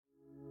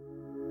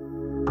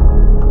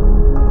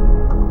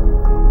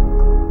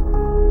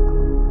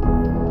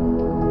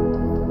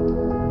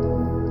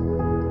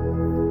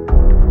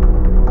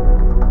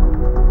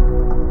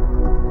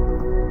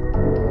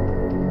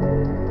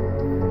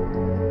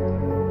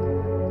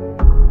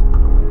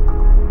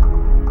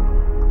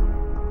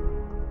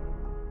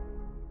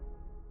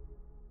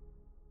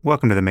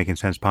Welcome to the Making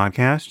Sense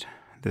podcast.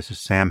 This is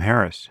Sam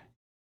Harris.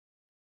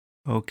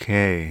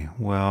 Okay,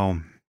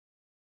 well,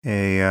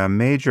 a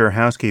major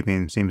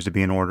housekeeping seems to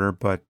be in order,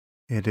 but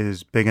it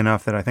is big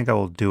enough that I think I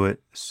will do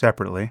it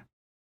separately.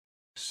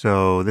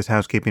 So this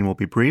housekeeping will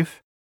be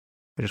brief.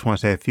 I just want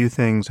to say a few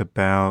things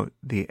about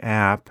the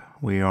app.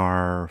 We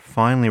are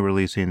finally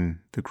releasing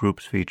the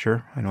groups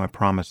feature. I know I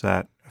promised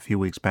that a few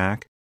weeks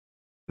back.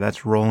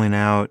 That's rolling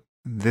out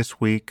this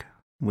week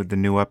with the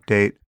new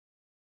update,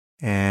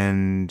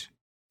 and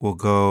we'll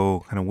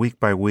go kind of week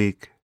by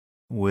week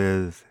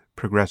with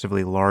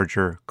progressively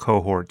larger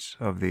cohorts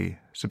of the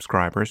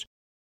subscribers.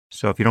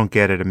 So if you don't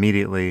get it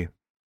immediately,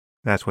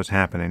 that's what's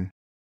happening.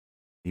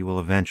 You will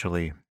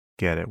eventually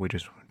get it. We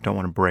just don't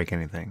want to break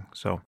anything.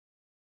 So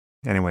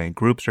anyway,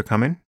 groups are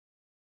coming.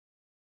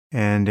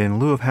 And in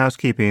lieu of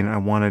housekeeping, I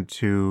wanted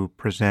to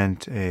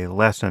present a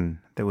lesson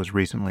that was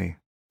recently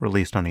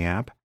released on the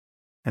app.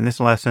 And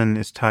this lesson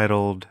is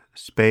titled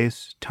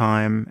Space,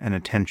 Time, and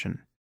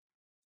Attention.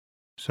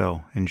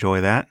 So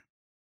enjoy that,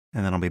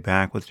 and then I'll be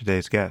back with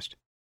today's guest.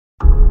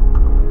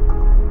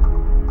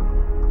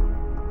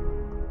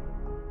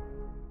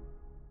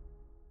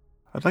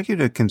 I'd like you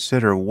to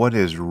consider what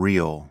is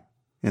real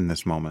in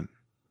this moment.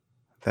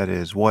 That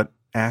is, what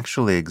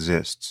actually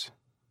exists,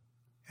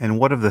 and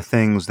what of the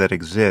things that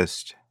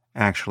exist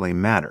actually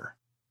matter,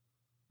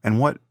 and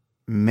what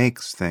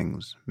makes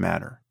things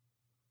matter.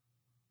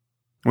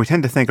 We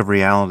tend to think of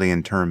reality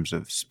in terms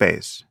of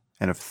space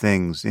and of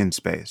things in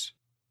space.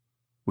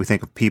 We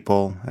think of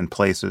people and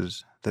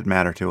places that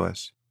matter to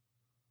us.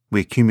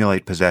 We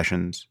accumulate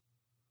possessions,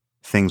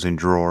 things in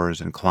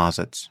drawers and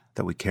closets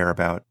that we care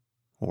about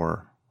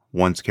or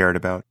once cared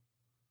about.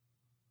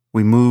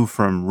 We move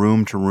from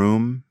room to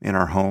room in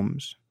our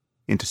homes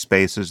into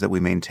spaces that we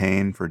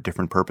maintain for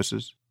different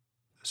purposes.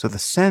 So the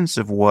sense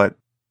of what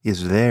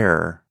is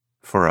there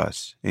for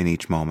us in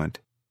each moment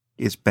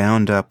is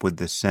bound up with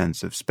this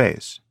sense of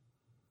space.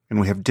 And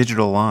we have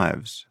digital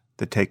lives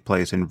that take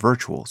place in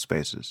virtual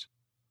spaces.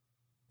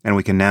 And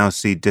we can now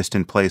see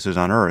distant places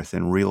on Earth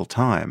in real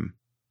time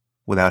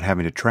without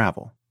having to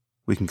travel.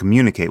 We can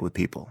communicate with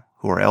people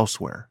who are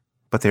elsewhere,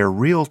 but they are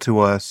real to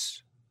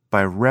us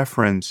by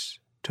reference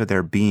to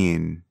their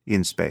being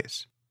in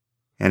space.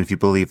 And if you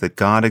believe that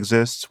God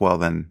exists, well,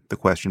 then the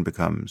question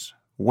becomes,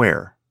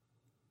 where?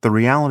 The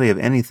reality of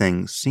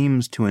anything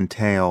seems to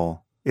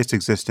entail its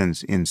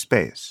existence in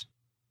space.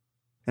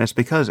 And it's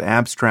because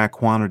abstract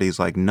quantities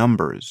like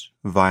numbers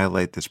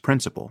violate this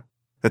principle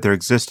that their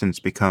existence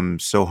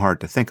becomes so hard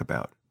to think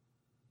about.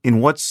 In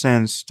what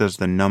sense does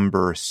the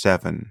number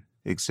 7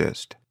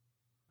 exist?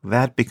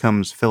 That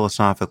becomes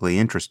philosophically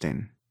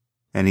interesting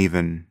and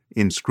even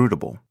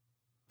inscrutable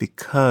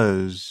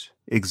because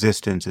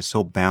existence is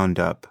so bound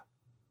up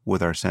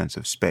with our sense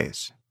of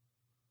space.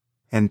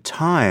 And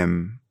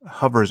time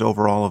hovers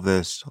over all of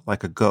this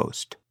like a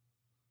ghost.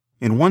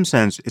 In one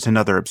sense, it's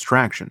another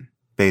abstraction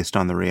based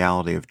on the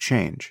reality of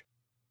change.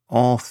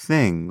 All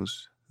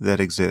things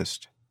that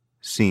exist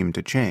seem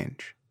to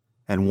change,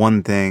 and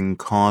one thing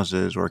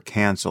causes or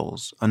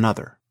cancels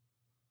another.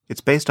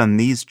 It's based on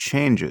these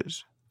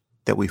changes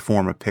that we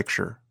form a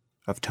picture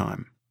of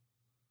time.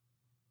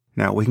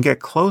 Now, we can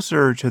get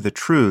closer to the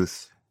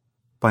truth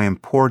by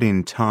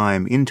importing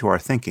time into our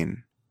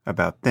thinking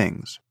about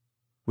things.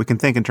 We can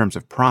think in terms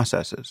of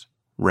processes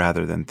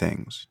rather than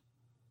things.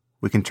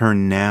 We can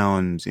turn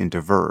nouns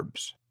into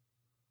verbs.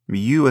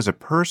 You as a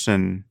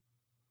person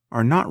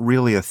are not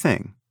really a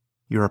thing.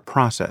 You're a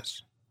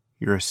process.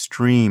 You're a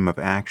stream of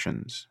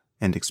actions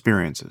and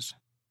experiences.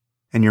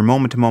 And your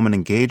moment-to-moment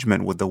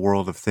engagement with the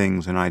world of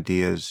things and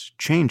ideas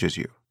changes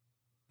you.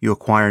 You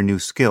acquire new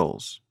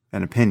skills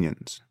and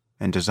opinions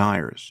and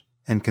desires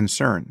and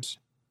concerns.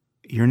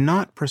 You're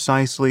not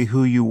precisely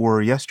who you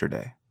were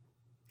yesterday,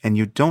 and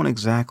you don't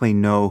exactly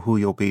know who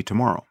you'll be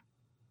tomorrow.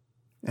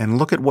 And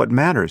look at what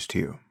matters to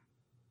you.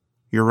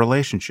 Your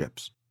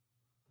relationships.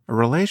 A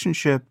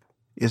relationship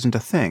isn't a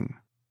thing.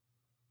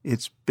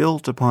 It's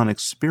built upon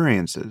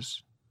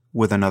experiences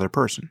with another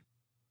person.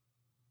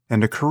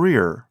 And a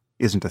career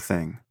isn't a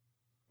thing.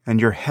 And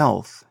your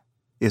health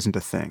isn't a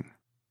thing.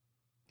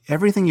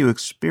 Everything you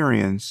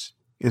experience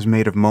is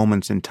made of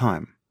moments in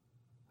time.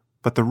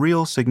 But the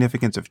real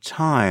significance of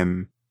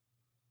time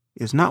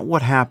is not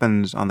what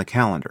happens on the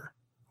calendar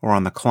or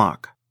on the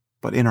clock,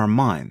 but in our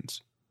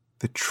minds.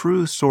 The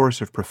true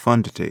source of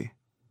profundity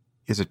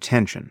is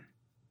attention.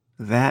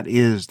 That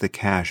is the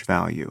cash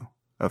value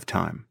of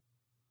time.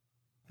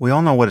 We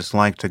all know what it's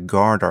like to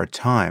guard our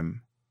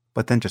time,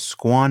 but then to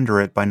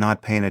squander it by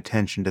not paying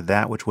attention to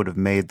that which would have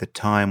made the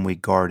time we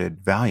guarded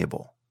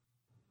valuable.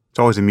 It's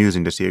always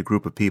amusing to see a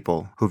group of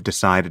people who've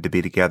decided to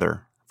be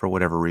together for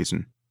whatever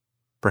reason.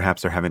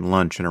 Perhaps they're having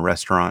lunch in a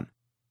restaurant,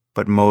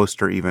 but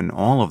most or even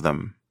all of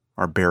them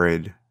are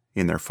buried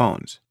in their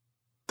phones.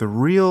 The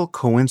real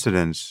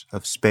coincidence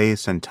of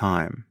space and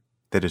time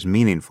that is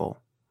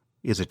meaningful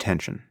is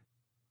attention.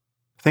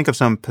 Think of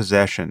some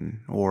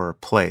possession or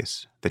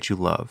place that you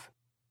love,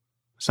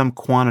 some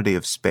quantity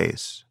of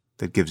space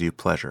that gives you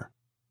pleasure.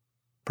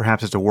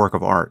 Perhaps it's a work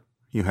of art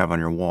you have on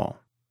your wall,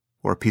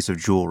 or a piece of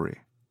jewelry,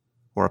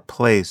 or a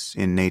place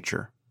in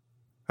nature,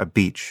 a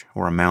beach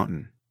or a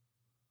mountain.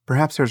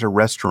 Perhaps there's a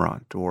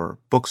restaurant or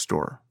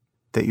bookstore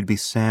that you'd be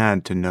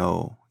sad to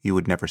know you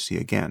would never see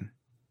again.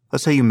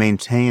 Let's say you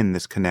maintain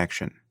this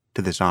connection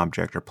to this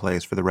object or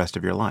place for the rest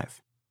of your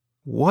life.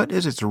 What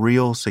is its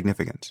real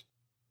significance?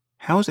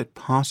 How is it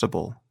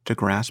possible to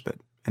grasp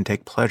it and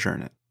take pleasure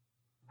in it?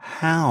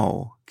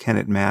 How can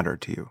it matter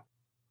to you?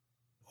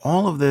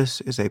 All of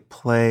this is a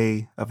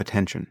play of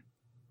attention.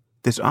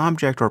 This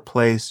object or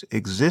place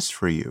exists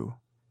for you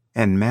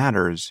and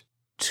matters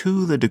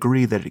to the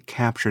degree that it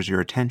captures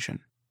your attention,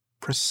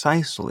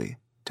 precisely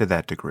to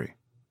that degree.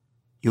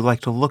 You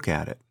like to look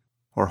at it,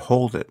 or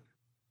hold it,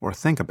 or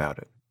think about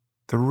it.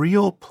 The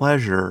real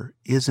pleasure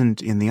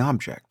isn't in the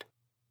object.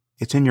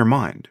 It's in your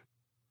mind.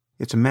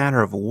 It's a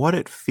matter of what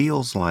it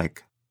feels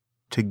like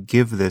to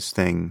give this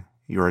thing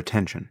your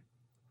attention.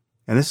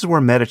 And this is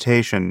where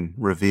meditation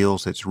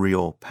reveals its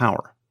real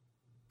power.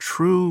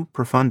 True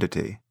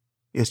profundity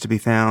is to be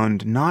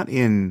found not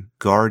in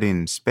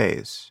guarding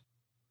space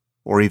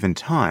or even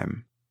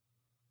time.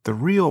 The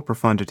real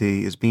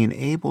profundity is being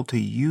able to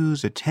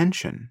use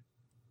attention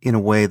in a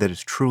way that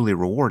is truly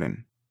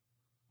rewarding.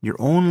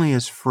 You're only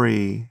as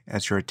free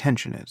as your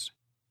attention is.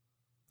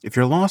 If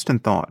you're lost in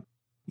thought,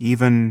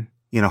 even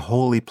in a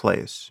holy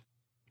place,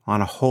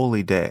 on a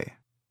holy day,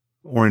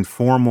 or in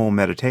formal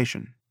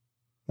meditation,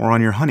 or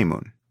on your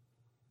honeymoon,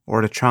 or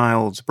at a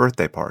child's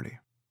birthday party,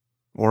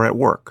 or at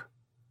work,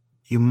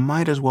 you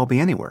might as well be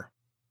anywhere,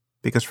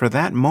 because for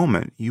that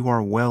moment you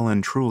are well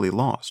and truly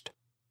lost.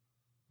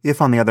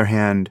 If, on the other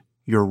hand,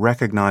 you're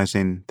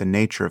recognizing the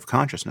nature of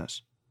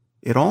consciousness,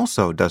 it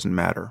also doesn't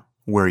matter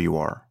where you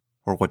are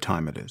or what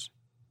time it is,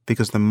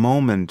 because the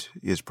moment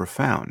is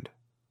profound.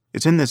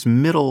 It's in this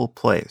middle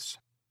place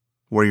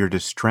where you're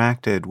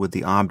distracted with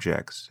the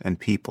objects and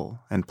people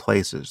and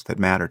places that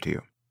matter to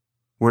you,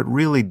 where it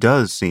really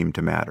does seem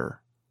to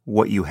matter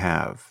what you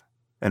have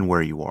and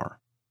where you are.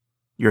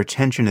 Your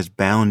attention is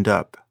bound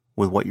up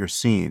with what you're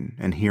seeing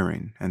and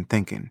hearing and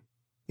thinking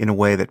in a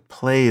way that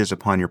plays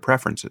upon your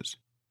preferences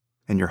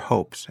and your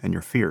hopes and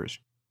your fears.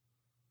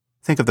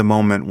 Think of the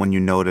moment when you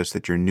notice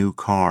that your new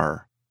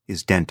car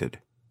is dented,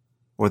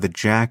 or the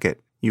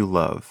jacket you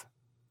love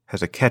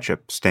has a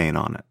ketchup stain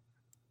on it,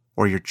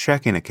 or your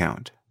checking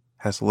account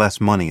has less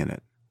money in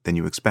it than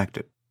you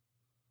expected.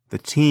 The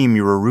team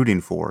you were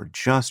rooting for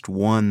just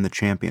won the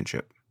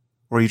championship,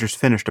 or you just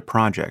finished a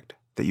project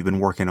that you've been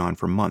working on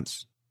for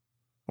months,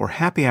 or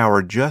happy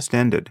hour just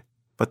ended,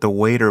 but the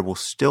waiter will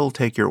still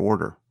take your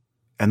order,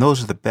 and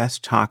those are the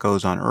best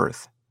tacos on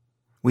earth.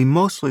 We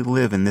mostly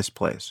live in this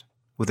place,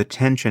 with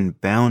attention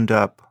bound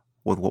up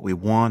with what we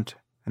want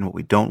and what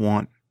we don't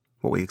want,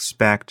 what we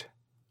expect,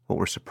 what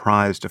we're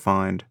surprised to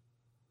find,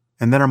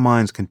 and then our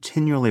minds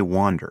continually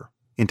wander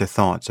into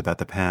thoughts about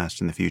the past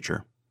and the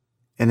future.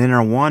 And in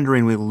our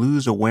wandering, we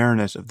lose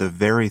awareness of the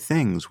very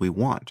things we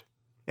want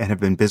and have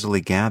been busily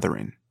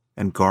gathering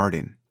and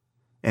guarding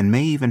and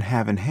may even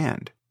have in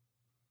hand.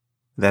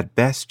 That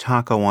best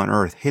taco on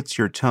earth hits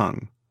your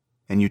tongue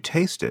and you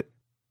taste it,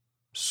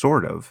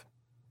 sort of,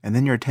 and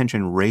then your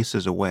attention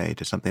races away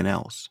to something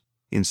else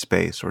in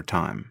space or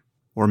time,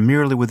 or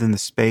merely within the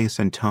space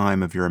and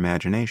time of your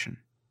imagination.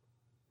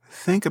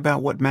 Think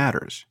about what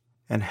matters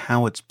and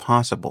how it's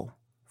possible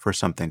for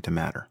something to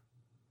matter.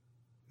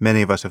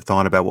 Many of us have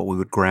thought about what we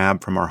would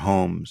grab from our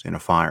homes in a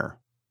fire.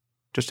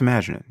 Just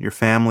imagine it. Your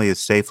family is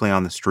safely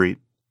on the street,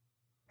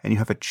 and you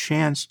have a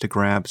chance to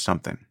grab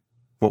something.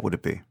 What would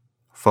it be?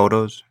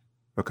 Photos?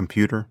 A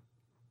computer?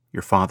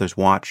 Your father's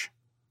watch?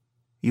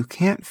 You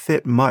can't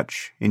fit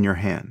much in your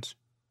hands.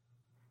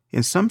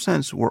 In some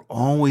sense, we're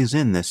always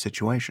in this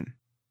situation.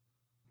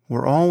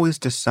 We're always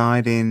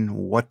deciding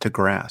what to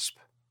grasp.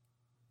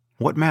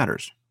 What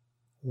matters?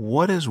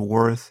 What is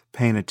worth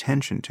paying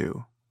attention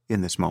to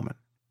in this moment?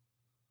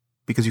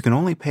 Because you can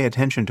only pay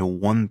attention to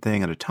one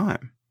thing at a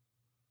time.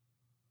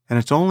 And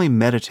it's only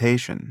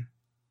meditation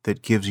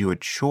that gives you a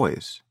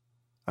choice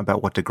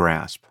about what to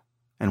grasp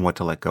and what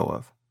to let go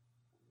of.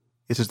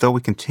 It's as though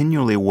we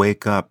continually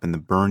wake up in the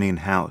burning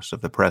house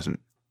of the present,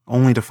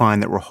 only to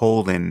find that we're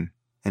holding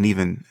and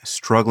even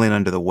struggling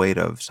under the weight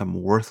of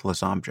some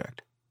worthless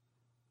object.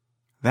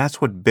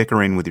 That's what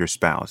bickering with your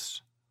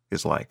spouse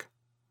is like.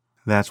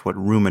 That's what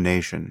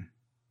rumination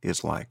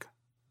is like.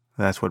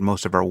 That's what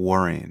most of our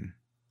worrying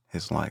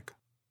is like.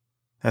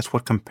 That's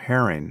what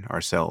comparing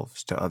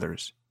ourselves to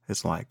others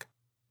is like.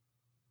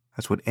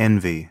 That's what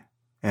envy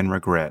and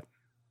regret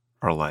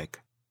are like.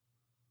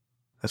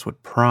 That's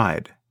what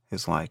pride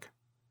is like.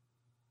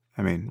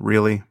 I mean,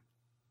 really?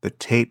 The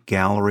Tate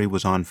Gallery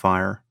was on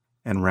fire,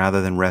 and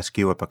rather than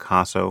rescue a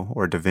Picasso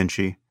or a Da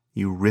Vinci,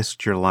 you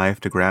risked your life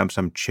to grab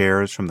some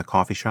chairs from the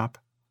coffee shop?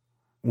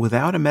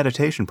 Without a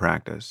meditation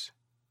practice,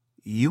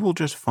 you will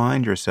just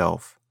find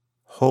yourself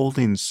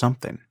holding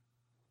something,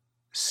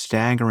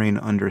 staggering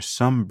under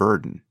some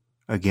burden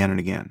again and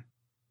again,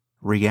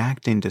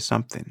 reacting to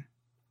something,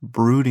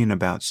 brooding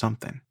about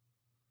something,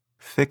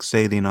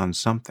 fixating on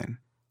something,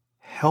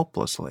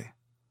 helplessly,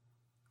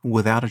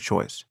 without a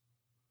choice.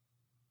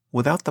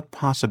 without the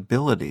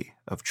possibility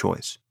of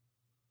choice.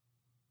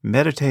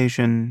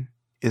 Meditation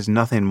is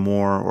nothing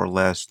more or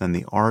less than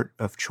the art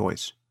of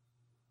choice.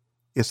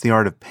 It's the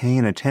art of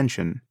paying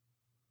attention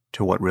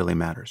to what really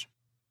matters.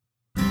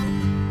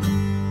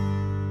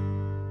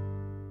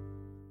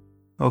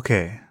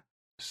 Okay,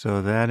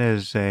 so that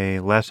is a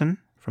lesson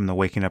from the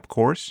Waking Up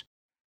course.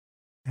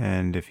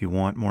 And if you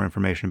want more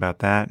information about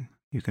that,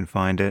 you can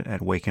find it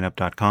at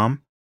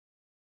wakingup.com.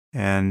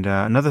 And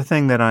another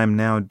thing that I'm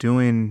now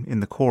doing in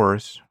the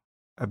course,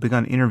 I've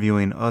begun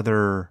interviewing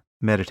other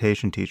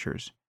meditation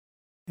teachers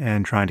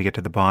and trying to get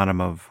to the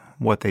bottom of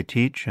what they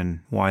teach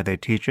and why they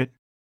teach it.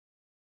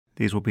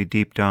 These will be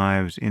deep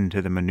dives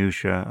into the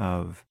minutiae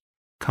of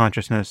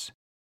consciousness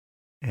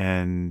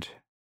and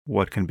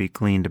what can be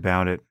gleaned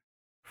about it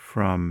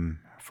from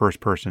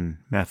first-person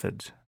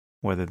methods,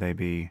 whether they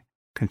be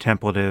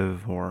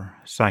contemplative or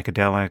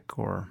psychedelic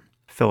or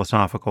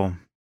philosophical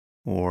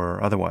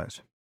or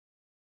otherwise.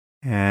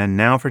 And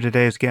now for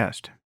today's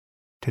guest.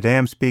 Today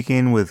I'm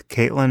speaking with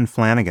Caitlin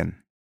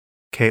Flanagan.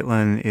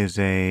 Caitlin is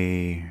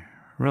a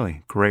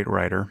really great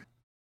writer.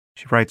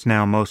 She writes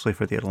now mostly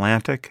for The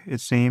Atlantic,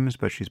 it seems,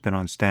 but she's been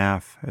on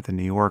staff at The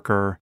New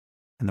Yorker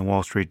and The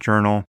Wall Street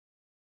Journal.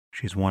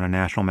 She's won a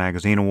National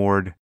Magazine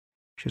Award.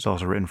 She's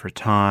also written for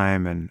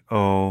Time and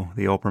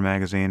the Oprah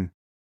magazine,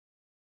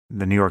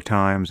 The New York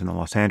Times and The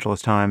Los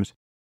Angeles Times.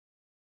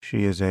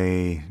 She is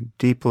a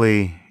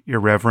deeply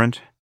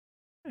irreverent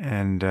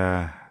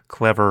and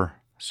clever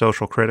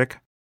social critic.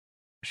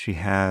 She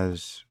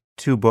has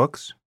 2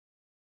 books,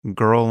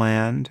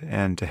 Girlland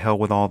and To Hell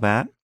with All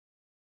That.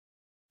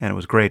 And it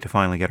was great to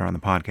finally get her on the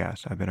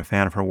podcast. I've been a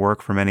fan of her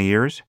work for many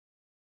years,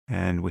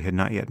 and we had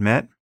not yet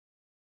met.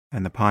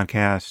 And the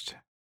podcast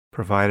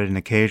provided an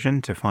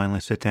occasion to finally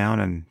sit down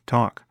and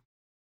talk.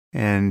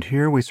 And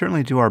here we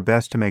certainly do our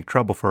best to make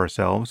trouble for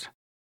ourselves.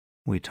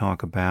 We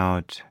talk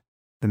about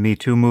the Me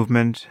Too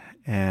movement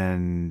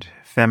and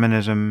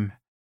feminism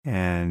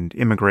and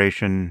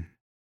immigration,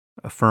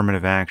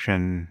 affirmative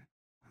action,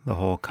 the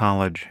whole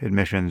college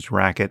admissions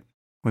racket.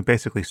 We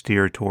basically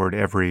steer toward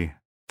every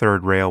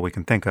third rail we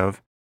can think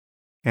of.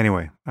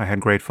 Anyway, I had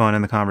great fun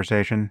in the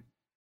conversation.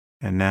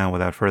 And now,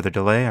 without further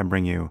delay, I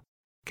bring you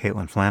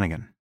Caitlin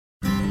Flanagan.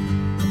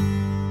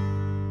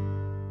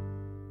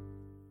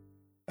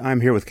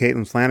 I'm here with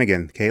Caitlin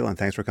Flanagan. Caitlin,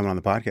 thanks for coming on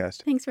the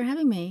podcast. Thanks for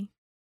having me.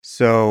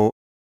 So,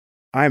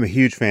 I'm a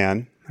huge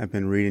fan. I've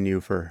been reading you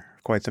for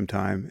quite some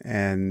time.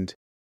 And,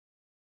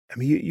 I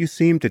mean, you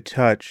seem to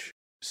touch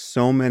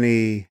so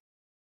many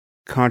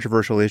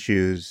controversial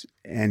issues,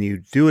 and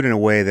you do it in a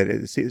way that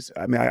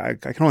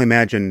I can only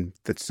imagine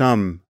that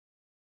some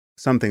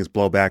things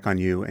blow back on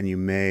you, and you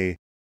may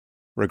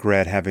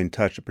regret having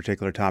touched a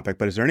particular topic.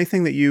 But is there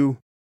anything that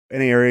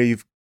any area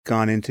you've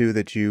gone into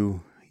that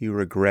you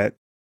regret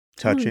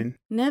touching?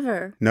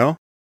 Never. No?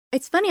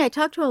 It's funny, I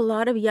talk to a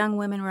lot of young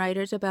women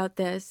writers about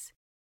this.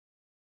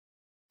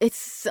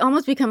 It's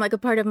almost become like a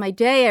part of my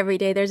day every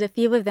day. There's a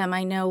few of them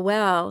I know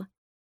well,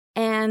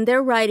 and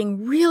they're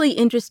writing really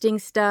interesting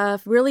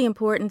stuff, really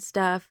important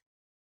stuff,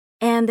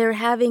 and they're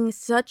having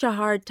such a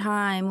hard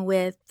time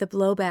with the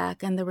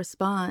blowback and the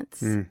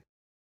response.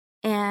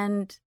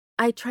 And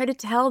I try to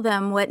tell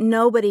them what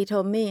nobody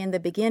told me in the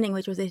beginning,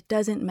 which was it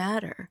doesn't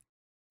matter.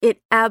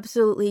 It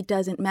absolutely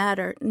doesn't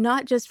matter,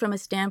 not just from a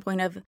standpoint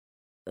of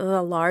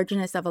the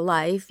largeness of a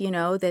life,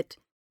 that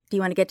do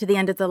you want to get to the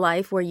end of the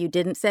life where you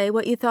didn't say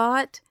what you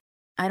thought?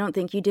 I don't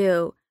think you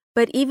do.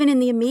 But even in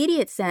the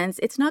immediate sense,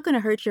 it's not going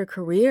to hurt your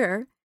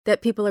career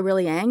that people are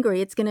really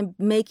angry. It's going to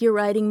make your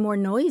writing more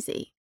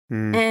noisy.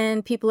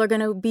 And people are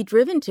going to be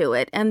driven to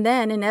it. And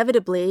then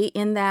inevitably,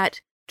 in that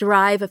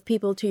drive of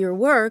people to your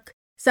work,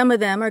 some of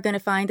them are going to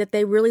find that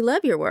they really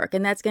love your work,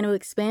 and that's going to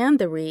expand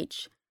the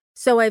reach.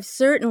 So I've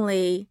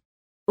certainly,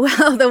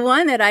 the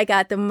one that I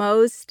got the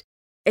most,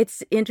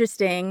 it's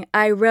interesting.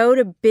 I wrote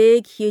a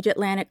big, huge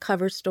Atlantic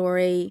cover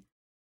story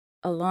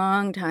a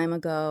long time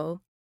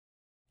ago,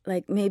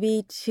 like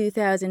maybe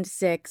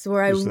 2006,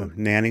 where It was the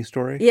nanny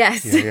story?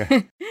 Yes.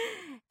 Yeah.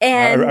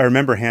 And I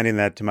remember handing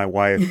that to my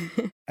wife.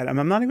 And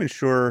I'm not even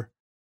sure.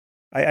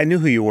 I knew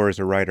who you were as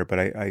a writer, but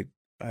I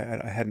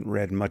hadn't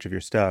read much of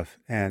your stuff.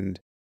 And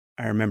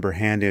I remember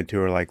handing it to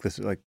her like this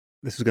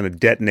is going to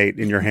detonate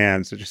in your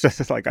hands. It's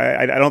just like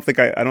I don't think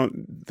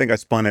I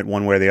spun it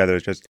one way or the other.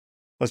 It's just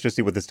let's just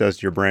see what this does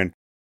to your brain.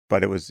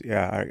 But it was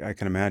I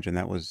can imagine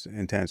that was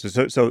intense.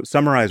 So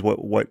summarize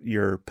what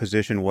your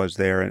position was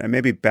there, and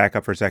maybe back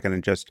up for a second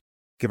and just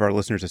give our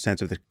listeners a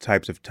sense of the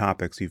types of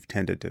topics you've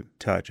tended to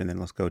touch, and then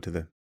let's go to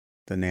the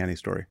nanny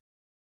story.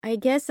 I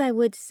guess I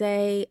would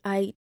say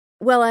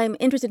I'm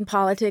interested in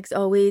politics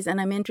always, and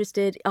I'm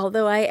interested,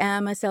 although I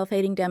am a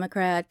self-hating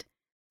Democrat,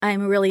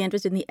 I'm really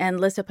interested in the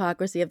endless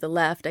hypocrisy of the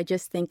left. I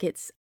just think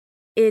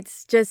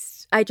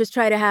I just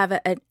try to have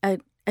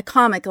a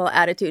comical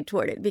attitude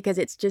toward it because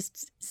it's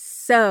just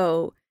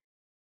so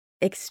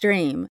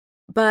extreme.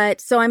 But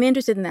so I'm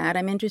interested in that.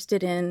 I'm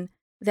interested in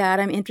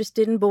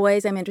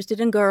boys. I'm interested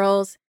in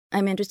girls.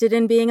 I'm interested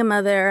in being a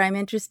mother. I'm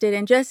interested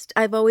in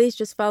I've always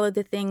just followed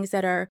the things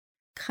that are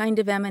kind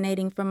of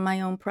emanating from my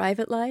own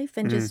private life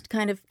and just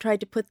kind of tried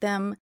to put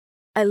them.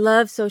 I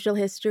love social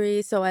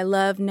history, so I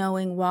love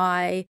knowing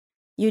why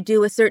you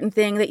do a certain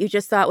thing that you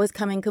just thought was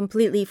coming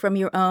completely from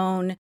your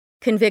own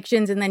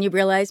convictions, and then you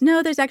realize,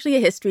 no, there's actually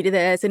a history to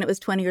this, and it was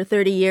 20 or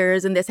 30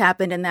 years, and this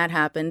happened and that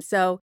happened.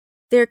 So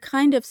they're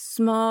kind of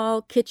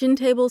small kitchen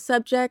table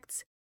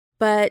subjects,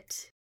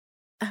 but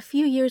a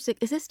few years ago,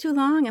 is this too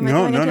long? Am I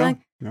going too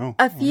long? No.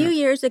 A few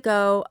years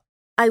ago,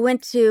 I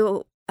went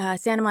to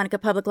Santa Monica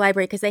Public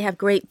Library because they have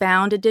great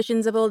bound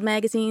editions of old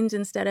magazines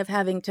instead of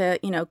having to,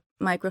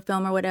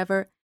 microfilm or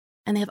whatever.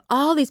 And they have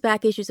all these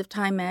back issues of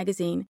Time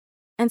magazine.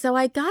 And so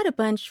I got a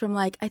bunch from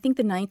I think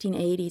the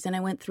 1980s, and I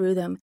went through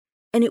them.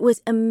 And it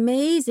was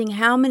amazing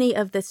how many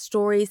of the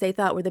stories they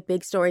thought were the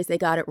big stories, they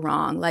got it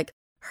wrong. Like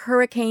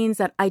hurricanes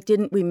that I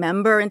didn't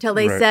remember until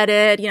they said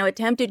it,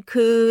 attempted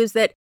coups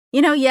that,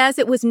 yes,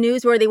 it was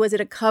newsworthy. Was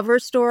it a cover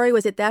story?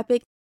 Was it that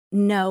big?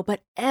 No,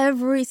 but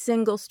every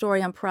single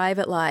story on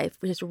private life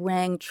just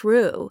rang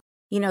true.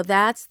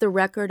 That's the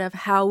record of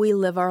how we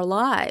live our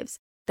lives.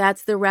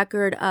 That's the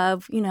record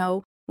of,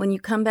 when you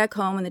come back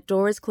home and the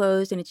door is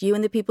closed and it's you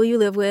and the people you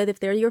live with, if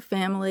they're your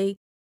family,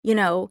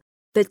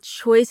 the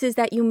choices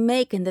that you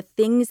make and the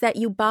things that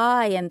you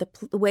buy and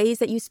the ways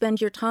that you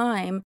spend your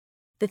time,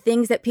 the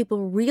things that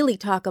people really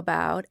talk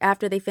about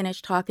after they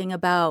finish talking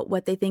about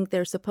what they think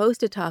they're supposed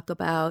to talk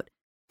about.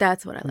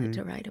 That's what I like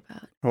to write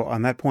about. Well,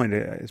 on that point,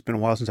 it's been a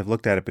while since I've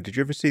looked at it, but did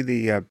you ever see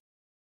the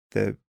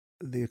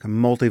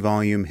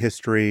multi-volume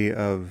history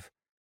of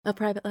A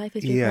Private Life?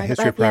 History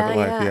History of Private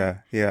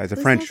Life. Yeah. It's a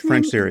French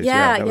series.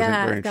 Yeah, that was very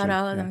got interesting.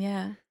 all of them,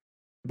 yeah.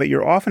 But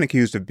you're often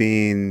accused of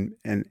being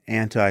an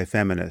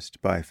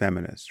anti-feminist by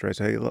feminists, right?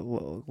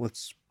 So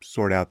let's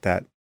sort out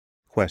that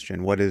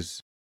question.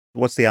 What's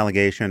the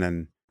allegation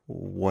and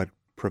what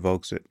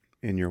provokes it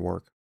in your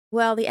work?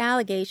 Well, the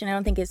allegation I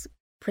don't think is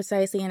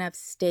precisely enough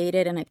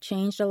stated, and I've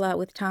changed a lot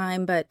with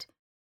time, but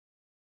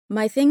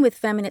my thing with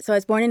feminist, so I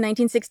was born in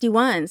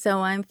 1961, so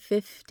I'm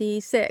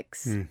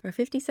 56 or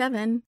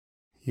 57.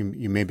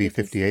 You may be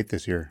 58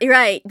 this year.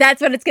 Right.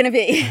 That's what it's going to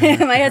be.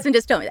 My husband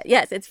just told me that.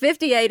 Yes, it's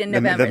 58 in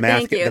November.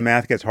 Thank you. The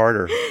math gets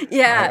harder.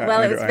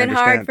 Yeah. It's been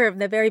hard from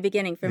the very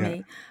beginning for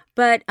me.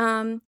 But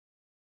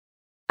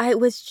I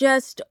was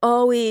just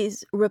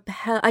always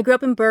repelled. I grew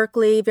up in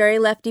Berkeley, very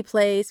lefty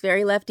place,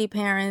 very lefty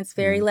parents,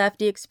 very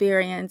lefty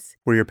experience.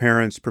 Were your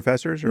parents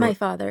professors? Or My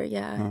father,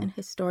 an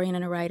historian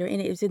and a writer,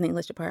 and it was in the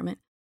English department.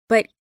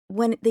 But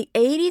when the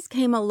 80s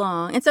came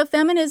along, and so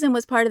feminism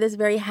was part of this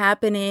very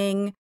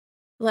happening,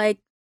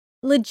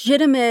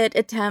 legitimate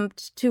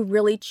attempt to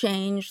really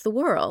change the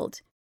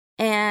world.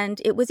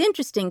 And it was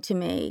interesting to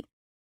me.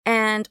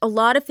 And a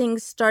lot of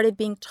things started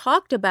being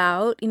talked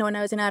about, when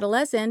I was an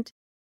adolescent.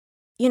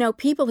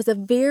 People, it was the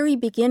very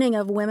beginning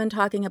of women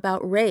talking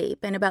about rape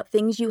and about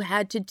things you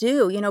had to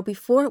do.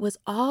 Before it was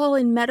all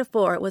in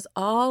metaphor. It was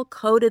all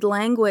coded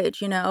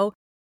language,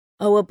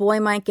 Oh, a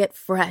boy might get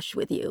fresh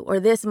with you, or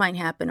this might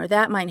happen, or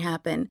that might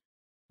happen.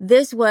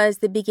 This was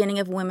the beginning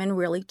of women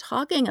really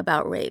talking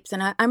about rapes.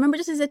 And I remember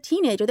just as a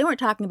teenager, they weren't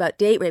talking about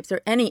date rapes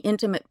or any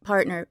intimate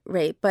partner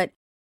rape. But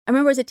I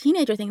remember as a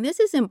teenager thinking, this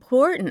is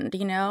important,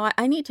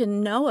 I need to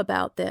know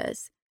about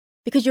this.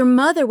 Because your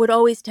mother would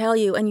always tell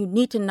you, and you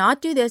need to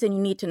not do this, and you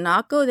need to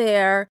not go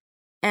there.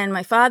 And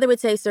my father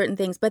would say certain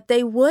things, but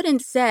they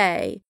wouldn't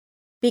say,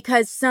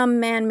 because some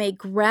man may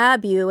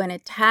grab you and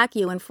attack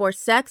you and force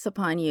sex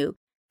upon you.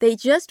 They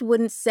just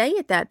wouldn't say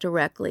it that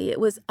directly. It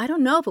was, I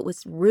don't know if it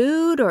was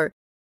rude or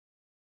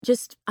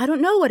just, I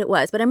don't know what it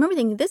was, but I remember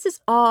thinking, this is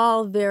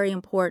all very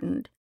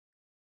important.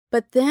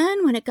 But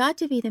then when it got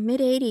to be the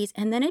mid-'80s,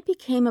 and then it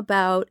became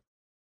about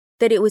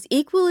that it was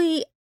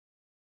equally,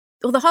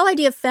 well, the whole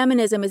idea of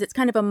feminism is it's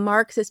kind of a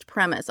Marxist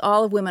premise.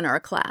 All of women are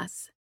a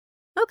class.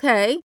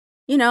 Okay,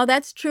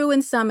 that's true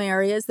in some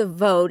areas. The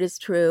vote is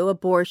true.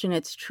 Abortion,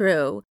 it's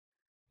true.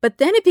 But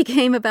then it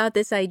became about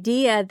this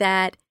idea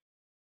that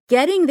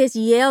getting this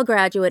Yale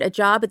graduate a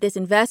job at this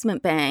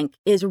investment bank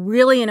is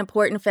really an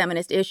important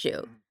feminist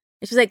issue.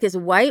 It's just like this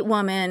white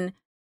woman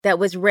that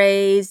was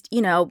raised,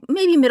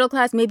 maybe middle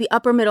class, maybe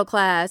upper middle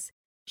class.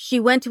 She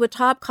went to a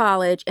top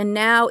college, and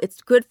now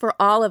it's good for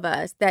all of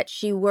us that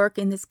she work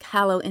in this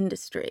callow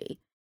industry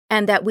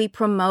and that we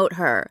promote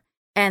her,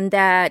 and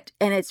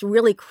it's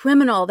really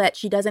criminal that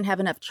she doesn't have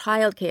enough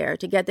childcare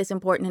to get this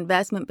important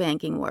investment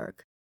banking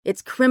work.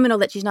 It's criminal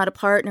that she's not a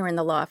partner in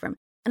the law firm.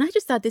 And I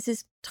just thought this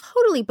is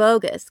totally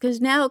bogus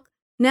because now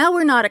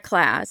we're not a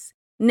class.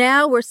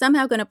 Now we're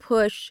somehow going to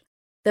push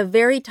the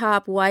very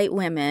top white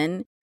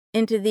women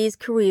into these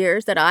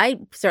careers that I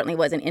certainly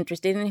wasn't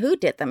interested in. Who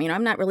did them?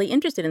 I'm not really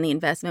interested in the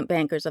investment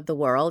bankers of the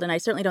world, and I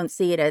certainly don't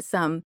see it as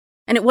some.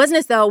 And it wasn't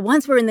as though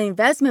once we're in the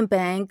investment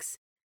banks,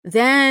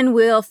 then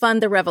we'll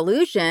fund the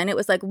revolution. It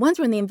was like once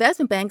we're in the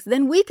investment banks,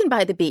 then we can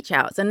buy the beach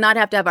house and not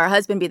have to have our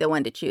husband be the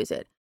one to choose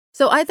it.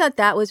 So I thought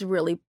that was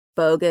really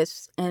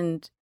bogus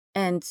and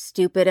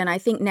stupid. And I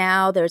think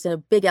now there's a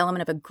big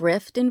element of a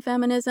grift in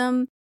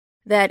feminism,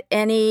 that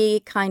any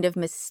kind of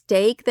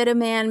mistake that a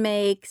man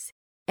makes,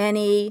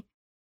 any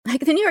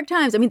like the New York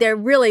Times, I mean,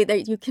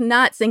 you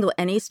cannot single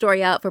any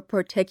story out for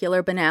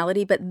particular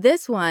banality, but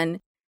this one,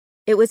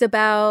 it was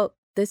about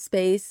the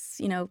space,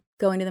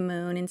 going to the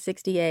moon in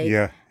 68.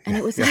 Yeah. And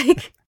it was Yeah.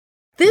 like,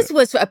 this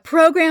was a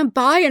program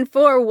by and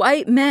for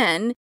white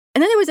men.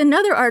 And then there was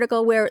another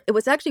article where it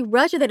was actually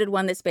Russia that had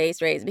won the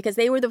space race because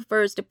they were the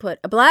first to put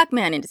a black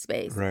man into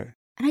space. Right.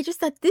 And I just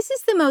thought, this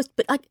is the most,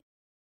 but like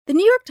the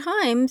New York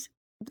Times,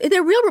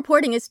 their real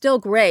reporting is still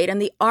great.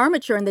 And the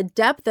armature and the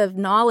depth of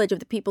knowledge of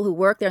the people who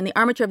work there and the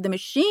armature of the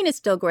machine is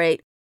still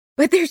great.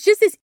 But there's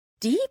just this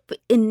deep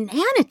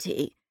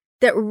inanity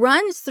that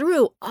runs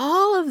through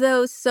all of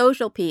those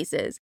social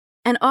pieces.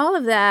 And all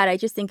of that I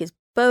just think is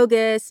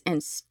bogus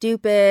and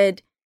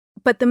stupid.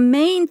 But the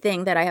main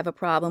thing that I have a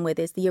problem with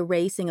is the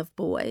erasing of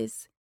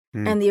boys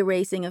and the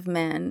erasing of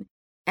men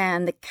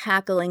and the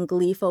cackling,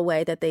 gleeful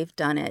way that they've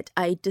done it.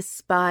 I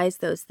despise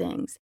those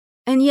things.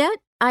 And yet,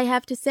 I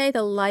have to say,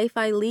 the life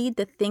I lead,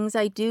 the things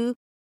I do,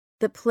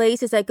 the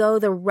places I go,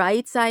 the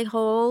rights I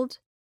hold,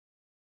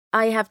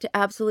 I have to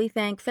absolutely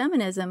thank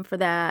feminism for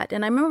that.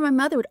 And I remember my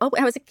mother when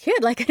I was a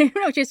kid, like, I don't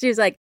know, she was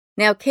like,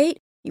 now, Kate,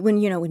 when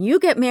you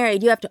get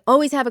married, you have to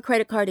always have a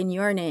credit card in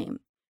your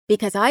name.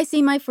 Because I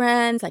see my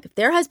friends, like if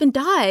their husband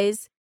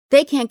dies,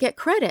 they can't get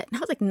credit. And I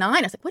was like 9.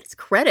 I was like, what is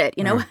credit?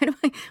 What do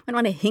I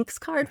want a Hinks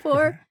card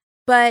for?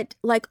 But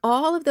like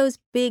all of those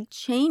big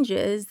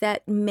changes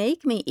that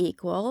make me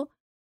equal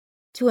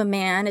to a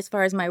man as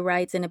far as my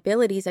rights and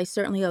abilities, I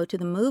certainly owe to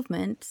the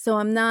movement. So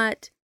I'm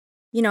not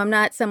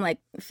some like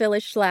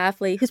Phyllis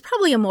Schlafly, who's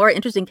probably a more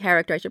interesting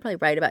character. I should probably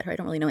write about her. I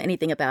don't really know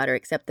anything about her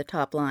except the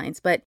top lines.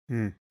 But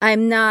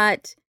I'm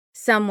not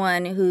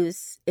someone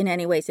who's in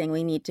any way saying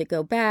we need to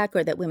go back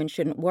or that women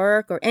shouldn't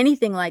work or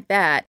anything like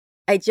that.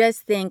 I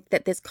just think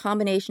that this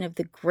combination of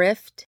the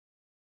grift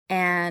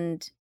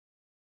and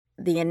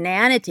the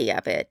inanity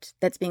of it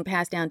that's being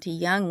passed down to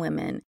young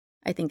women,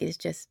 I think is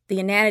just,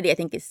 the inanity I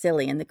think is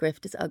silly and the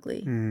grift is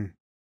ugly.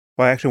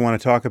 Well, I actually want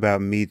to talk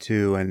about Me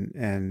Too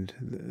and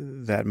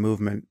that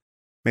movement.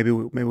 Maybe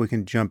we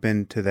can jump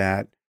into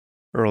that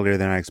earlier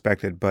than I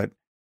expected, but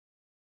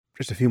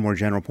just a few more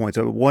general points.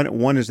 So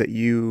one is that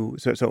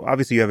so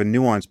obviously you have a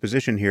nuanced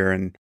position here,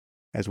 and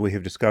as we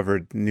have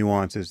discovered,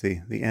 nuance is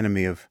the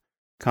enemy of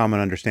common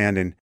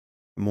understanding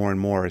more and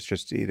more. It's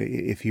just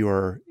if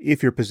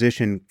your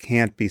position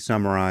can't be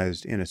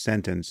summarized in a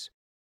sentence,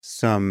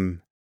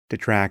 some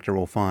detractor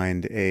will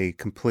find a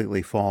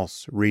completely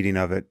false reading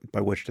of it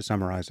by which to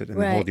summarize it and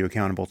then hold you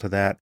accountable to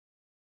that,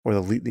 or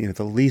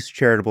the least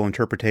charitable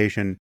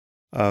interpretation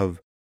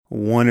of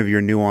one of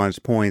your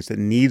nuanced points that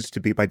needs to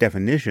be, by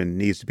definition,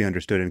 needs to be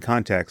understood in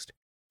context,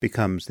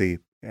 becomes the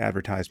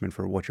advertisement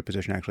for what your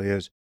position actually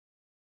is.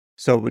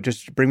 So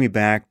just bring me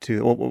back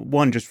to,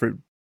 one, just for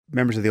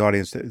members of the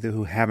audience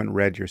who haven't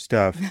read your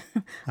stuff.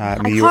 I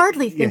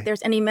hardly think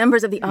there's any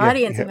members of the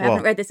audience who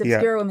haven't read this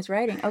obscure woman's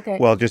writing. Okay.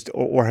 Well, just,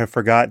 or have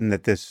forgotten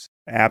that this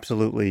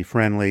absolutely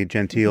friendly,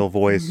 genteel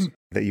voice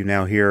that you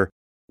now hear,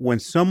 when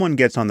someone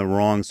gets on the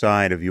wrong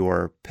side of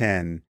your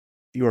pen,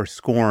 your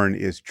scorn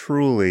is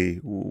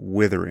truly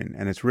withering.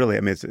 And it's really,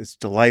 it's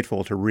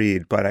delightful to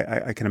read, but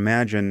I can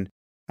imagine,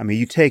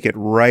 you take it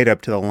right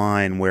up to the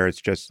line where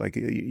it's just like,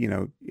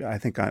 I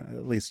think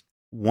at least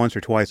once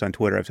or twice on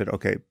Twitter, I've said,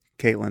 okay,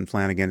 Caitlin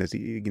Flanagan is,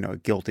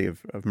 guilty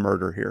of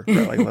murder here.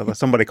 Right? Like, let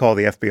somebody call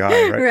the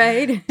FBI, right?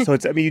 Right. So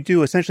it's, you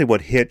do essentially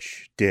what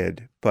Hitch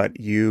did, but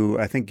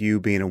I think you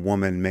being a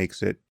woman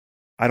makes it,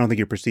 I don't think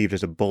you're perceived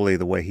as a bully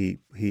the way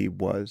he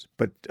was.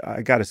 But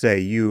I got to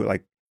say,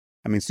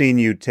 seeing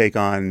you take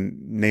on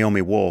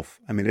Naomi Wolf,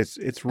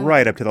 it's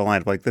right up to the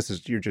line of like,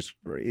 you're just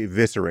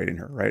eviscerating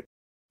her, right?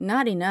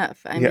 Not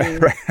enough. I mean.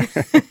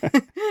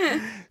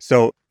 Right.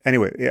 So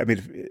anyway,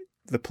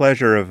 the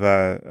pleasure of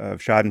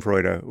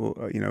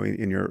Schadenfreude,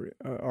 in your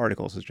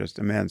articles is just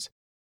immense.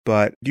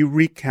 But do you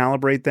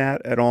recalibrate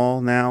that at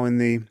all now in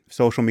the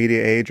social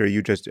media age, or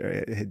you just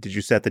did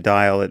you set the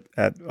dial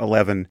at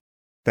 11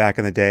 back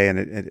in the day and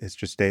it's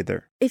just stayed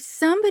there? If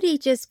somebody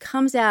just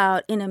comes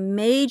out in a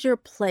major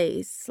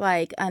place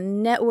like a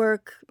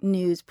network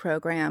news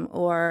program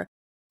or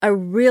a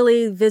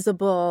really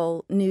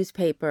visible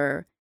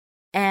newspaper,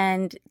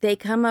 and they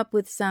come up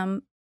with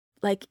some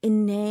like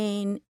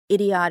inane,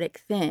 idiotic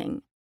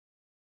thing,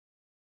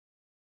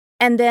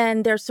 and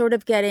then they're sort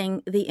of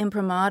getting the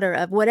imprimatur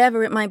of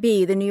whatever it might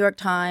be, the New York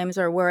Times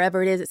or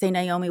wherever it is that, say,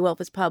 Naomi Wolf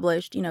is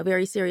published,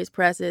 very serious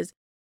presses,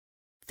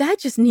 that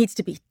just needs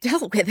to be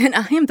dealt with. And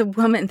I am the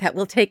woman that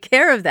will take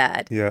care of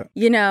that. Yeah.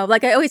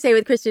 Like I always say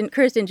with Kirsten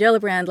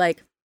Gillibrand,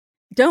 like,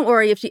 don't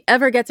worry if she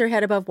ever gets her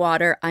head above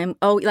water. I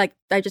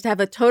just have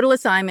a total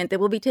assignment that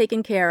will be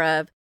taken care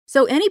of.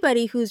 So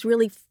anybody who's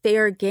really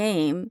fair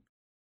game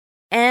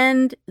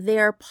and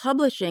they're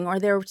publishing or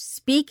they're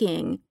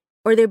speaking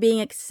or they're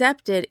being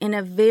accepted in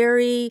a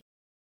very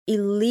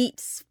elite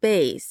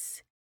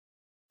space,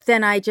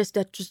 then that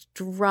just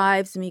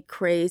drives me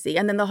crazy.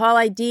 And then the whole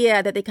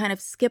idea that they kind of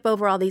skip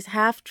over all these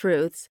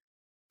half-truths,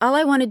 all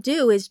I want to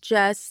do is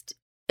just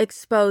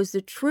expose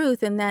the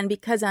truth. And then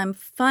because I'm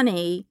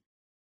funny,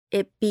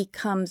 it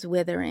becomes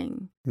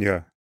withering.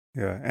 Yeah.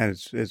 Yeah, and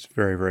it's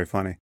very, very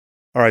funny.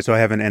 All right, so I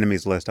have an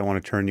enemies list. I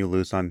want to turn you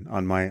loose on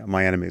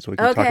my enemies. We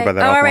can talk Okay. about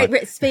that Oh, all offline.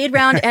 right. Speed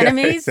round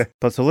enemies.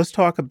 But so let's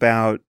talk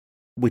about,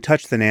 we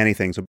touched the nanny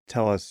thing. So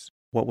tell us,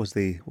 what was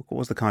the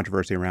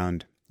controversy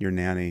around your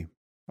nanny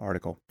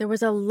article? There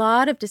was a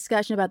lot of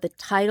discussion about the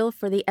title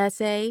for the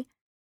essay.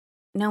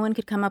 No one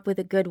could come up with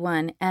a good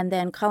one. And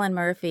then Colin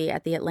Murphy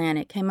at The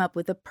Atlantic came up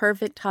with the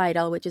perfect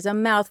title, which is a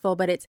mouthful,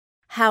 but it's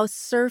How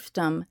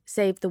Serfdom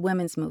Saved the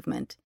Women's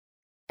Movement.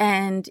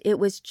 And it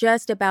was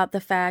just about the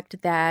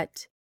fact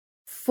that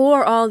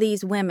for all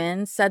these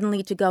women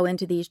suddenly to go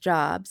into these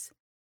jobs,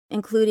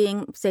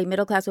 including, say,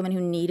 middle-class women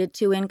who needed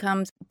two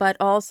incomes, but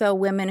also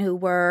women who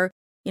were,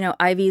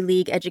 Ivy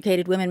League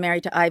educated women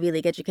married to Ivy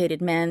League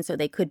educated men, so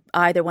they could,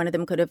 either one of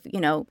them could have,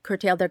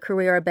 curtailed their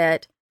career a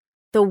bit.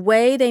 The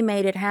way they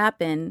made it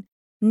happen,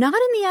 not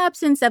in the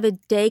absence of a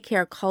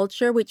daycare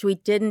culture, which we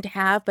didn't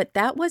have, but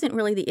that wasn't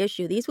really the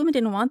issue. These women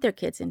didn't want their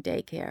kids in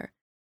daycare.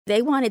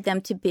 They wanted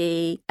them to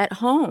be at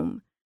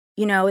home.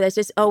 There's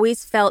just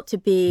always felt to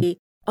be,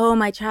 oh,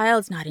 my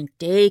child's not in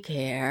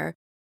daycare.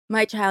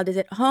 My child is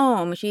at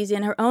home. She's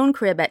in her own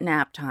crib at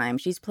nap time.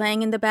 She's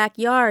playing in the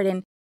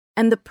backyard.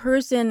 And the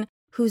person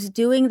who's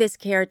doing this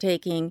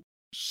caretaking,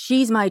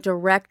 she's my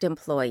direct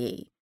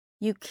employee.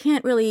 You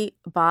can't really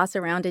boss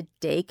around a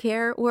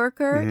daycare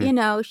worker.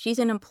 Mm-hmm. She's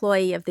an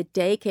employee of the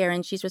daycare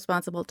and she's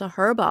responsible to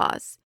her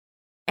boss.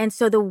 And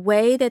so the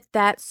way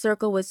that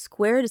circle was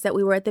squared is that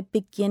we were at the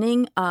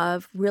beginning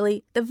of,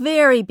 really the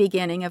very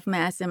beginning of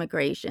mass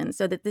immigration,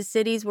 so that the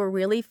cities were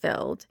really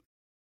filled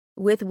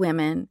with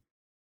women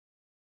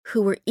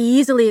who were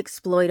easily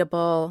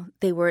exploitable.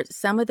 They were,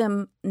 some of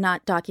them,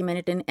 not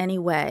documented in any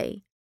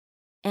way.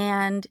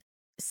 And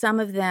some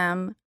of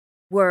them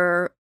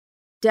were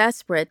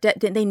desperate.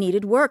 They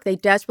needed work. They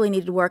desperately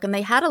needed work. And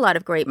they had a lot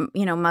of great,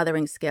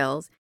 mothering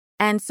skills.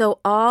 And so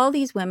all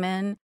these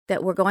women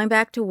that were going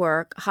back to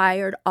work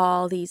hired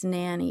all these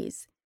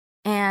nannies.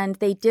 And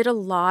they did a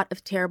lot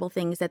of terrible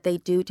things that they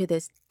do to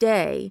this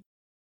day.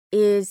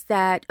 Is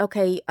that,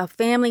 okay, a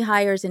family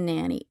hires a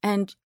nanny.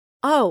 And,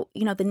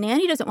 the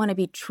nanny doesn't want to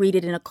be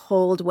treated in a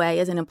cold way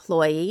as an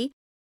employee.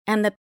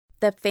 And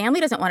the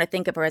family doesn't want to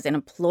think of her as an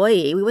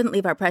employee. We wouldn't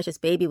leave our precious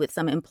baby with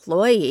some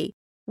employee.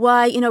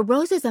 Why,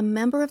 Rosa's a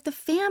member of the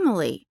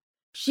family.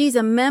 She's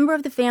a member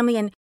of the family,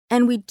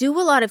 and we do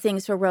a lot of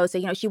things for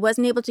Rosa. She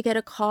wasn't able to get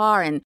a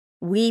car, and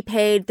we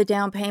paid the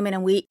down payment,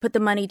 and we put the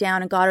money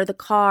down and got her the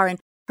car, and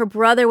her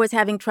brother was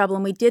having trouble,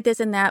 and we did this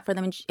and that for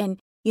them, and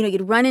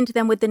you'd run into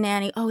them with the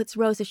nanny. Oh, it's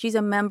Rosa. She's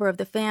a member of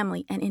the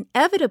family. And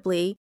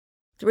inevitably,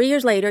 3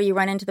 years later, you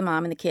run into the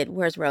mom and the kid.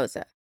 Where's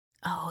Rosa?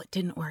 Oh, it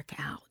didn't work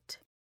out.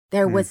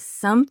 There was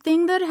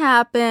something that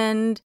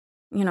happened.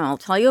 I'll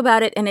tell you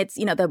about it. And it's,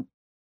 there'll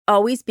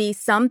always be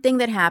something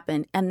that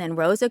happened. And then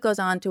Rosa goes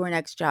on to her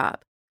next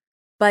job.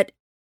 But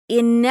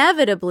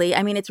inevitably,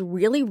 it's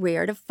really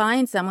rare to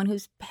find someone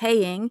who's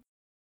paying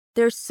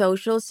their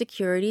Social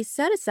Security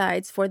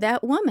set-asides for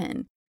that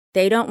woman.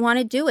 They don't want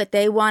to do it.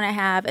 They want to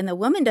have, and the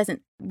woman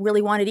doesn't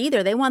really want it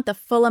either. They want the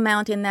full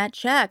amount in that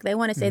check. They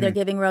want to say they're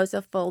giving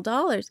Rosa full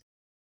dollars.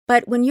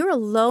 But when you're a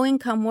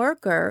low-income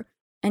worker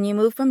and you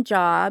move from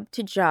job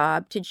to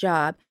job to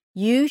job,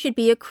 you should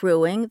be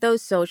accruing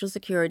those Social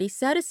Security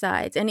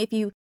set-asides. And if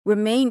you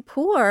remain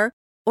poor,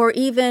 or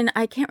even,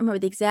 I can't remember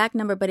the exact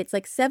number, but it's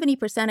like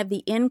 70% of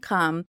the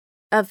income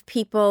of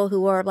people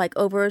who are like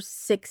over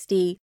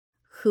 60,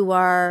 who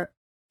are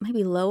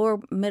maybe lower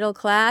middle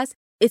class,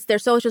 it's their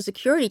Social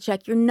Security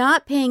check. You're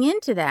not paying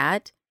into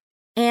that.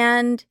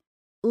 And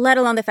let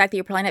alone the fact that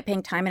you're probably not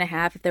paying time and a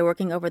half if they're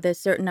working over the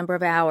certain number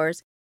of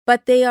hours.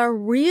 But they are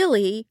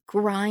really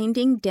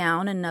grinding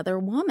down another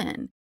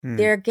woman.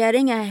 They're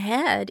getting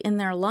ahead in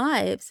their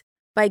lives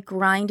by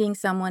grinding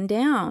someone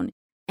down.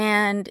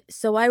 And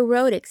so I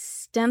wrote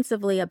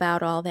extensively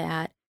about all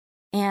that.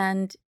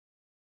 And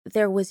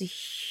there was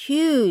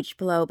huge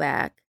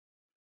blowback.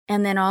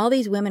 And then all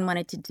these women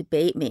wanted to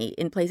debate me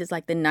in places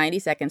like the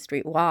 92nd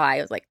Street Y.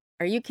 I was like,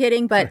 are you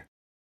kidding? But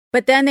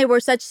then they were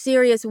such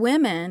serious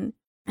women,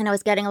 and I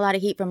was getting a lot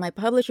of heat from my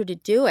publisher to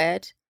do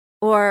it.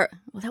 Or,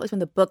 well, that was when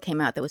the book came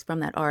out that was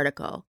from that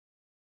article.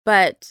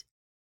 But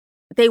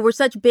they were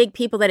such big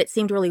people that it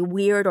seemed really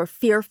weird or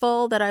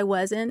fearful that I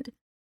wasn't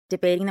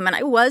debating them. And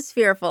I was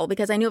fearful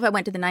because I knew if I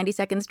went to the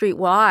 92nd Street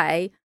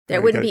Y,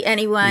 there wouldn't be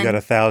anyone. You got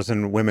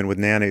 1,000 women with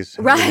nannies.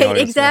 Right,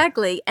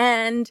 exactly.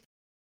 And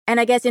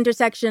I guess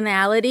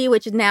intersectionality,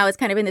 which now is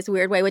kind of in this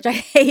weird way, which I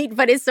hate,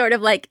 but is sort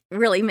of like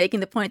really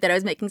making the point that I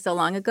was making so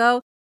long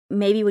ago,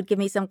 maybe would give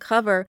me some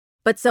cover.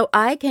 But so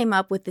I came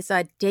up with this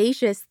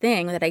audacious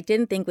thing that I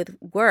didn't think would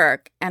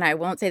work. And I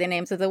won't say the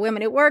names of the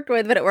women it worked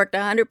with, but it worked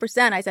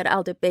 100%. I said,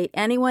 I'll debate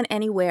anyone,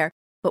 anywhere,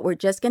 but we're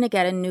just going to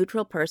get a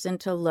neutral person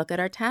to look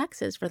at our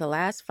taxes for the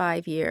last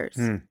 5 years.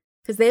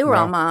 Because they were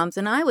all moms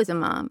and I was a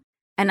mom.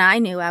 And I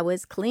knew I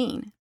was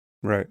clean.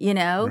 Right.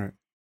 Right.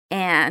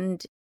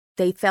 And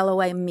they fell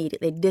away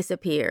immediately. They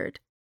disappeared.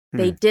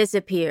 They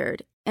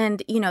disappeared.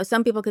 And,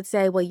 some people could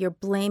say, well, you're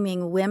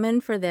blaming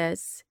women for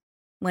this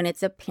when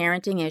it's a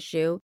parenting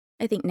issue.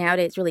 I think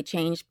nowadays it's really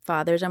changed.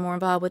 Fathers are more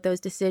involved with those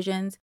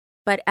decisions.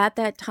 But at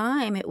that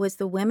time, it was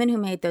the women who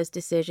made those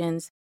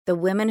decisions, the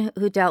women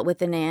who dealt with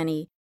the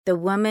nanny, the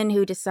women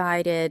who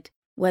decided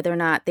whether or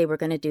not they were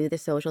going to do the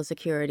Social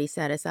Security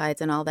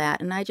set-asides and all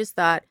that. And I just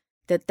thought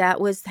that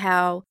that was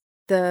how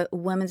the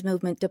women's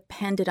movement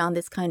depended on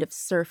this kind of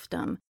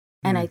serfdom.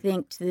 And I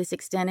think to this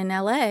extent in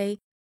LA,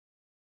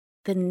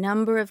 the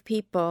number of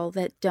people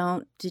that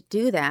don't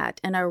do that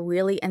and are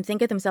really, and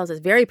think of themselves as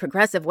very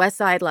progressive West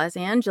Side Los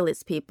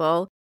Angeles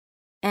people,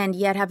 and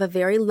yet have a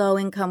very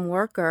low-income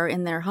worker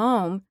in their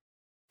home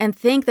and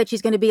think that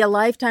she's going to be a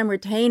lifetime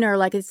retainer,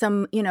 like it's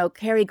some,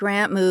 Cary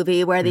Grant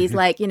movie where these,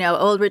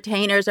 old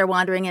retainers are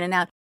wandering in and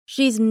out.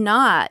 She's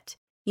not.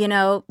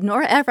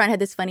 Nora Ephron had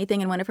this funny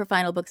thing in one of her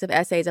final books of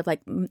essays of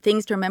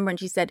things to remember. And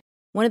she said,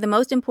 one of the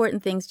most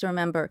important things to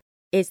remember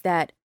is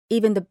that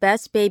even the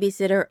best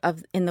babysitter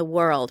in the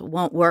world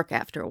won't work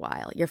after a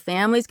while. Your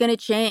family's going to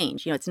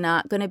change. It's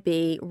not going to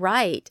be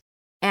right.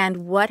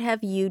 And what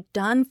have you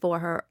done for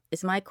her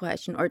is my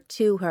question, or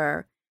to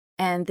her.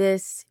 And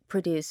this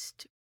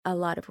produced a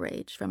lot of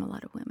rage from a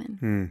lot of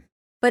women.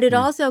 But it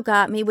also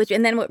got me, what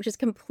just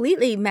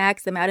completely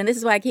maxed them out. And this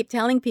is why I keep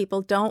telling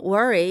people, don't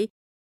worry.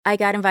 I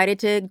got invited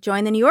to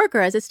join the New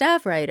Yorker as a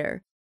staff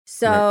writer.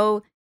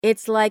 So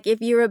it's like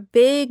if you're a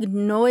big,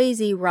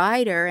 noisy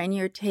writer and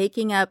you're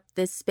taking up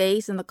this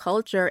space in the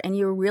culture and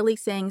you're really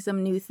saying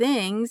some new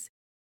things,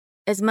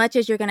 as much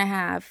as you're going to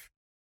have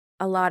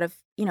a lot of,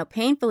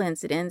 painful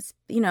incidents,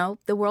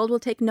 the world will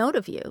take note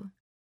of you.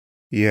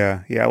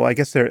 Yeah. Well, I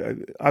guess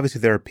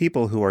there are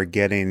people who are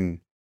getting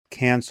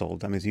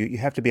canceled. I mean, you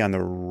have to be on the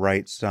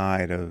right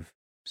side of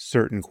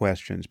certain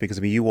questions because,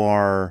 you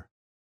are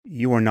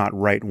not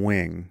right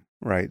wing,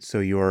 right? So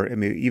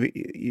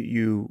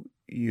you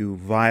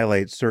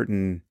violate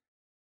certain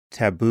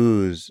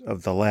taboos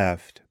of the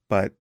left,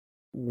 but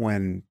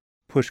when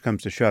push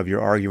comes to shove, you're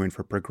arguing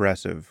for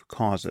progressive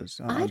causes.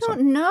 I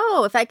don't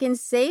know if I can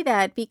say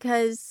that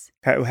because...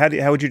 How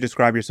would you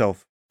describe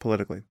yourself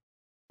politically?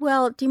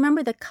 Well, do you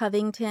remember the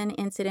Covington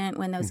incident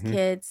when those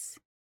kids...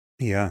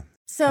 Yeah,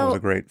 so that was a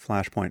great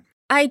flashpoint.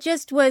 I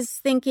just was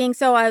thinking,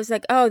 so I was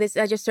like, I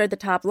just heard the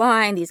top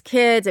line, these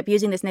kids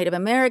abusing this Native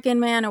American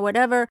man or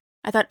whatever.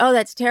 I thought,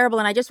 that's terrible.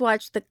 And I just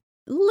watched the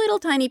little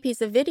tiny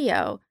piece of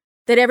video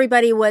that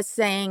everybody was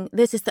saying,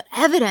 this is the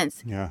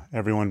evidence. Yeah,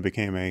 everyone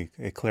became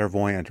a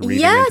clairvoyant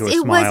reading into a smile. Yes,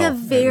 it was a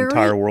very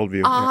entire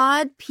worldview.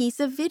 Odd piece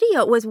of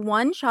video. It was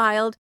one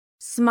child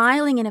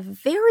smiling in a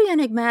very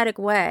enigmatic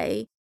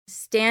way,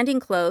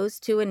 standing close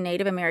to a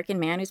Native American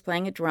man who's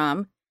playing a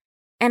drum.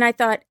 And I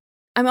thought,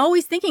 I'm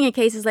always thinking in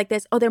cases like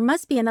this, there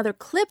must be another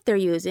clip they're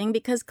using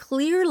because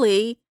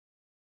clearly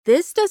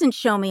this doesn't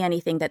show me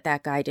anything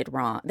that guy did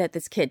wrong, that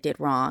this kid did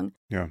wrong.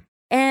 Yeah.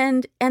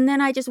 And then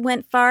I just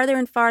went farther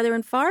and farther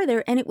and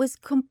farther, and it was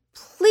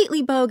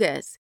completely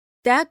bogus.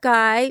 That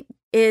guy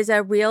is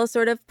a real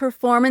sort of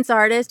performance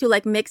artist who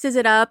mixes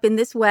it up in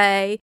this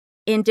way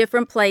in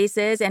different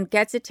places and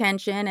gets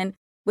attention and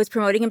was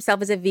promoting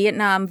himself as a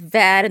Vietnam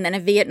vet and then a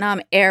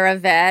Vietnam era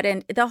vet.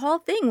 And the whole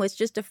thing was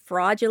just a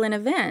fraudulent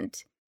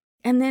event.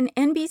 And then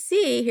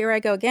NBC, here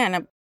I go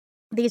again.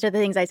 These are the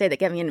things I say that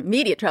get me in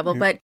immediate trouble.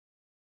 But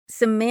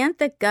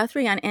Samantha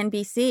Guthrie on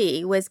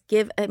NBC was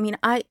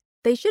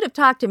they should have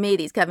talked to me,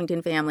 these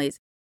Covington families.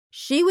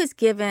 She was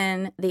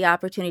given the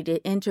opportunity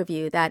to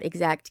interview that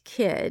exact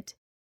kid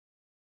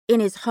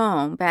in his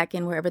home back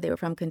in wherever they were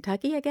from,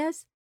 Kentucky, I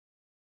guess.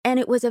 And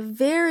it was a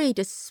very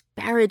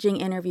disparaging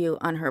interview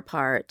on her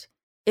part.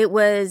 It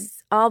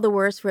was all the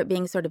worse for it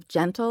being sort of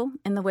gentle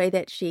in the way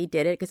that she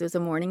did it because it was a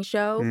morning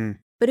show.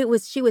 But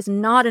she was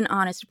not an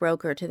honest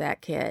broker to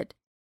that kid.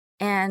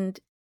 And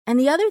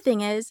the other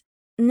thing is,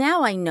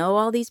 now I know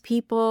all these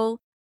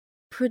people,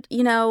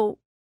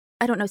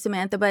 I don't know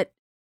Samantha, but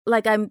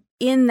I'm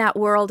in that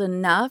world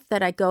enough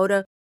that I go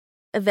to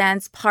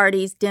events,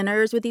 parties,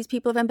 dinners with these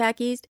people if I'm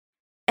back east.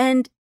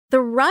 And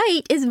the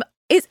right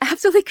is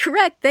absolutely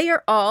correct. They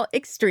are all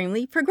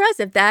extremely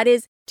progressive. That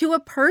is, to a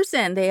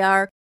person, they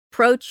are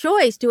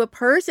pro-choice. To a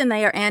person,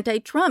 they are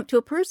anti-Trump. To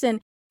a person.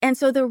 And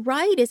so the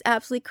right is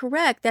absolutely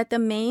correct that the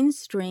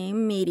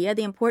mainstream media,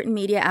 the important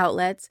media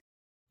outlets,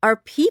 are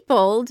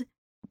peopled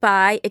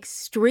by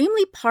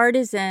extremely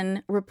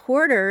partisan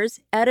reporters,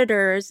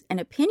 editors, and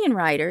opinion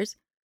writers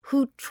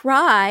who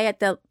try at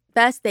the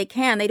best they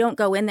can. They don't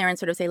go in there and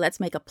sort of say, let's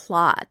make a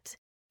plot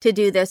to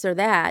do this or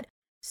that.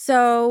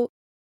 So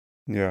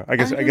yeah, I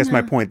guess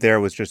my point there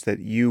was just that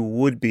you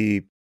would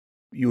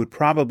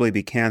probably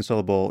be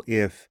cancelable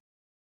if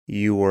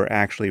you were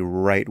actually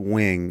right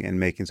wing and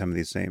making some of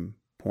these same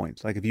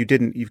points. If you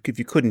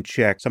couldn't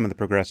check some of the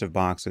progressive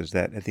boxes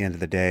that at the end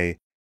of the day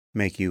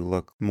make you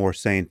look more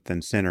saint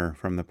than sinner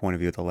from the point of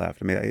view of the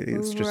left.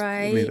 It's just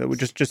right.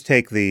 Just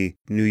take the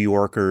New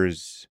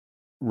Yorker's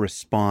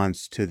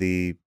response to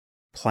the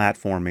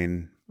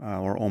platforming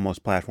or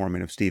almost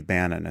platforming of Steve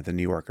Bannon at the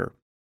New Yorker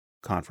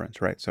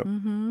conference, right? So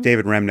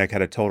David Remnick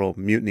had a total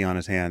mutiny on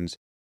his hands.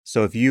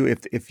 So if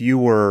you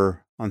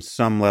were on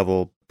some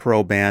level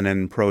pro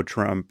Bannon, pro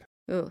Trump,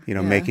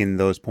 making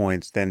those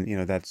points, then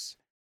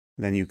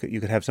then you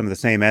could have some of the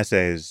same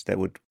essays that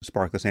would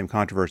spark the same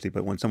controversy,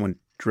 but when someone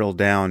drilled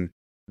down,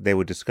 they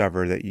would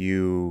discover that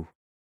you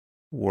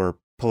were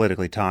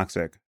politically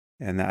toxic,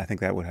 and I think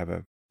that would have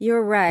a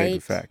You're big right.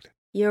 effect.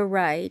 You're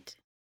right.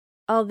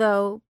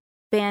 Although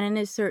Bannon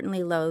is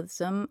certainly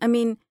loathsome. I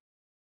mean,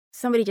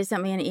 somebody just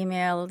sent me an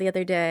email the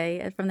other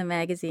day from the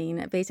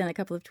magazine based on a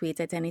couple of tweets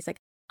I'd sent. He's like,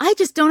 I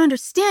just don't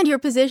understand your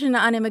position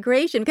on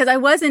immigration because I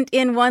wasn't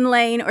in one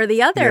lane or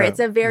the other. Yeah. It's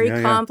a very Yeah,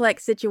 yeah.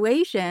 complex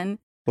situation.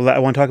 Well, I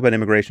want to talk about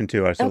immigration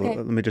too. So Okay.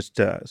 let me just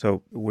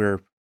so we're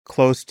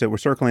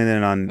circling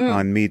in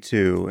on Me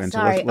Too, and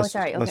Sorry. so let's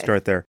Sorry. let's Okay.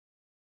 start there.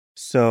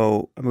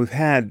 So we've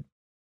had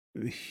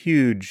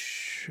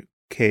huge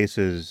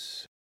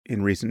cases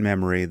in recent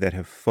memory that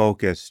have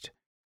focused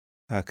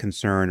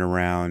concern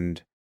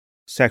around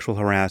sexual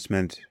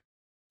harassment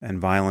and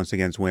violence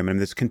against women.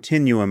 This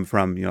continuum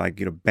from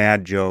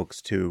bad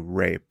jokes to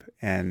rape,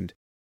 and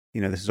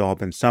this has all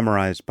been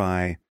summarized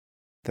by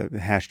the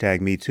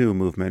hashtag Me Too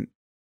movement.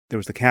 There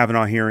was the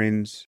Kavanaugh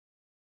hearings.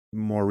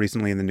 More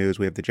recently in the news,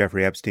 we have the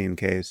Jeffrey Epstein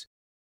case.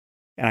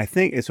 And I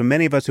think so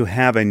many of us who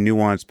have a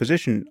nuanced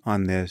position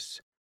on this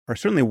are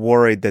certainly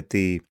worried that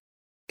the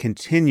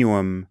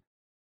continuum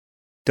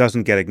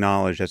doesn't get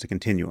acknowledged as a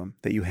continuum,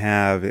 that you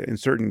have in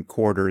certain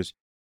quarters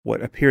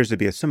what appears to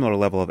be a similar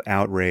level of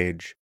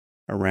outrage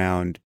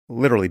around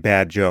literally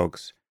bad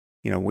jokes,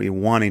 we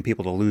wanting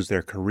people to lose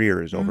their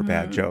careers over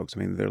bad jokes.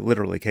 I mean, there are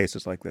literally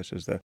cases like this.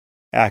 There's the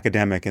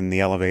academic in the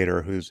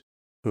elevator who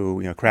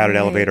crowded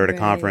elevator at a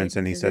conference,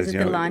 and he says,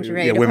 women's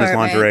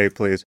lingerie,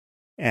 please.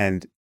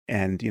 And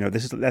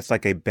that's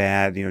like a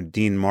bad,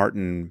 Dean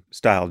Martin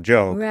style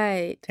joke.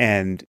 Right.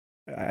 And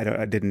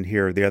I didn't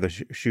hear the other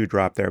shoe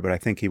drop there, but I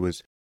think he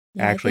was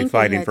actually I think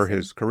fighting for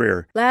his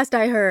career. Last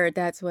I heard,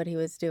 that's what he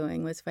was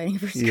doing, was fighting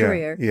for his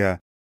career. Yeah.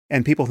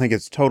 And people think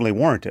it's totally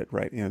warranted,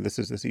 right? This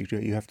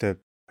you have to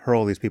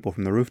hurl these people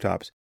from the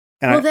rooftops.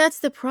 And that's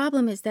the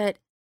problem, is that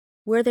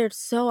where they're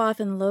so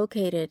often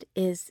located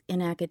is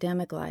in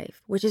academic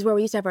life, which is where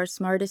we used to have our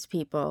smartest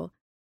people.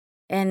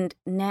 And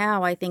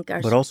now I think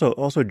but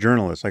also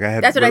journalists. Like I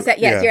had. That's what I said.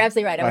 Yes, you're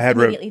absolutely right. I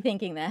was immediately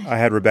thinking that. I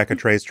had Rebecca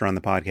Traister on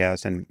the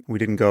podcast, and we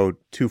didn't go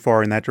too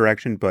far in that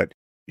direction, but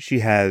she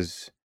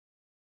has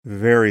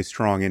very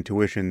strong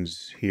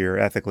intuitions here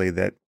ethically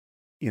that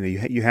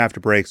you have to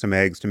break some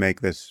eggs to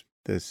make this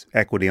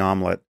equity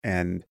omelet,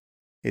 and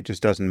it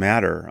just doesn't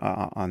matter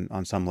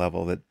on some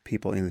level that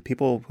people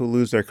who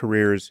lose their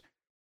careers,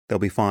 they'll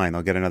be fine,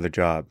 they'll get another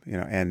job,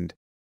 and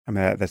I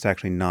mean that's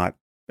actually not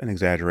an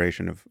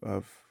exaggeration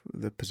of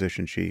the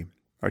position she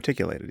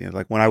articulated.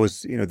 Like when I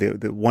was,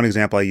 the one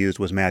example I used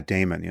was Matt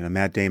Damon.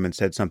 Matt Damon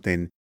said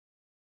something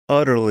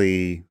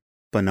utterly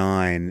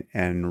benign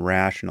and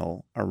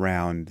rational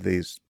around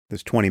this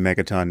 20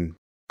 megaton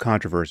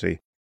controversy.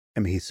 I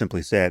mean, he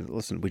simply said,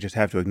 listen, we just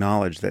have to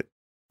acknowledge that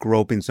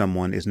groping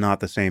someone is not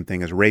the same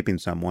thing as raping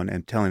someone,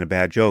 and telling a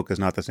bad joke is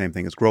not the same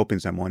thing as groping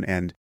someone,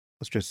 and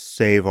let's just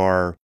save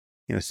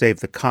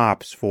the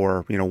cops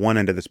for, one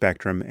end of the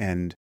spectrum,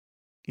 and,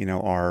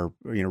 our,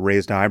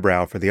 raised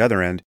eyebrow for the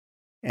other end.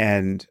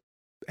 And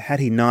had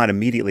he not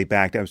immediately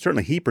backed down,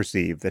 certainly he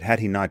perceived that had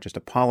he not just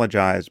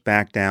apologized,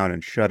 backed down,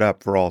 and shut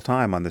up for all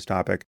time on this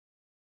topic,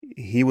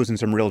 he was in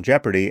some real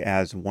jeopardy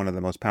as one of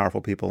the most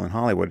powerful people in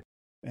Hollywood.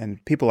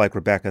 And people like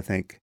Rebecca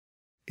think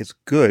it's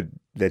good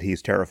that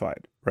he's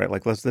terrified, right?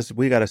 Like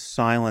we got to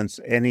silence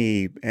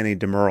any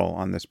demurral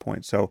on this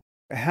point. So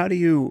I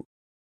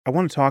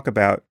want to talk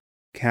about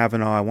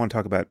Kavanaugh. I want to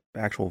talk about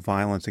actual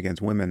violence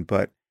against women,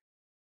 but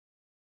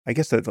I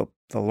guess the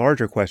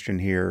larger question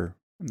here,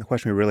 the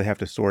question we really have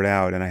to sort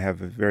out, and I have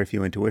very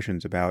few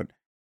intuitions about,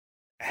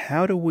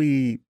 how do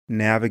we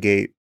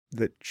navigate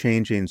the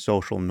changing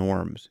social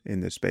norms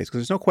in this space? Because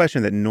there's no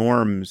question that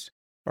norms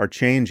are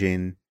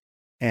changing,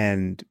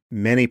 and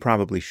many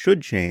probably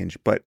should change,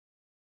 but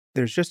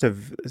there's just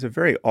it's a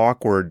very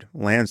awkward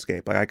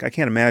landscape. Like I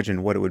can't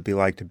imagine what it would be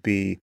like to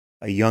be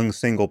a young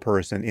single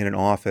person in an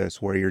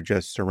office where you're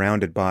just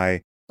surrounded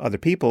by other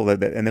people,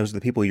 and those are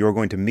the people you're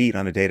going to meet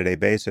on a day-to-day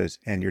basis,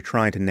 and you're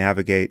trying to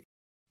navigate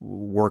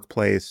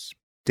workplace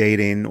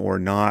dating or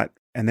not.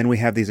 And then we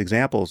have these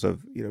examples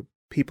of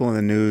people in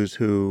the news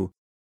whose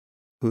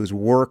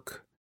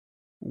work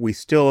we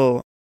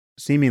still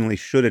seemingly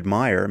should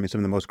admire. I mean, some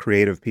of the most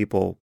creative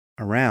people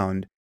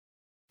around,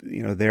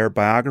 their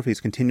biographies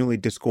continually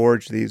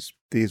disgorge these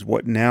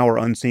what now are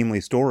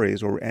unseemly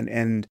stories,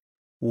 and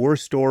were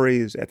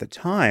stories at the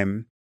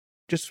time.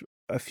 Just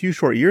a few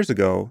short years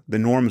ago, the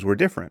norms were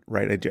different,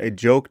 right? A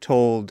joke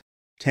told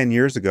 10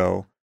 years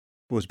ago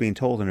was being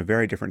told in a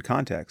very different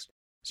context.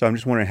 So I'm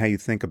just wondering how you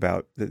think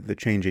about the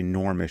changing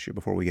norm issue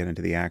before we get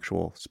into the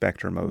actual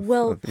spectrum of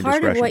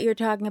part of what you're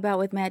talking about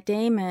with Matt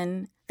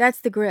Damon,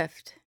 that's the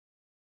grift.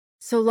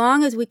 So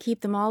long as we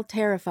keep them all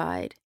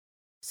terrified,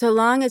 so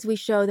long as we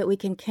show that we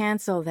can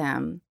cancel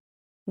them,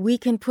 we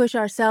can push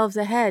ourselves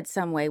ahead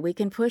some way. We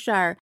can push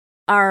our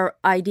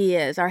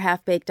ideas, our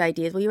half-baked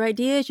ideas. Well, your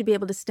idea should be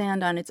able to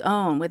stand on its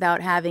own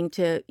without having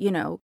to,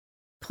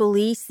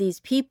 police these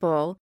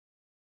people.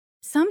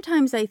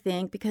 Sometimes I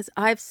think, because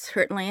I've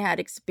certainly had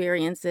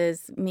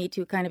experiences, Me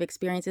Too kind of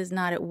experiences,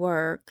 not at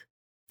work,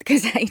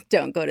 because I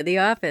don't go to the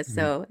office,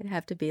 so it'd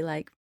have to be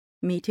like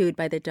Me Too'd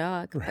by the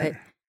dog. Right.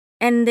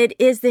 And it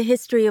is the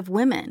history of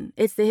women.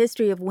 It's the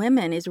history of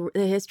women, is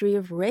the history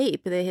of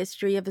rape, the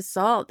history of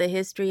assault, the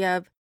history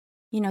of,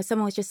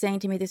 someone was just saying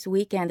to me this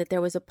weekend that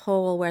there was a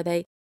poll where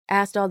they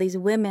asked all these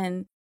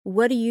women,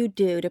 what do you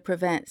do to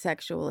prevent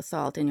sexual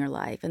assault in your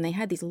life? And they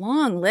had these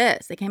long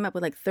lists. They came up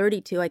with like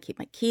 32. I keep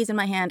my keys in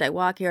my hand. I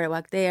walk here, I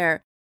walk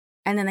there.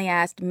 And then they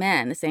asked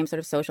men, the same sort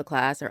of social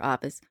class or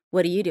office,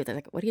 what do you do? They're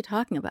like, what are you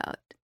talking about?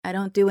 I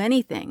don't do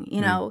anything.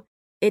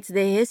 It's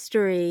the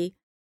history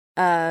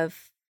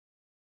of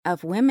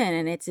women,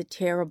 and it's a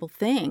terrible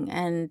thing.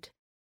 And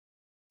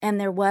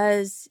there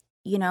was,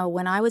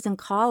 when I was in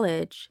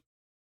college,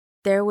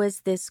 there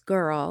was this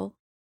girl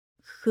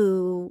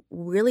who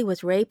really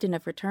was raped in a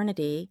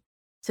fraternity.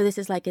 So this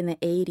is like in the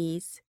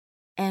 80s.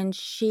 And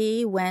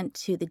she went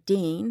to the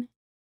dean.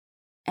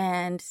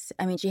 And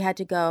I mean, she had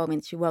to go. I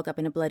mean, she woke up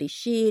in a bloody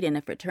sheet in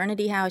a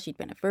fraternity house. She'd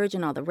been a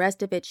virgin, all the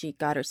rest of it. She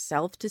got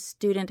herself to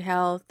student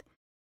health.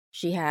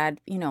 She had,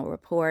 a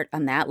report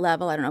on that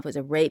level. I don't know if it was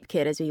a rape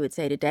kit, as we would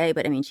say today,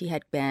 but I mean, she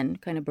had been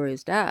kind of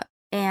bruised up.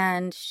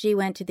 And she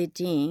went to the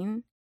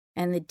dean,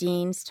 and the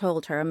deans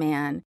told her,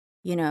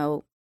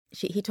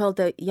 he told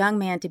the young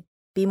man to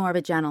be more of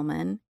a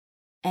gentleman.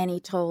 And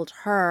he told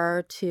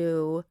her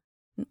to,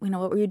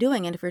 what were you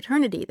doing in a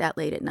fraternity that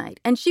late at night?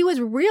 And she was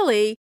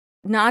really,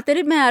 not that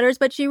it matters,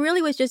 but she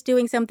really was just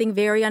doing something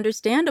very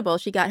understandable.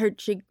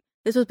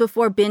 This was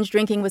before binge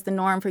drinking was the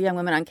norm for young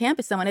women on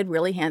campus. Someone had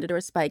really handed her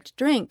a spiked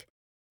drink.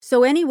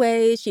 So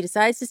anyways, she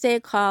decides to stay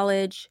at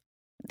college.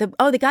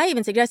 The guy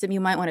even suggested, you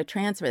might want to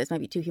transfer. This might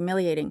be too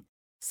humiliating.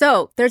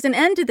 So there's an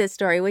end to this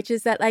story, which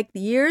is that like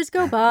years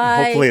go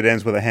by. Hopefully it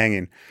ends with a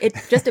hanging. It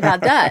just about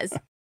does.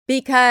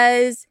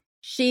 Because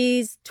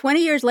she's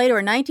 20 years later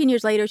or 19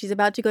 years later, she's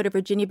about to go to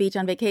Virginia Beach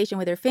on vacation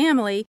with her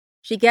family.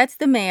 She gets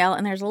the mail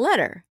and there's a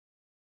letter.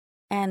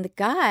 And the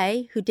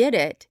guy who did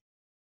it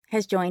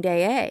has joined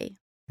AA.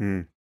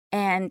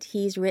 And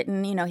he's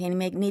written, he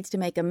needs to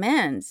make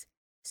amends.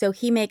 So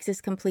he makes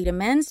this complete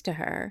amends to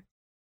her.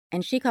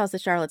 And she calls the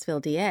Charlottesville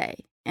DA.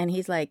 And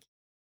he's like,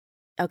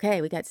 okay,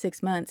 we got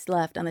 6 months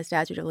left on the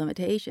statute of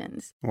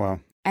limitations. Wow.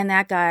 And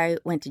that guy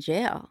went to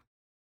jail.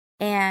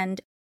 And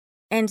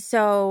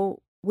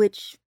so,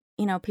 which,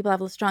 people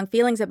have strong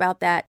feelings about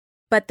that.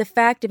 But the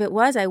fact of it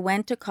was, I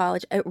went to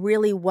college. It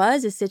really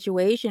was a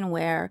situation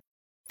where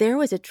there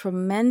was a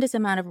tremendous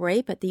amount of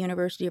rape at the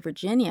University of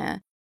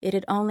Virginia. It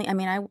had only,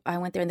 I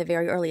went there in the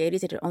very early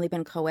 80s. It had only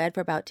been co-ed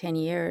for about 10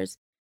 years.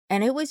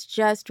 And it was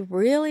just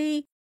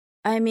really,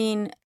 I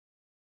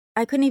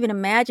couldn't even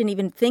imagine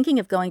even thinking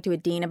of going to a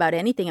dean about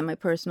anything in my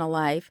personal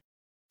life.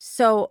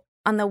 So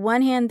on the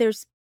one hand,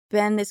 there's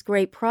been this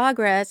great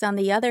progress. On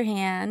the other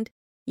hand,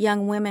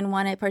 young women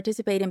want to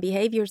participate in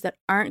behaviors that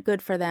aren't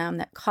good for them,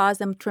 that cause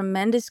them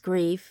tremendous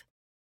grief,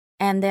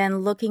 and then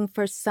looking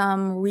for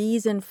some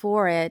reason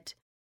for it.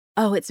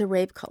 Oh, it's a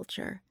rape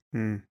culture.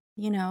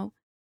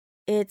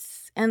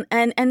 It's and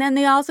then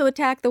they also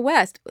attack the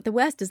West. The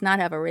West does not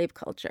have a rape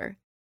culture.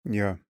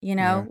 Yeah.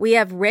 We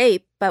have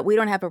rape, but we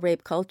don't have a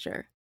rape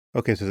culture.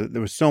 Okay, so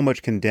there was so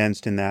much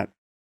condensed in that,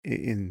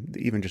 in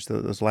even just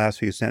those last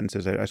few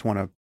sentences. I just want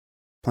to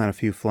plant a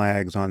few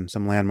flags on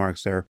some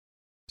landmarks there.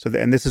 So,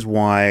 and this is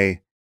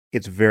why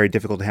it's very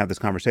difficult to have this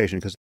conversation,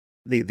 because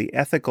the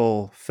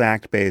ethical,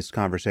 fact-based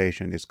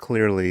conversation is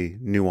clearly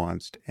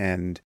nuanced,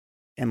 and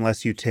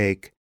unless you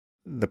take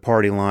the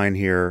party line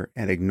here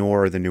and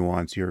ignore the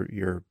nuance,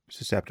 you're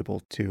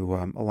susceptible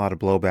to a lot of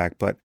blowback.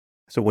 But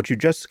so what you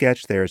just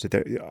sketched there is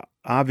that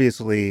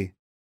obviously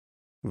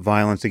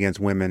violence against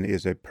women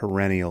is a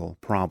perennial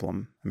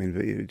problem. I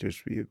mean,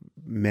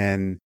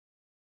 men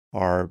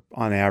are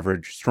on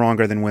average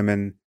stronger than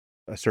women.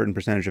 A certain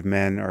percentage of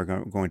men are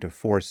going to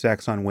force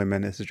sex on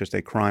women. This is just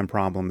a crime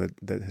problem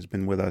that has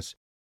been with us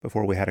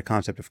before we had a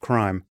concept of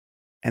crime.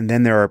 And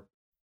then there are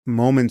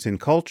moments in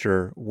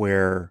culture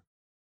where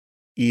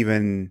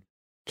even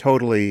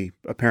totally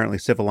apparently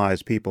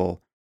civilized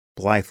people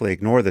blithely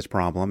ignore this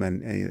problem.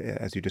 And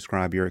as you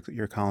describe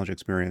your college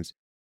experience,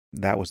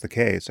 that was the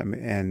case. I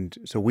mean, and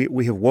so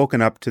we have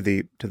woken up to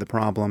the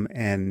problem,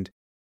 and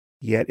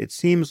yet it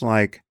seems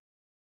like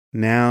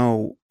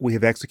now we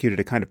have executed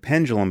a kind of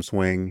pendulum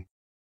swing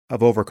of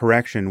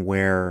overcorrection,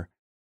 where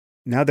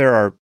now there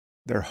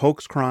are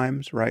hoax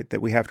crimes, right,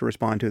 that we have to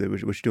respond to,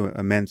 which do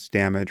immense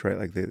damage, right?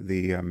 Like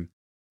the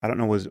I don't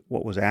know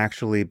what was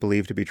actually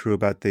believed to be true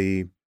about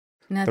the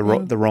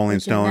Rolling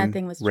Stone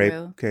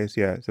rape case.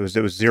 Yeah, so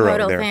it was zero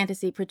total there.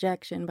 Fantasy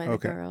projection by the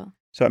girl.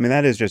 So I mean,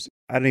 that is just,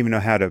 I don't even know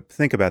how to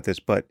think about this,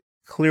 but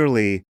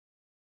clearly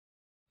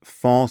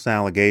false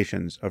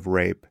allegations of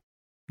rape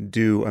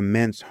do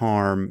immense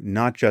harm,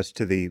 not just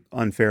to the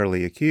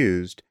unfairly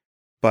accused,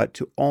 but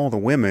to all the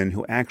women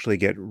who actually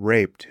get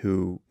raped,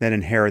 who then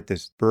inherit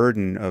this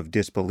burden of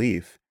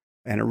disbelief.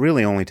 And it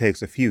really only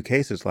takes a few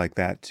cases like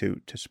that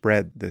to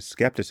spread the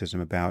skepticism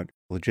about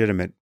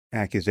legitimate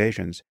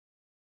accusations.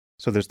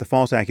 So there's the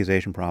false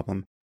accusation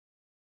problem.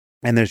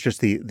 And there's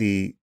just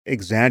the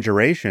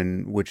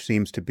exaggeration, which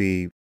seems to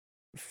be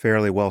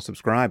fairly well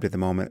subscribed at the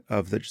moment,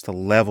 of just the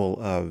level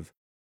of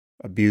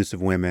abuse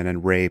of women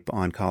and rape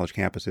on college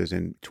campuses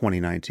in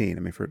 2019.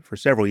 I mean, for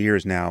several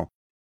years now,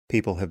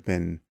 people have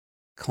been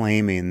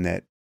claiming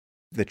that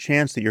the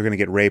chance that you're going to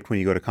get raped when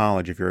you go to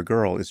college if you're a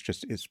girl is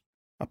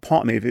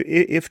appalling. I mean,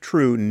 if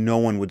true, no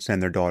one would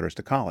send their daughters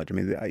to college. I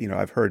mean,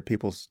 I've heard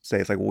people say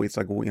it's like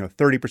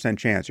 30%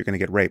 chance you're going to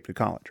get raped at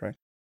college, right?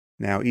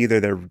 Now, either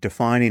they're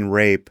defining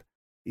rape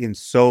in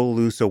so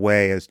loose a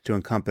way as to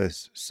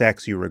encompass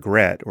sex you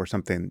regret or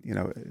something,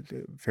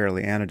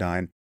 fairly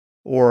anodyne,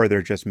 or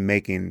they're just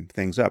making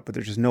things up. But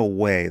there's just no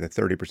way that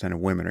 30% of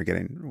women are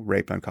getting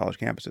raped on college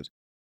campuses.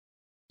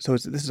 So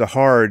this is a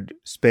hard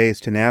space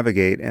to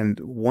navigate. And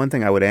one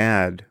thing I would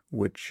add,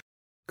 which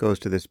goes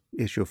to this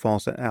issue of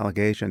false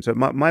allegations. So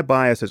my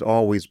bias has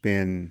always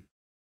been,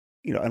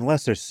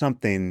 unless there's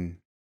something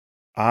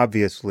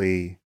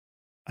obviously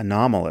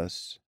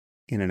anomalous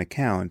in an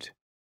account,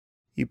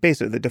 you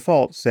basically, the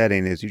default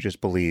setting is you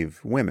just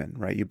believe women,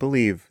 right? You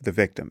believe the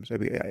victims.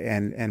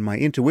 And my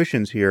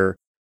intuitions here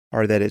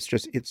are that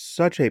it's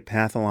such a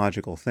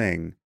pathological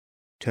thing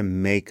to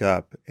make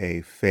up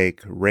a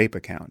fake rape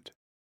account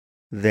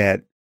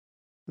that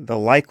the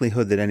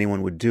likelihood that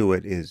anyone would do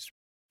it is,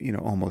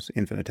 almost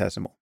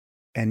infinitesimal.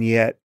 And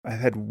yet I've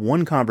had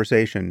one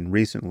conversation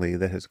recently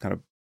that has kind of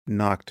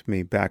knocked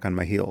me back on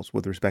my heels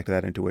with respect to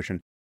that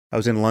intuition. I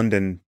was in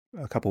London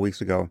a couple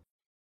weeks ago,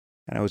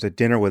 and I was at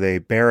dinner with a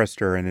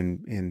barrister. And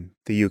in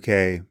the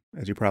UK,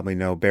 as you probably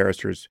know,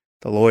 barristers,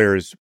 the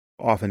lawyers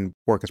often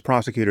work as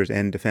prosecutors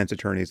and defense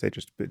attorneys.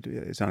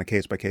 It's on a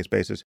case-by-case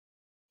basis.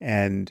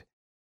 And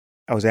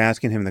I was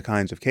asking him the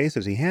kinds of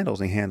cases he handles.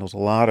 He handles a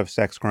lot of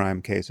sex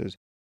crime cases.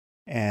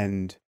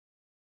 And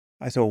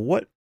I said, well,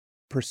 what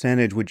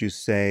percentage would you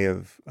say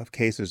of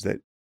cases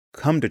that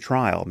come to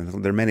trial? I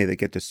mean, there are many that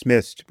get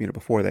dismissed,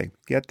 before they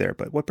get there,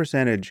 but what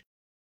percentage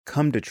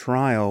come to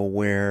trial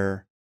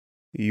where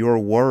you're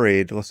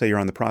worried, let's say you're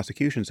on the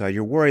prosecution side,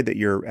 you're worried that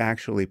you're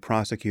actually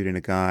prosecuting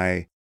a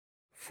guy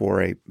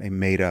for a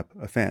made-up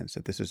offense,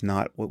 that this is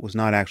not, what was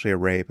not actually a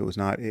rape, it was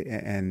not,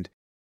 and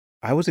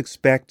I was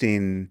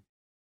expecting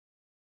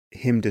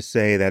him to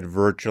say that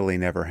virtually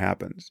never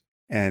happens.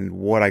 And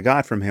what I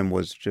got from him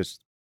was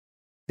just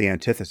the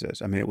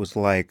antithesis. I mean, it was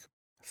like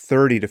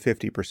 30 to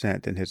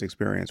 50% in his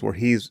experience, where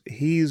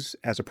he's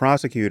as a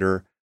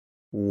prosecutor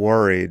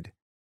worried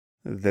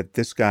that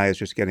this guy is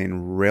just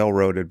getting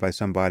railroaded by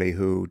somebody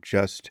who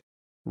just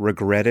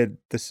regretted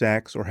the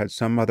sex or had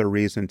some other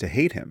reason to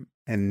hate him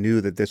and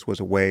knew that this was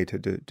a way to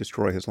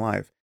destroy his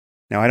life.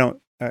 Now,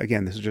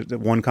 again, this is just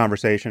one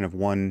conversation of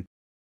one,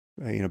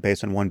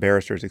 based on one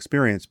barrister's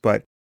experience,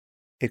 but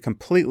it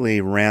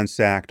completely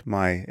ransacked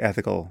my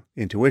ethical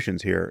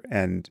intuitions here.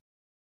 And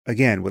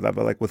again,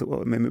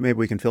 maybe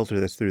we can filter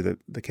this through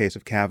the case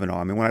of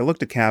Kavanaugh. I mean, when I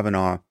looked at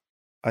Kavanaugh,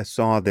 I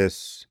saw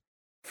this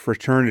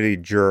fraternity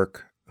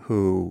jerk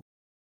who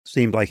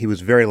seemed like he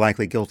was very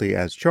likely guilty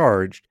as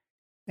charged.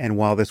 And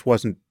while this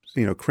wasn't,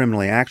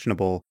 criminally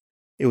actionable,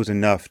 it was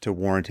enough to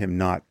warrant him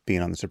not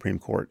being on the Supreme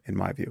Court, in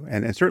my view.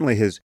 And certainly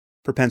his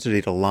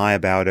propensity to lie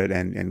about it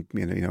and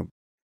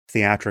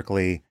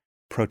theatrically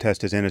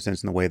protest his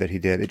innocence in the way that he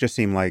did, it just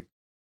seemed like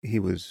he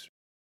was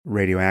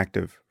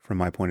radioactive from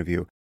my point of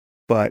view.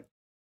 But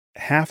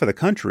half of the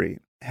country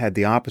had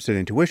the opposite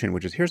intuition,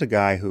 which is, here's a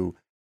guy who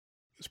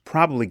is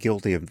probably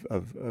guilty of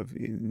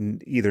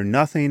either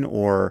nothing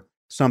or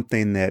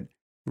something that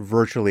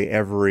virtually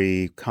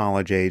every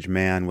college-age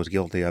man was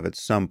guilty of at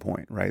some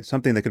point, right?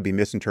 Something that could be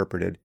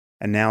misinterpreted,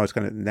 and now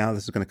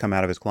this is gonna come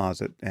out of his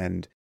closet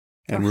and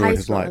ruin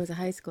his life. It was a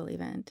high school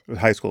event. A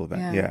high school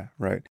event, yeah,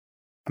 right.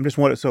 I'm just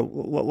wondering. So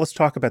let's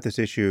talk about this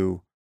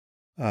issue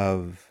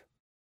of,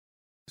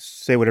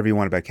 say whatever you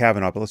want about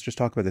Kavanaugh, but let's just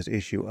talk about this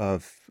issue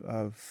of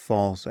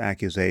false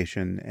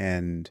accusation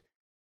and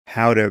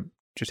how to.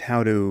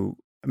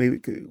 I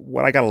mean,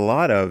 what I got a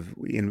lot of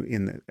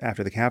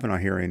after the Kavanaugh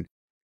hearing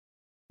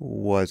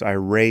was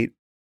irate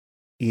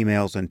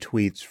emails and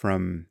tweets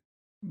from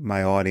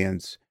my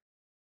audience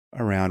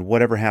around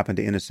whatever happened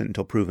to innocent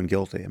until proven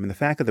guilty. I mean, the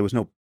fact that there was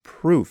no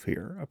proof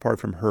here, apart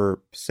from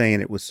her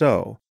saying it was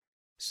so,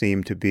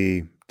 seemed to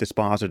be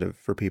dispositive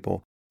for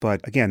people.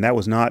 But again, that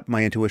was not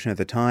my intuition at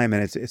the time,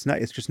 and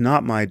it's just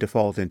not my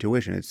default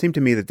intuition. It seemed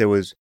to me that there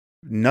was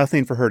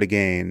nothing for her to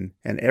gain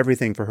and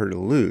everything for her to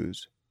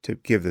lose to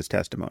give this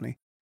testimony.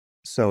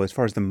 So as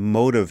far as the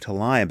motive to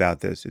lie about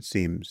this, it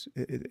seemed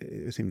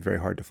very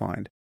hard to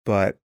find.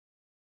 But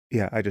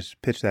yeah, I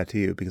just pitched that to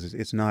you because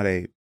it's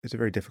a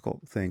very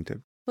difficult thing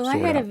to Well, sort I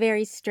had out. a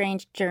very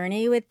strange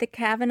journey with the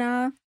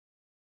Kavanaugh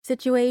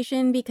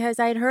situation because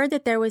I'd heard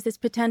that there was this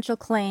potential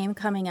claim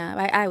coming up.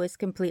 I was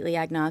completely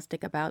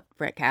agnostic about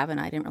Brett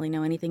Kavanaugh. I didn't really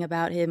know anything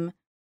about him.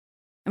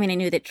 I mean, I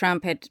knew that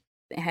Trump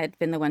had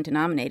been the one to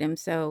nominate him,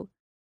 so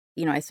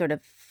I sort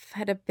of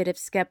had a bit of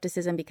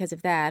skepticism because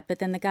of that. But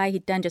then the guy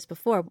he'd done just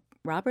before,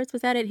 Roberts,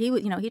 was that it? He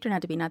turned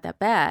out to be not that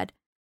bad.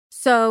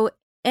 So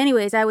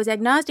anyways, I was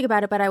agnostic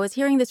about it, but I was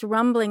hearing this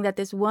rumbling that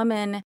this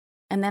woman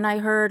And then I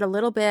heard a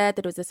little bit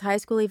that it was this high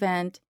school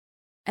event.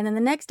 And then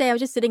the next day I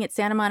was just sitting at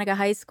Santa Monica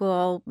High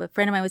School. A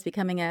friend of mine was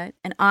becoming an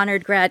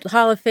honored grad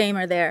Hall of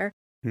Famer there.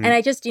 And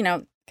I just,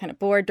 kind of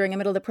bored during the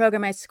middle of the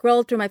program. I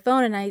scrolled through my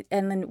phone and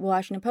then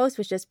Washington Post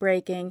was just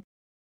breaking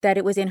that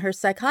it was in her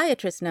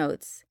psychiatrist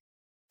notes.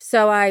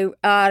 So I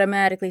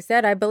automatically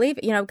said, I believe,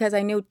 because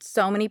I knew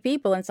so many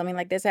people and something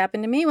like this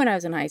happened to me when I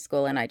was in high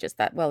school. And I just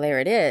thought, well, there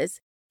it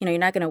is. You're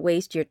not going to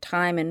waste your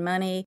time and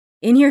money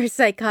in your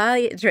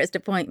psychiatrist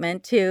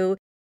appointment to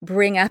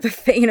bring up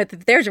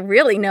that there's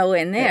really no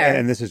in there.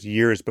 And this is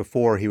years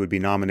before he would be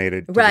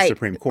nominated to the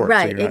Supreme Court.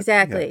 Right, So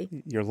exactly.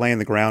 You're laying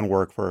the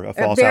groundwork for a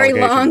false very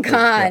allegation. Long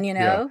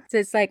con, So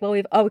it's like, well,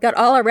 we've got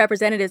all our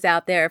representatives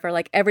out there for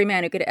like every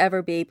man who could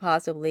ever be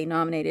possibly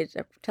nominated,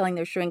 telling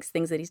their shrinks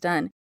things that he's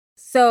done.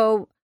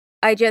 So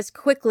I just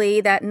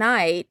quickly that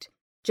night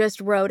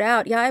just wrote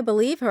out, yeah, I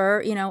believe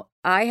her.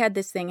 I had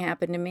this thing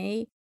happen to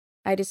me.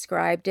 I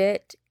described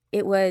it.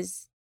 It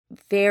was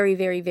very,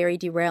 very, very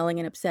derailing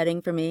and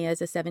upsetting for me as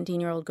a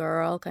 17-year-old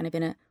girl, kind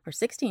of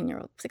 16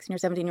 or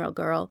 17-year-old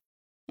girl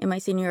in my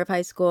senior year of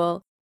high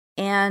school,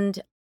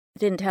 and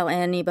didn't tell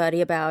anybody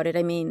about it.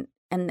 And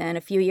then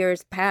a few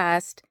years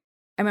passed.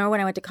 I remember when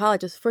I went to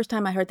college, it was the first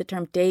time I heard the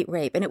term date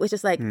rape, and it was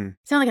just like,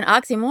 sounded like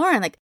an oxymoron,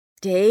 like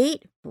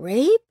date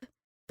rape?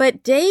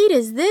 But date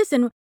is this,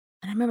 and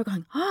I remember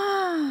going,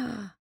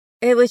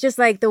 It was just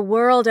like the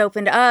world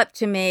opened up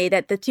to me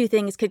that the two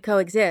things could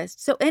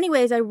coexist. So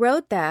anyways, I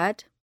wrote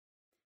that.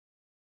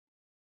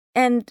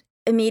 And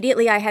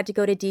immediately I had to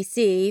go to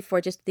D.C. for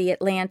just the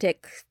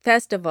Atlantic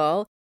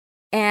Festival.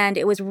 And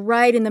it was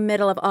right in the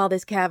middle of all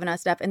this Kavanaugh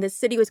stuff. And the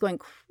city was going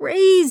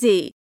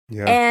crazy.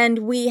 Yeah. And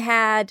we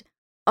had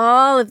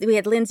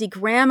Lindsey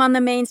Graham on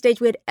the main stage.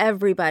 We had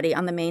everybody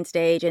on the main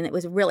stage. And it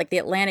was real, like the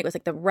Atlantic was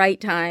like the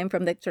right time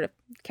from the sort of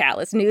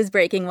callous news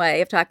breaking way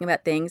of talking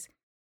about things.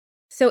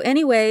 So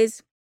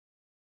anyways,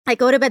 I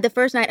go to bed the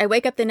first night. I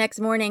wake up the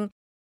next morning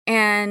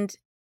and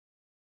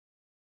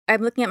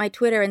I'm looking at my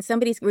Twitter and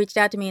somebody's reached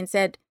out to me and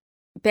said,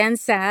 Ben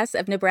Sasse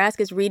of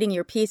Nebraska is reading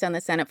your piece on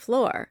the Senate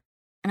floor.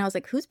 And I was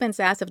like, who's Ben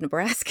Sasse of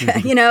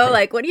Nebraska?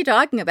 Like, what are you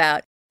talking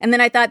about? And then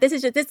I thought,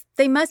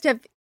 they must have,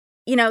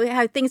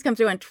 how things come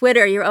through on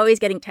Twitter. You're always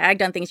getting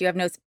tagged on things you have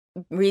no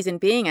reason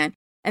being in.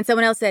 And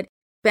someone else said,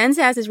 Ben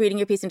Sasse is reading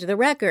your piece into the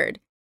record.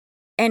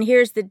 And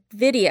here's the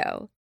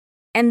video.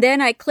 And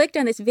then I clicked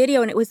on this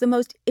video and it was the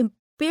most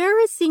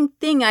embarrassing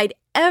thing I'd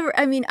ever,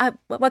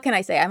 what can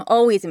I say? I'm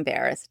always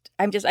embarrassed.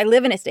 I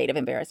live in a state of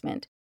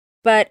embarrassment.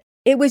 But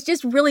it was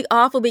just really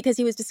awful because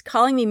he was just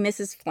calling me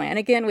Mrs.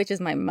 Flanagan, which is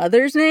my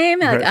mother's name.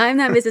 Like, right. I'm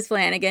not Mrs.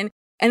 Flanagan.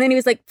 And then he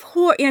was like,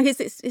 poor,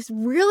 he's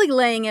really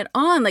laying it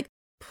on, like,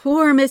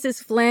 poor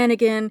Mrs.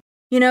 Flanagan.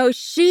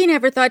 She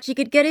never thought she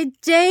could get a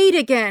date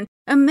again.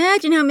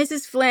 Imagine how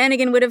Mrs.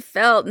 Flanagan would have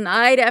felt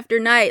night after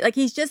night. Like,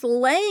 he's just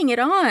laying it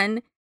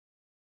on.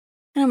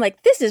 And I'm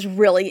like, this is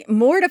really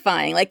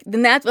mortifying. Like,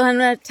 then that's what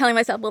I'm telling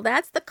myself, well,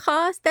 that's the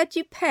cost that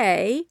you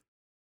pay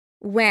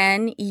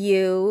when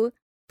you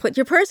put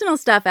your personal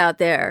stuff out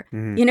there.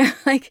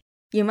 Mm-hmm. Like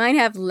you might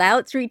have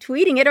louts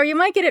retweeting it, or you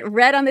might get it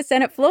read on the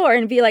Senate floor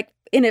and be like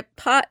in a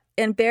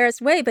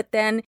embarrassed way. But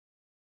then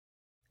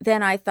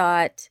I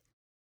thought,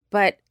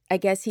 but I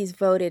guess he's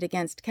voted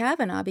against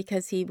Kavanaugh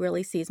because he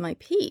really sees my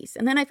piece.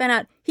 And then I found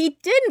out he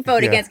didn't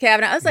vote against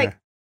Kavanaugh. I was like,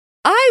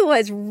 I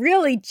was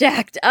really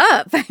jacked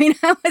up.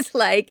 I was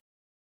like,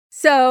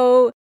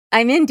 so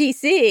I'm in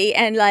DC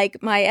and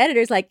like my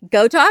editor's like,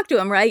 go talk to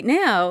him right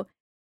now.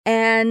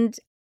 And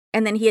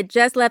then he had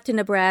just left to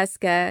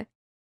Nebraska.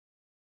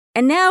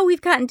 And now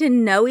we've gotten to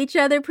know each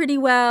other pretty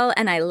well.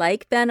 And I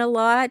like Ben a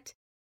lot.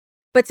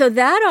 But so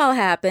that all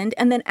happened.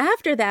 And then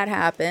after that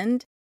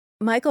happened,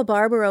 Michael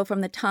Barbaro from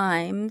the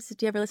Times.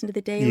 Do you ever listen to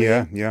The Daily?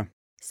 Yeah.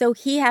 So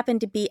he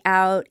happened to be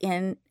out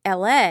in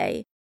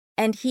LA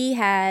and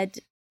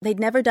they'd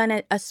never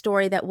done a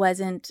story that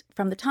wasn't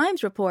from the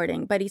Times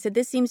reporting, but he said,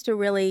 this seems to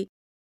really,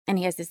 and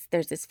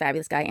there's this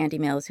fabulous guy, Andy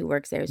Mills, who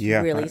works there. He's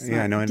really smart.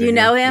 Yeah, I know Andy. Do you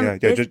know him?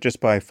 Yeah, just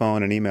by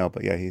phone and email,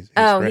 but yeah, he's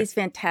great. He's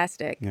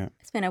fantastic. Yeah.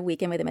 I spent a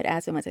weekend with him at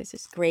Aspen once. He's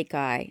just a great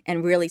guy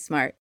and really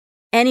smart.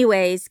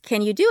 Anyways,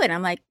 can you do it?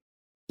 I'm like,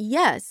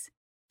 yes.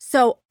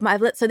 So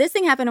this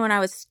thing happened when I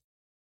was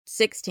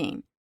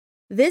 16.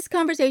 This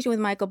conversation with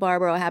Michael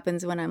Barbaro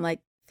happens when I'm like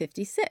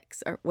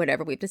 56 or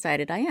whatever we've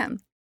decided I am.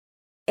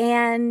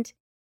 And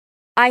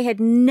I had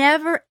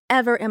never,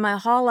 ever in my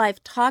whole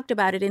life talked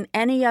about it in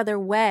any other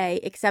way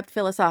except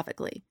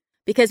philosophically.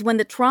 Because when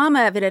the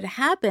trauma of it had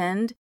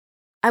happened,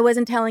 I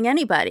wasn't telling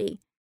anybody.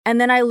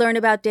 And then I learned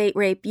about date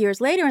rape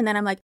years later. And then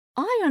I'm like,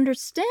 I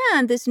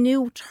understand this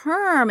new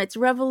term. It's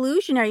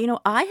revolutionary.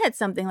 I had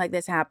something like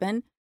this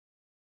happen.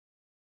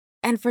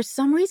 And for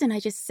some reason, I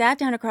just sat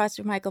down across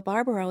from Michael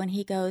Barbaro and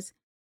he goes,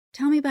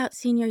 tell me about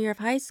senior year of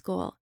high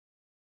school.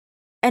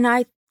 And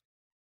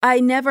I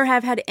never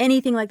have had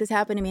anything like this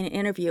happen to me in an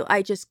interview.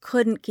 I just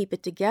couldn't keep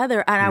it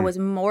together. And I was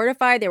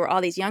mortified. There were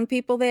all these young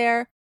people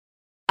there.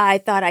 I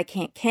thought I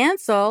can't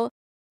cancel.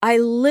 I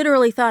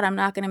literally thought I'm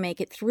not going to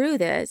make it through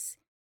this.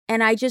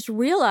 And I just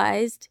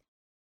realized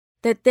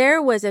that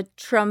there was a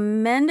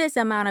tremendous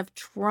amount of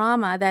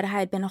trauma that I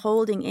had been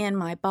holding in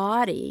my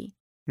body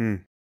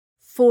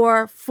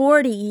for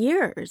 40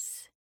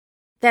 years,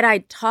 that I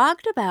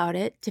talked about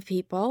it to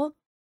people,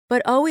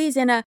 but always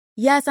in a,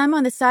 yes, I'm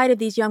on the side of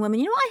these young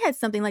women. I had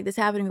something like this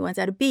happen to me once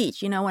at a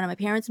beach, when my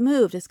parents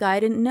moved, this guy I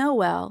didn't know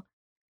well.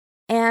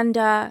 And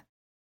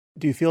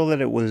do you feel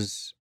that it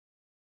was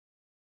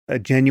a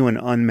genuine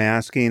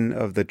unmasking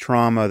of the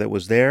trauma that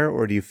was there,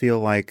 or do you feel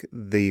like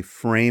the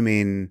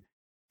framing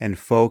and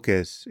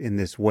focus in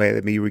this way?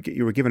 I mean,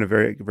 you were given a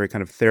very, very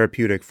kind of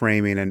therapeutic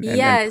framing and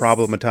yes.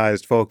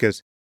 problematized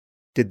focus.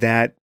 Did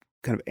that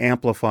kind of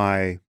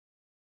amplify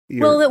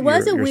Well, it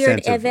was a your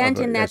weird sense of event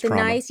in that the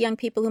trauma? nice young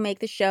people who make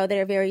the show that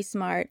are very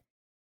smart,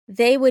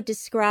 they would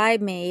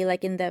describe me,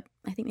 like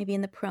I think maybe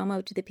in the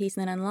promo to the piece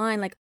and then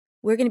online, like,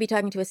 we're going to be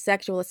talking to a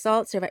sexual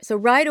assault survivor. So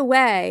right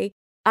away,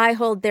 I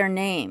hold their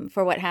name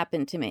for what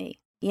happened to me,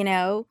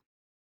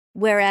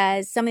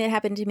 whereas something that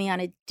happened to me on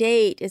a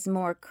date is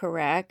more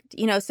correct,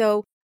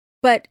 so,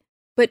 but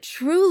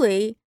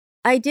truly,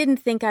 I didn't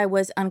think I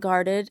was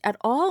unguarded at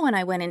all when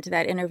I went into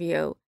that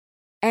interview.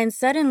 And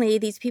suddenly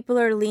these people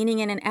are leaning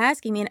in and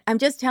asking me, and I'm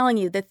just telling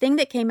you, the thing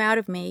that came out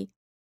of me,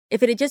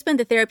 if it had just been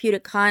the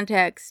therapeutic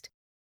context,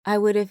 I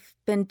would have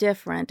been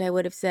different. I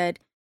would have said,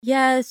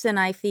 yes, and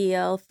I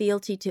feel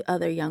fealty to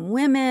other young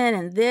women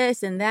and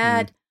this and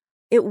that.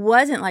 It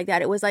wasn't like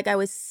that. It was like I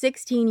was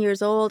 16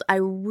 years old. I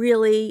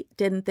really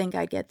didn't think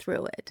I'd get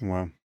through it.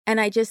 Wow.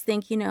 And I just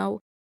think,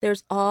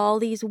 there's all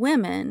these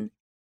women.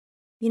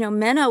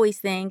 Men always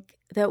think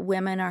that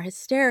women are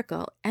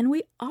hysterical, and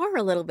we are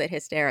a little bit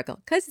hysterical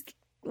because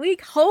we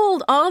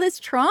hold all this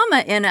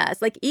trauma in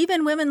us. Like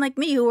even women like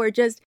me who are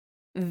just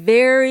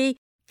very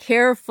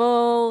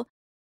careful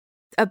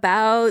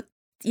about,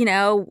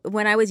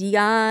 when I was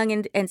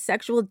young and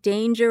sexual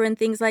danger and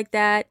things like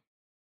that,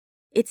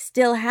 it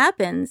still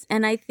happens.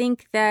 And I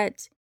think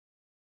that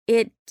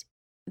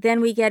then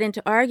we get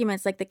into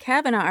arguments like the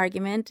Kavanaugh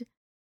argument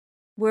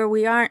where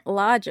we aren't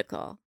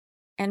logical.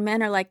 And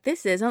men are like,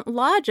 this isn't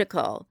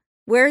logical.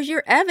 Where's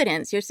your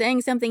evidence? You're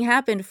saying something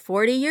happened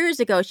 40 years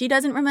ago. She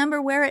doesn't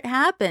remember where it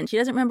happened. She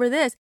doesn't remember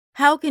this.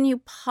 How can you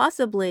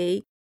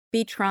possibly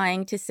be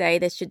trying to say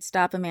this should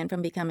stop a man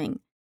from becoming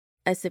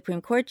a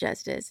Supreme Court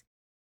justice?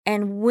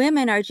 And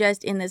women are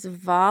just in this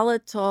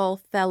volatile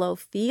fellow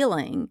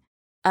feeling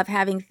of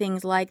having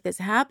things like this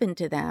happen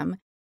to them.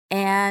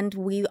 And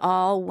we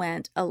all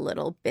went a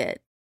little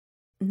bit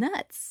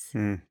nuts.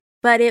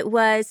 But it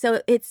was,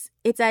 so it's.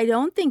 I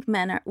don't think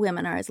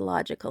women are as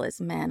logical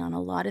as men on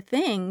a lot of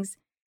things.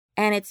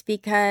 And it's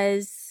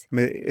because. I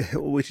mean,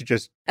 we should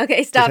just.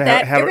 Okay, stop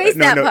that. Erase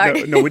that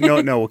part. No,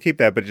 we'll keep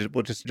that, but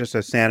just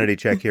a sanity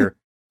check here.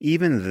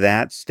 Even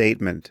that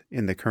statement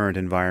in the current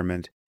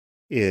environment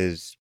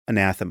is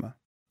anathema.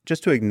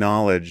 Just to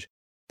acknowledge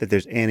that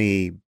there's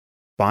any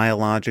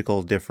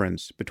biological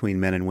difference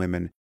between men and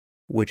women,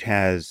 which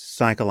has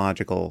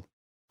psychological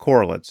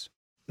correlates,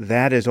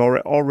 that is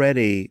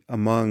already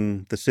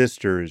among the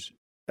sisters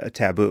a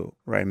taboo,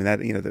 right? I mean,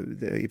 that,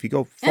 if you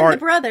go far... And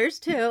the brothers,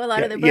 too, a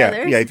lot of the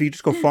brothers. Yeah, if you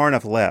just go far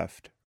enough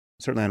left,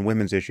 certainly on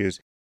women's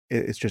issues,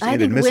 it's just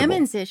inadmissible. I think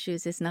women's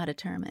issues is not a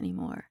term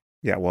anymore.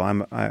 Yeah, well,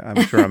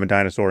 I'm sure I'm a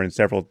dinosaur in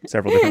several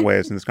different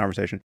ways in this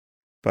conversation.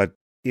 But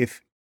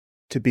if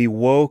to be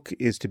woke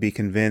is to be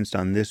convinced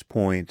on this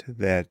point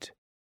that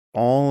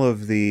all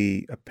of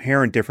the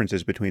apparent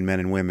differences between men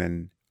and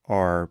women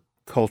are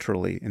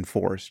culturally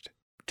enforced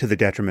to the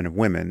detriment of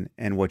women,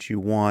 and what you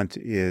want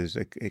is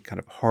a kind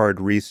of hard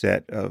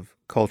reset of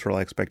cultural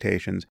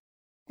expectations,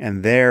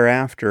 and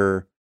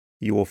thereafter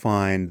you will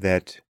find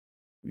that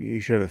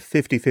you should have a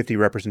 50-50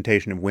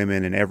 representation of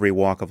women in every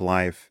walk of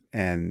life,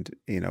 and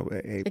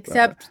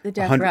except the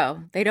death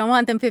row. They don't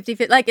want them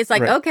 50-50. Like, it's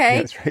like, right.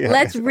 Okay, right.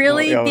 Let's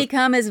really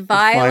become as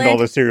violent. Find all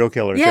the serial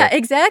killers. Yeah,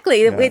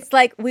 exactly. Yeah. It's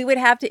like we would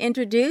have to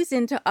introduce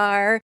into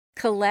our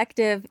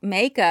collective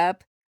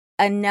makeup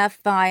enough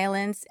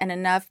violence and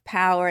enough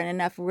power and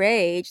enough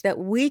rage that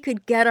we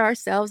could get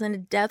ourselves into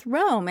death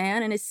row,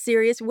 man, in a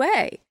serious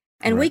way.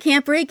 And we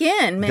can't break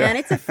in, man.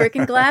 It's a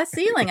freaking glass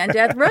ceiling on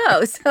death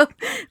row. So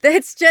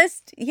that's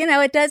just,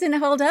 it doesn't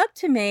hold up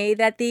to me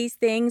that these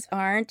things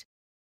aren't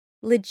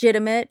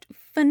legitimate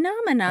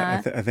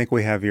phenomena. I think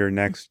we have your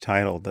next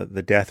title,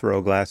 the death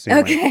row glass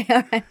ceiling. Okay,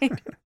 all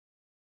right.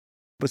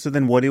 But so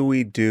then what do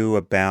we do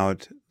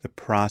about the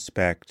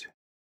prospect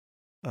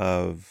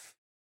of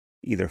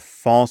either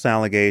false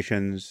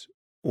allegations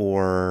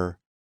or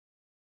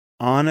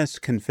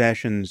honest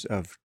confessions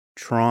of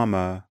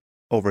trauma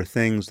over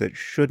things that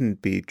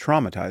shouldn't be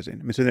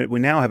traumatizing? I mean, so that we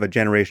now have a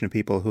generation of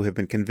people who have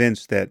been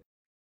convinced that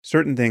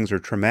certain things are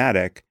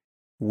traumatic,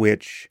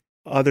 which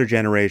other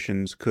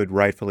generations could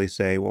rightfully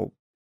say, well,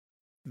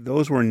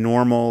 those were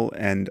normal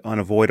and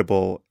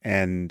unavoidable,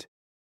 and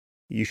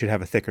you should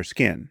have a thicker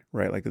skin,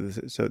 right? Like,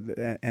 so,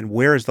 and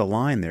where is the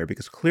line there?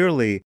 Because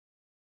clearly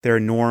there are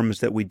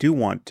norms that we do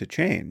want to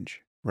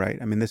change, right?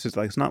 I mean, this is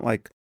like, it's not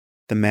like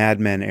the Mad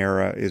Men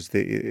era is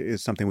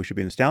something we should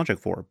be nostalgic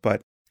for, but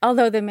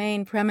although the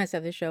main premise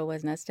of the show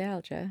was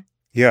nostalgia.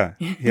 Yeah,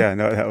 yeah,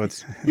 no,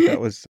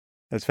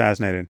 that's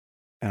fascinating,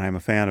 and I'm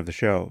a fan of the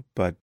show,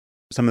 but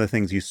some of the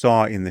things you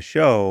saw in the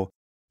show,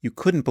 you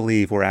couldn't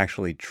believe were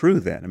actually true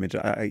then. I mean,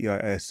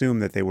 I assume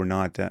that they were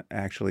not,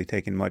 actually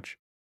taking much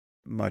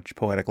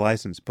poetic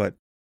license, but,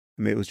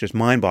 I mean, it was just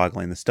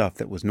mind-boggling, the stuff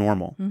that was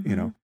normal,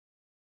 Mm-hmm.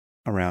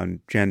 around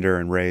gender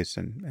and race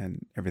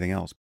and everything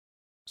else.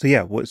 So,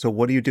 yeah,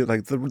 what do you do?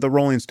 Like, the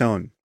Rolling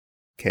Stone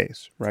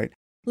case, right?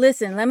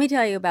 Listen, let me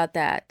tell you about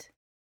that.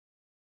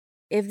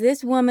 If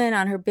this woman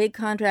on her big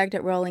contract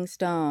at Rolling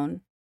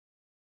Stone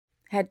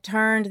had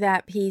turned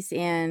that piece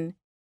in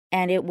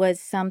and it was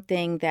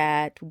something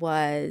that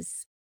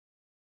was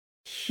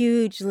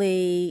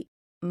hugely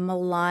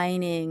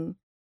maligning,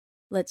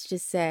 let's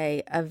just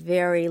say, a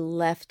very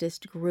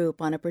leftist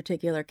group on a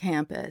particular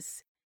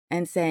campus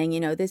and saying,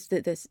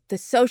 the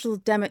social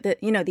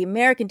the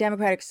American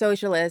Democratic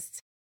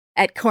Socialists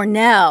at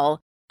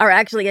Cornell are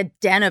actually a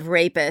den of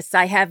rapists.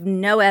 I have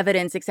no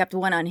evidence except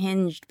one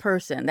unhinged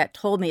person that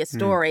told me a Mm,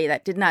 story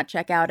that did not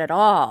check out at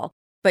all.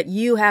 But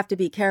you have to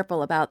be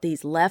careful about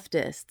these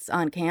leftists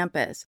on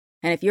campus.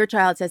 And if your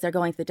child says they're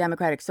going to the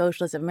Democratic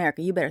Socialists of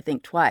America, you better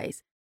think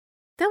twice.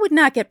 That would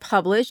not get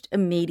published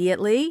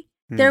immediately.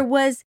 mm, There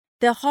was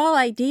the whole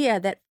idea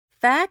that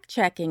fact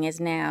checking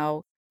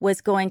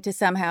was going to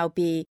somehow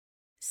be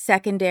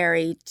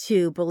secondary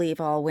to believe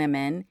all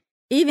women.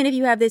 Even if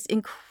you have this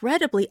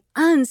incredibly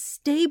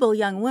unstable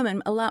young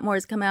woman, a lot more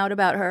has come out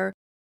about her.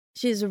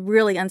 She's a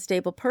really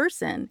unstable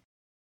person.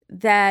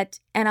 And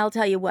I'll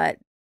tell you what,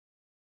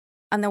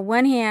 on the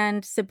one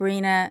hand,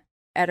 Sabrina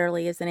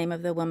Ederle is the name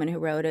of the woman who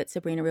wrote it,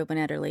 Sabrina Rubin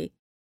Ederle.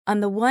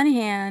 On the one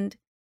hand,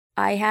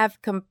 I have,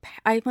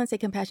 I want to say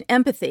compassion,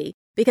 empathy,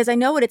 because I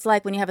know what it's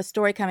like when you have a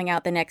story coming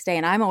out the next day,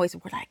 and I'm always,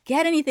 would I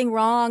get anything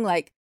wrong?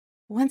 Like,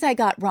 once I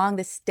got wrong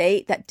the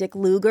state that Dick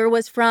Lugar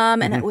was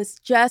from, and mhm. it was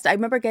just, I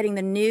remember getting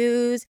the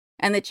news,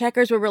 and the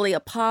checkers were really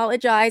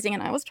apologizing,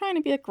 and I was trying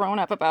to be a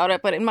grown-up about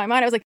it, but in my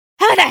mind, I was like,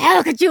 how the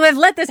hell could you have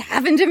let this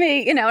happen to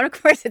me? And of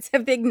course, it's a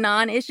big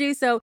non-issue,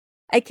 so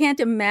I can't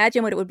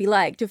imagine what it would be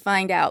like to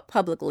find out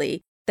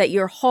publicly that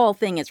your whole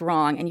thing is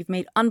wrong and you've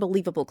made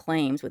unbelievable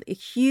claims with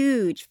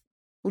huge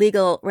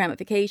legal But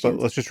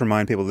ramifications let's just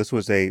remind people this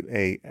was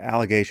a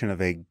allegation of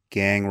a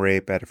gang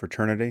rape at a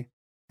fraternity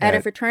at a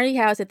at fraternity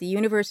house at the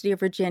University of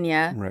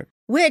Virginia, right.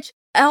 which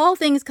all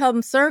things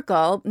come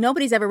circle.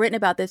 Nobody's ever written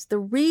about this. The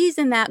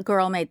reason that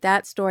girl made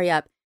that story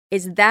up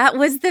is that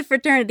was the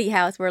fraternity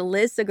house where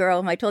Liz, the girl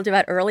whom I told you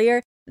about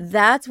earlier,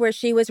 that's where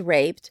she was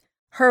raped.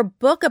 Her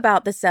book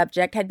about the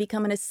subject had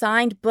become an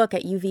assigned book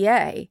at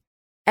UVA.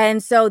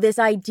 And so this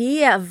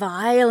idea of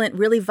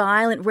really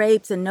violent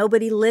rapes and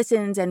nobody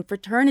listens and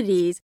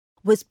fraternities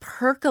was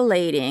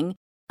percolating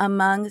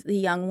among the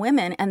young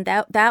women. And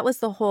that was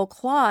the whole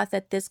cloth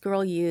that this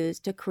girl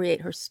used to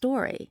create her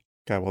story.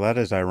 God, well, that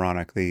is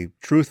ironic. The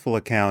truthful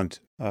account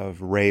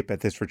of rape at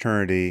this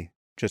fraternity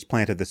just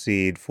planted the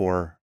seed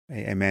for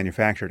a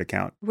manufactured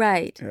account.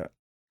 Right. Yeah.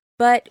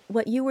 But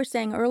what you were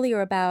saying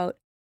earlier about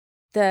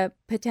the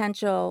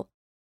potential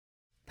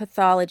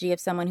pathology of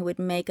someone who would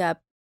make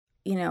up,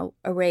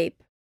 a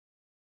rape.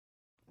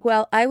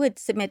 Well, I would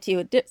submit to you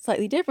a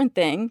slightly different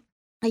thing.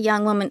 A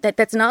young woman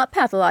that's not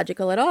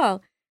pathological at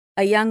all.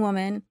 A young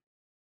woman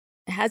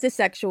has a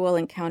sexual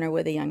encounter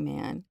with a young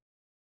man,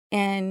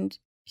 and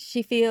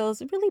she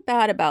feels really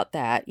bad about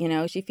that.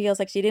 She feels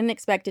like she didn't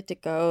expect it to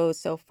go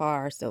so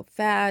far so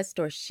fast,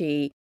 or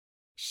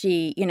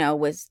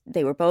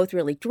they were both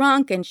really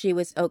drunk and she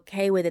was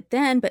okay with it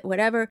then, but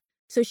whatever.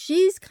 So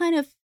she's kind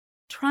of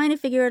trying to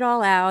figure it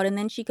all out. And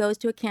then she goes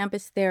to a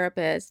campus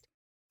therapist,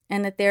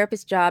 and the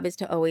therapist's job is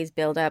to always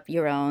build up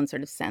your own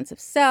sort of sense of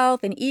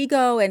self and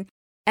ego.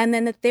 And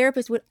then the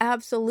therapist would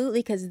absolutely,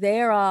 because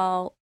they're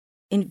all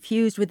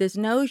infused with this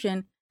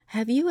notion,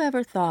 have you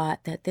ever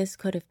thought that this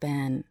could have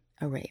been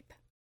a rape?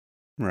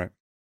 Right.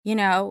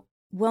 Well,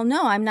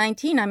 no, I'm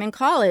 19. I'm in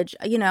college.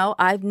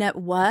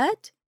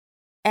 What?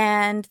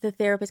 And the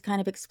therapist kind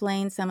of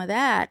explains some of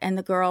that. And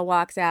the girl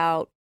walks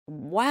out,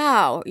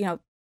 wow,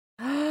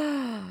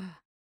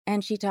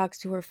 and she talks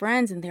to her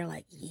friends and they're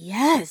like,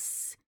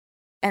 yes.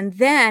 And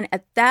then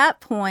at that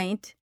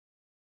point,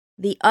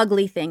 the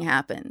ugly thing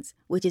happens,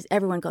 which is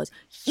everyone goes,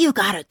 you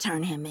got to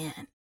turn him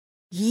in.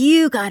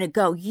 You got to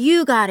go.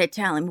 You got to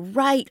tell him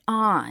right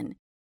on.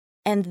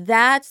 And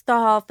that's the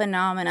whole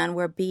phenomenon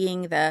where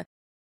being the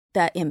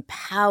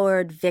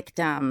empowered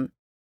victim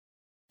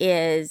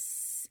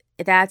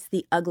that's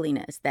the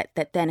ugliness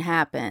that then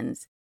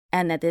happens.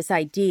 And that this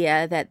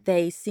idea that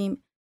they seem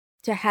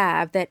to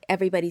have that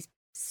everybody's.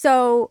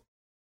 So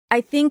I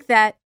think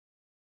that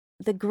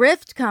the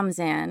grift comes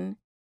in,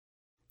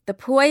 the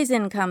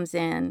poison comes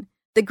in.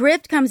 The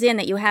grift comes in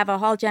that you have a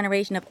whole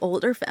generation of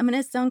older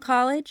feminists on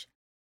college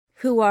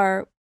who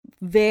are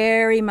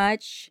very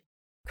much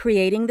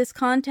creating this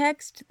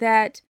context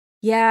that,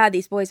 yeah,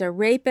 these boys are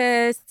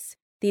rapists.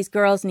 These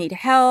girls need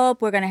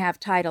help. We're going to have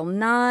Title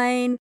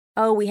IX.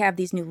 Oh, we have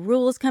these new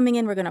rules coming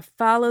in. We're going to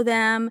follow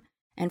them.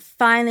 And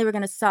finally, we're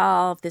going to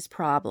solve this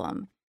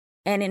problem.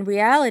 And in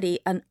reality,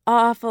 an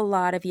awful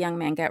lot of young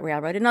men get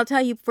railroaded. And I'll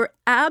tell you for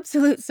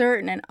absolute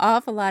certain, an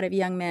awful lot of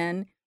young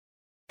men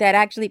that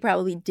actually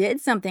probably did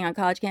something on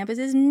college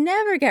campuses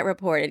never get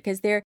reported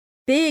because they're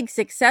big,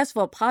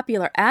 successful,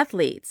 popular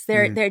athletes.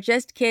 They're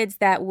just kids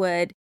that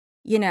would,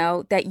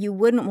 that you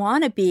wouldn't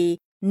want to be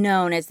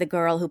known as the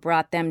girl who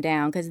brought them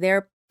down because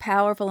they're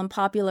powerful and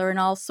popular in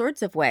all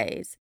sorts of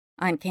ways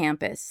on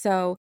campus.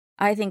 So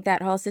I think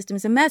that whole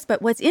system's a mess.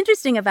 But what's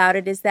interesting about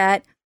it is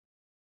that,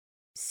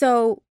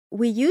 so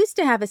we used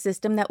to have a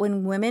system that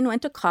when women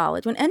went to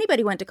college, when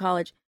anybody went to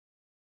college,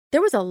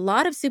 there was a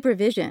lot of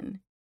supervision,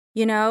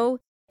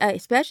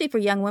 especially for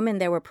young women.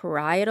 There were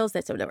parietals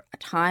that, so there were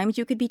times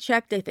you could be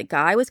checked. If a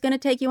guy was going to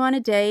take you on a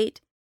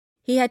date,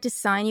 he had to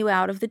sign you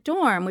out of the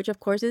dorm, which of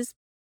course is,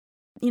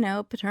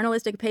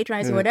 paternalistic,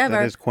 patronizing, whatever.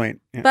 That is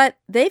quaint. Yeah. But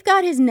they've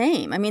got his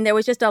name. I mean, there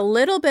was just a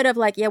little bit of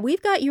like, yeah,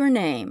 we've got your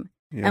name.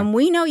 Yeah. And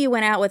we know you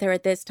went out with her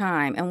at this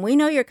time. And we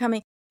know you're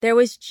coming. There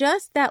was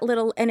just that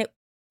little,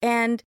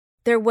 and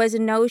there was a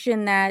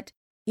notion that,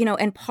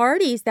 and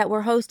parties that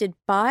were hosted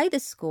by the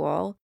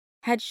school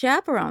had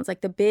chaperones,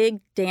 like the big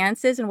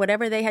dances and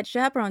whatever, they had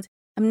chaperones.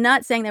 I'm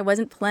not saying there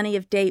wasn't plenty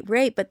of date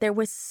rape, but there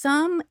was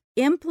some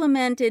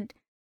implemented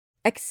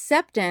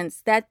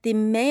acceptance that the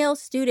male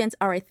students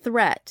are a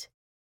threat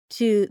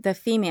to the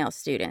female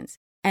students.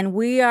 And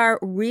we are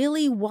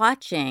really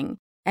watching,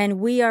 and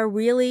we are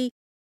really,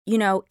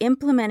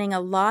 implementing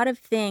a lot of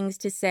things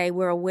to say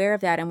we're aware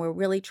of that, and we're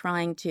really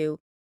trying to.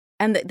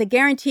 And the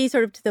guarantee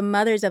sort of to the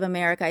mothers of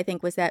America, I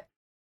think, was that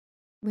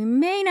we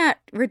may not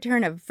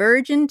return a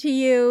virgin to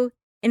you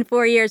in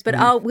 4 years, but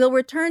we'll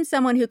return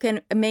someone who can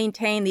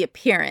maintain the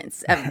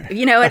appearance of,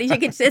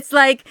 it's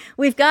like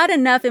we've got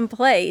enough in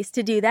place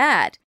to do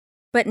that.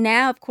 But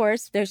now, of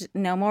course, there's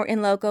no more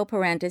in loco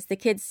parentis. The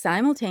kids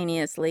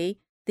simultaneously,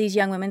 these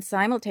young women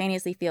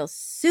simultaneously feel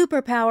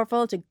super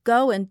powerful to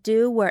go and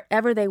do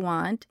wherever they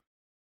want.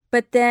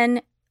 But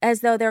then,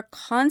 as though they're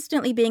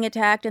constantly being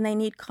attacked and they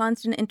need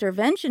constant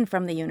intervention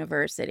from the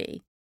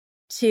university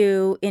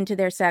into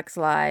their sex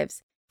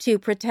lives to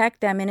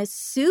protect them in a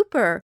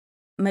super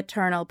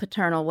maternal,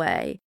 paternal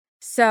way.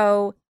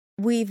 So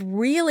we've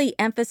really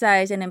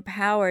emphasized and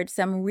empowered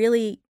some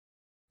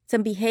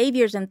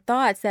behaviors and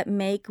thoughts that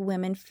make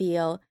women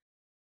feel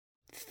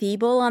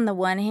feeble on the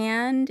one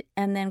hand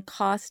and then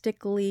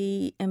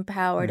caustically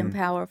empowered and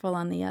powerful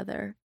on the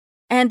other.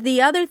 And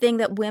the other thing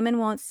that women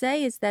won't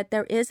say is that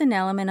there is an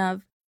element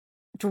of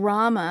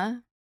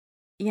drama.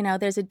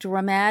 There's a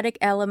dramatic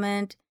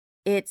element.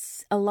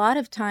 It's a lot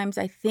of times,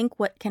 I think,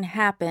 what can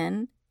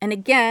happen. And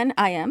again,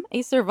 I am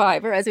a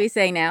survivor, as we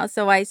say now.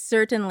 So I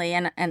certainly,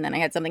 and then I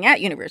had something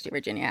at University of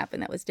Virginia happen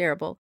that was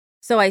terrible.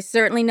 So I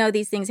certainly know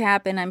these things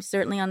happen. I'm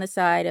certainly on the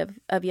side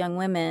of young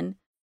women.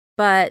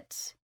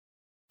 But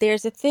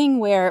there's a thing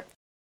where,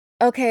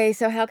 okay,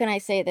 so how can I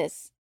say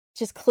this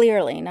just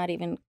clearly, not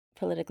even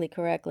politically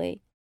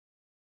correctly?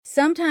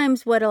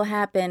 Sometimes what'll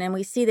happen, and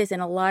we see this in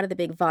a lot of the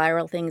big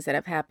viral things that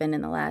have happened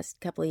in the last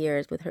couple of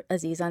years with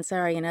Aziz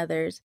Ansari and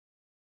others,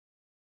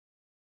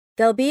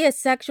 there'll be a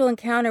sexual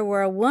encounter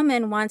where a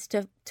woman wants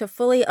to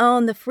fully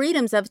own the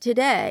freedoms of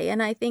today.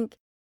 And I think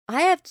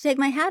I have to take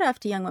my hat off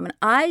to young women.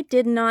 I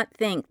did not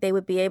think they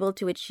would be able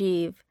to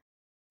achieve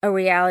a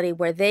reality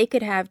where they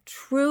could have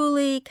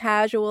truly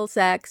casual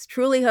sex,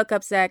 truly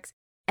hookup sex,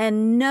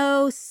 and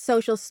no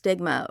social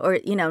stigma or,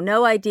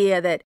 no idea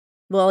that,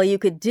 well, you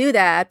could do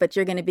that, but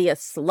you're going to be a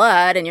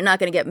slut and you're not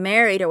going to get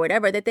married or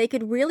whatever, that they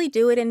could really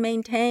do it and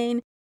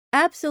maintain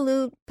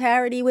absolute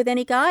parity with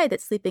any guy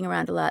that's sleeping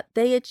around a lot.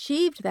 They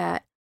achieved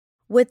that.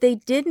 What they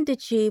didn't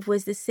achieve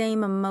was the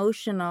same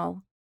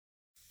emotional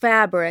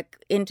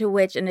fabric into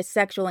which a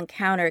sexual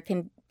encounter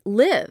can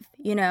live,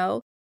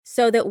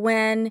 so that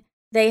when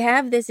they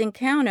have this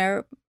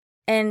encounter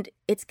and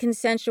it's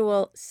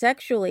consensual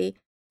sexually,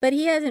 but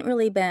he hasn't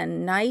really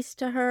been nice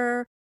to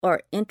her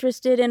or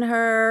interested in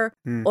her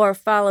or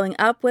following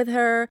up with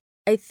her,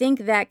 I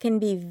think that can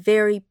be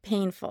very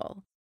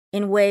painful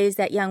in ways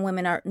that young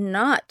women are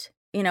not.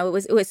 It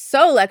was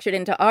so lectured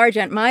into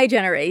my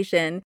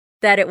generation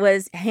that it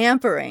was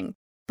hampering.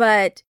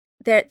 But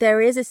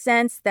there is a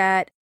sense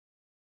that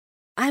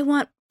I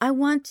want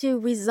to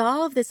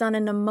resolve this on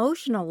an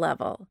emotional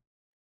level.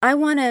 I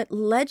want to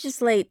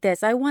legislate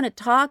this. I want to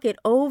talk it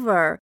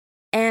over.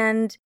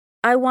 And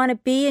I want to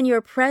be in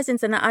your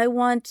presence. And I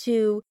want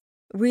to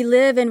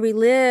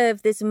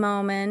relive this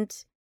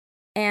moment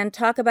and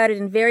talk about it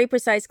in very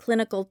precise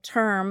clinical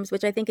terms,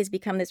 which I think has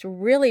become this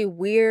really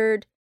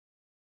weird.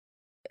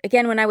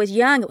 Again, when I was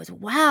young, it was,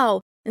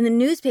 wow, in the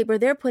newspaper,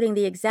 they're putting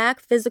the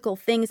exact physical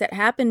things that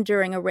happened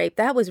during a rape.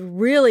 That was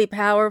really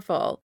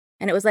powerful.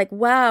 And it was like,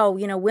 wow,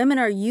 women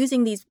are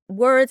using these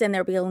words and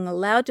they're being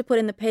allowed to put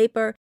in the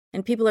paper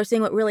and people are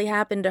seeing what really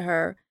happened to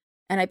her.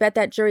 And I bet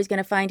that jury's going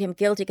to find him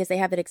guilty because they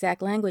have that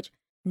exact language.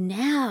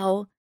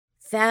 Now,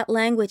 that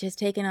language has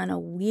taken on a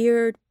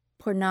weird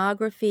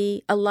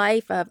pornography, a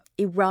life of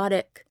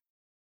erotic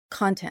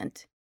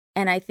content.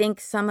 And I think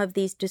some of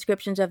these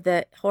descriptions of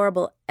the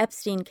horrible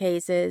Epstein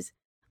cases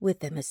with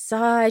the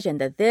massage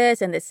and the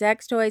this and the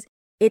sex toys,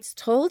 it's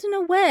told in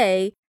a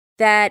way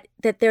that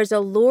there's a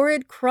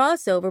lurid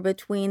crossover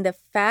between the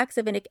facts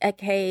of a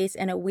case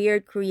and a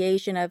weird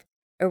creation of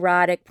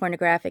erotic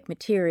pornographic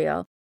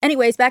material.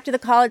 Anyways, back to the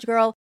college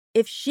girl.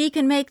 If she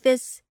can make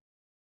this,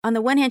 on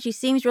the one hand, she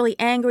seems really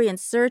angry and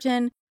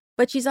certain,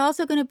 but she's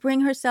also going to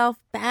bring herself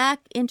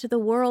back into the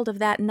world of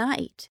that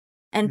night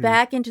and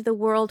back into the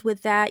world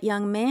with that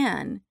young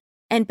man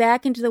and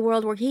back into the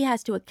world where he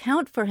has to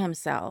account for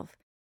himself.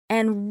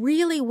 And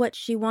really what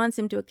she wants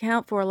him to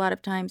account for a lot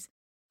of times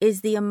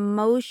is the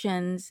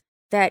emotions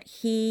that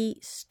he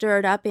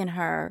stirred up in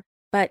her,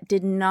 but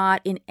did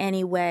not in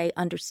any way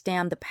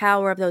understand the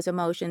power of those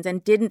emotions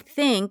and didn't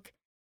think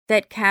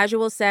that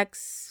casual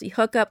sex,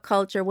 hookup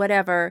culture,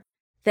 whatever,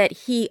 that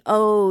he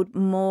owed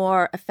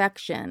more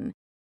affection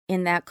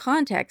in that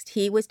context.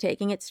 He was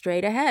taking it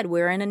straight ahead.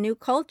 We're in a new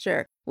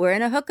culture. We're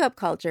in a hookup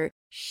culture.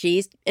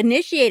 She's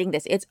initiating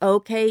this. It's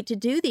okay to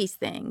do these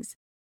things.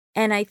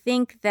 And I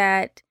think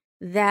that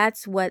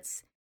that's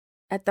what's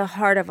at the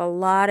heart of a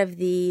lot of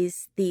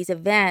these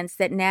events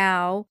that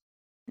now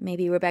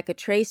maybe Rebecca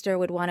Traister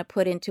would want to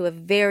put into a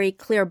very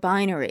clear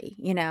binary,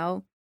 you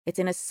know? It's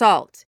an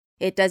assault.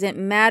 It doesn't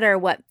matter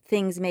what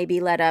things may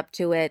be led up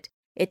to it.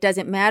 It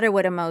doesn't matter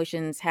what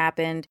emotions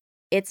happened.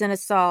 It's an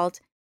assault.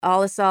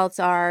 All assaults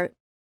are,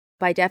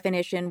 by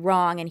definition,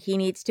 wrong, and he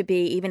needs to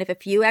be, even if a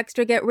few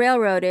extra get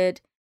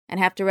railroaded and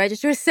have to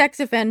register as sex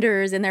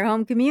offenders in their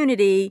home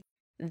community,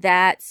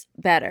 that's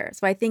better.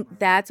 So I think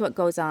that's what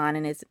goes on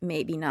and is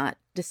maybe not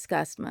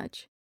discussed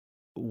much.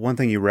 One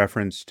thing you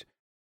referenced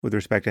with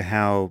respect to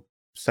how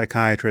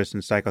psychiatrists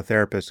and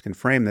psychotherapists can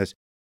frame this,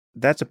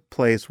 that's a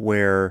place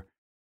where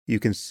you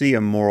can see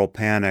a moral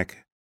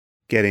panic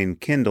getting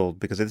kindled,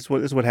 because this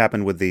is what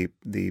happened with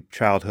the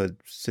childhood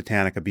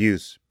satanic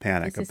abuse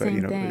panic,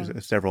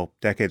 several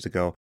decades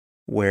ago,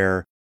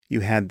 where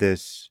you had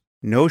this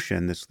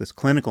notion, this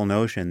clinical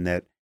notion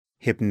that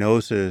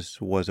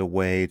hypnosis was a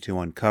way to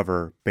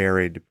uncover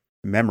buried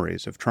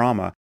memories of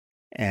trauma,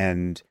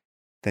 and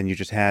then you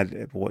just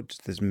had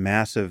this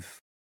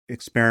massive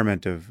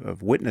experiment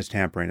of witness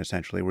tampering,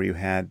 essentially, where you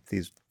had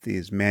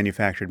these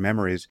manufactured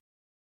memories,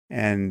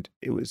 and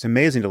it was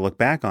amazing to look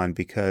back on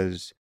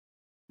because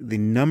the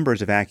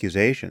numbers of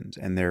accusations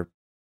and the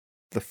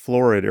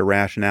florid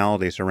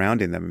irrationality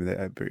surrounding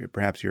them.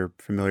 Perhaps you're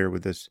familiar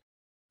with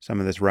some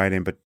of this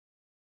writing, but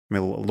I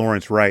mean,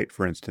 Lawrence Wright,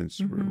 for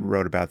instance,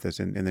 wrote about this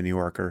in the New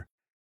Yorker,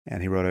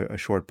 and he wrote a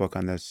short book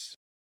on this.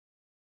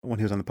 When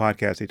he was on the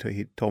podcast,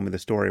 he told me the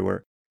story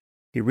where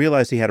he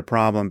realized he had a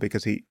problem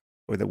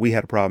that we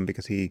had a problem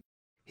because he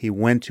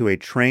went to a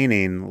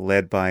training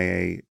led by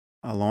a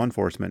law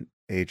enforcement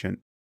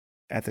agent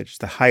at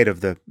just the height of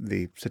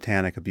the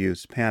satanic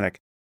abuse panic.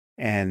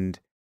 And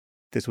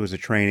this was a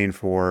training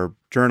for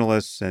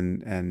journalists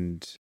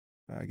and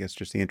I guess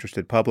just the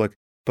interested public.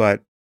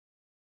 But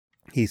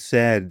he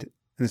said,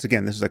 and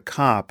this is a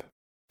cop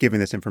giving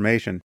this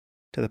information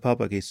to the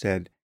public. He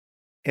said,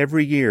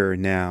 every year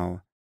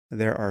now,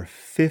 there are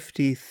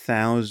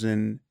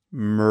 50,000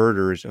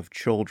 murders of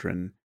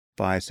children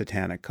by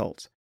satanic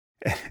cults.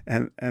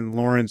 And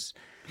Lawrence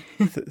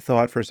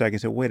thought for a second,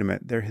 said, wait a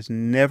minute, there has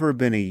never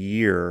been a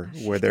year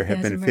where there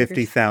have been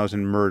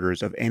 50,000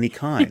 murders of any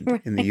kind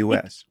right. in the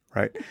U.S.,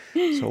 right?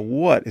 So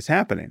what is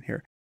happening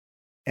here?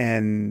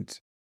 And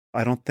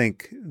I don't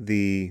think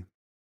the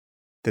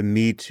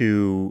Me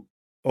Too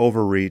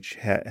overreach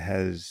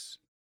has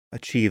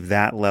achieved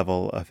that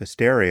level of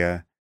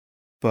hysteria,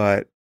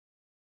 but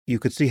you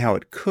could see how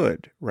it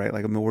could, right?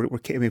 Like, I mean,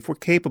 if we're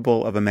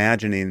capable of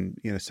imagining,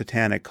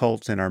 satanic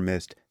cults in our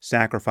midst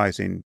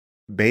sacrificing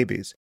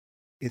babies,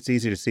 it's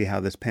easy to see how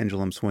this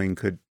pendulum swing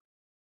could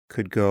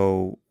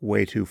go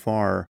way too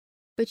far.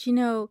 But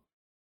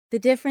the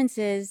difference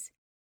is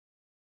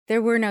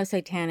there were no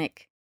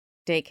satanic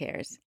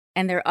daycares,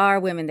 and there are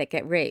women that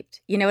get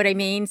raped. You know what I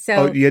mean?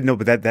 So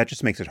but that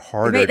just makes it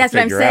harder. That's to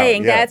what I'm figure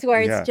saying. Out. Yeah, that's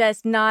where it's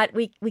just not.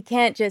 We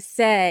can't just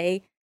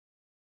say.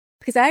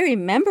 Because I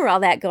remember all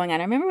that going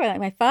on. I remember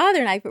my father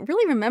and I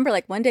really remember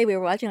one day we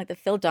were watching the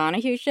Phil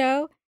Donahue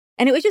show.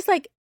 And it was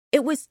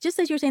just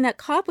as you were saying, that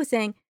cop was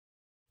saying,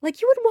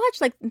 you would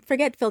watch,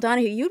 forget Phil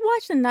Donahue, you'd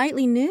watch the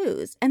nightly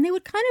news and they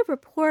would kind of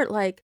report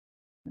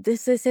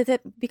this is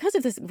that because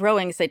of this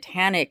growing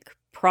satanic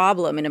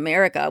problem in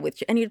America,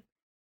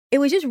 it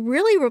was just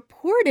really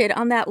reported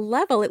on that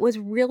level. It was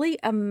really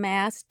a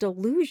mass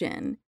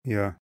delusion.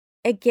 Yeah.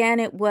 Again,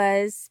 it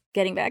was,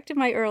 getting back to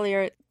my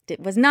earlier, it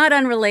was not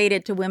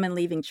unrelated to women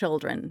leaving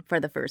children for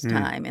the first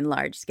time in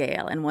large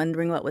scale and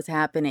wondering what was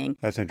happening.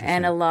 That's interesting.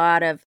 And a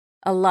lot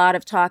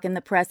of talk in the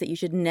press that you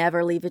should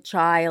never leave a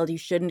child. You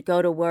shouldn't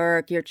go to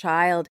work. Your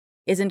child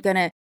isn't going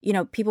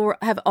to, people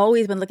have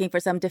always been looking for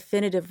some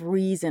definitive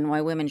reason why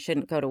women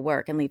shouldn't go to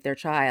work and leave their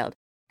child.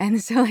 And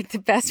so the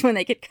best one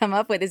they could come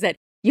up with is that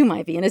you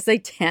might be in a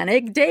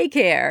satanic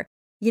daycare,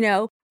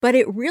 but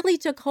it really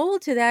took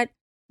hold to that.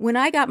 When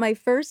I got my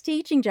first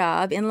teaching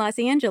job in Los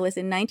Angeles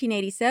in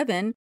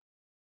 1987,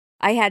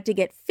 I had to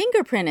get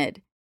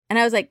fingerprinted. And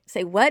I was like,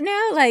 say what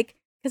now?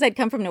 because I'd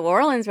come from New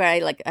Orleans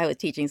where I was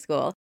teaching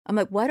school. I'm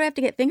like, why do I have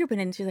to get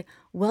fingerprinted? And she's like,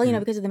 well,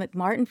 because of the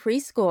McMartin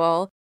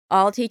preschool,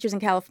 all teachers in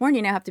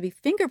California now have to be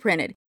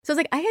fingerprinted. So I was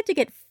like, I had to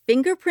get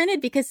fingerprinted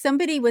because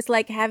somebody was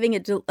like having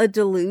a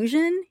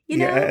delusion,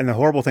 Yeah, and the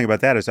horrible thing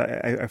about that is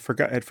I'd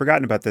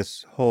forgotten about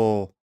this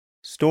whole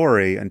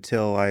story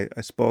until I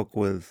spoke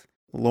with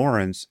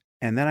Lawrence,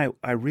 and then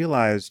I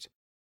realized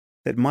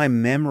that my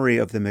memory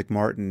of the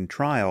McMartin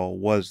trial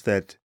was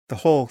that the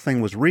whole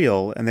thing was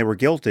real and they were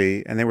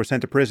guilty and they were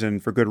sent to prison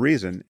for good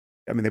reason.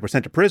 I mean, they were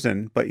sent to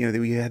prison, but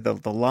we had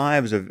the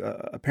lives of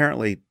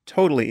apparently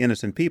totally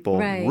innocent people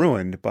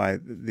ruined by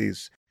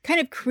these kind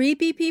of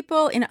creepy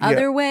people in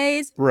other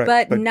ways, right,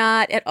 but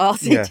not at all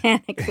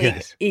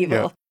satanically evil.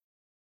 Yeah.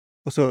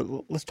 Well,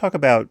 so let's talk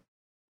about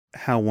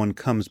how one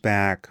comes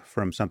back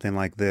from something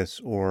like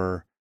this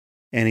or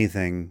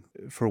anything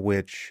for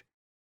which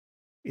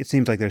it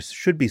seems like there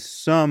should be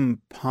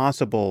some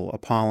possible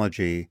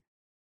apology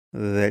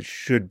that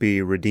should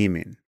be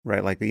redeeming,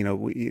 right? Like,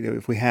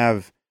 if we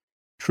have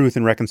truth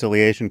and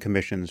reconciliation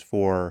commissions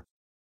for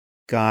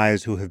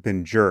guys who have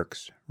been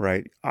jerks,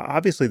 right?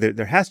 Obviously,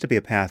 there has to be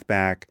a path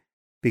back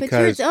because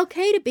but it's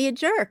okay to be a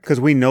jerk. Because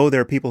we know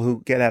there are people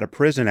who get out of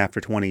prison after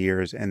 20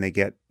 years and they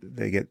get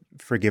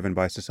forgiven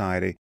by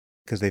society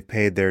because they've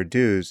paid their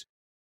dues.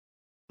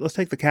 Let's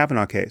take the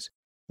Kavanaugh case.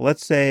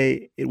 Let's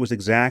say it was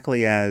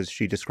exactly as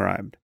she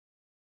described.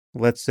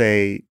 Let's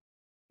say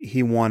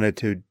he wanted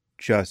to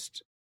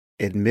just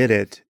admit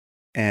it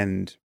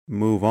and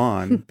move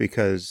on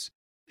because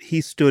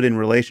he stood in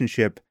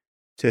relationship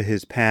to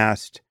his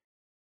past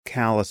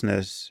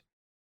callousness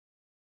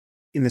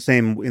in the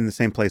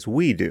same place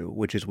we do,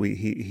 which is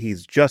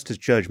he's just as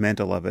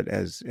judgmental of it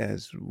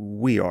as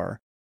we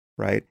are,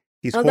 right?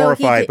 He's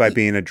horrified by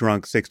being a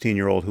drunk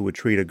 16-year-old who would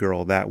treat a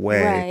girl that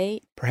way. Right.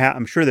 Perhaps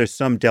I'm sure there's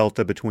some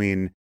delta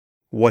between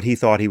what he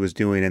thought he was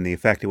doing and the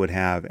effect it would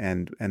have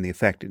and the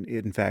effect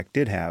it in fact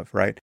did have,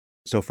 right?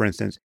 So for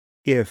instance,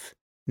 if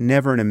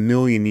never in a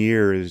million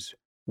years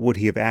would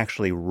he have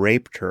actually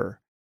raped her,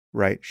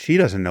 right? She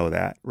doesn't know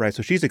that, right?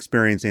 So she's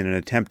experiencing an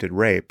attempted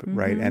rape,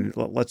 right? And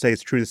let's say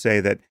it's true to say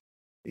that,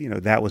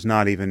 that was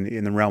not even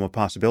in the realm of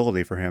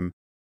possibility for him.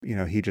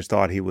 He just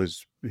thought he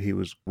was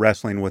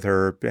wrestling with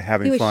her,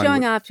 having fun. He was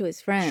showing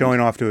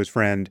off to his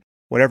friend.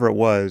 Whatever it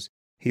was,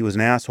 he was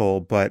an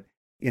asshole, but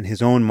in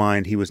his own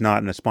mind, he was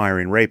not an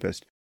aspiring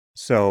rapist.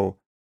 So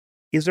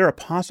is there a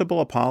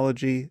possible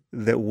apology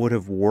that would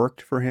have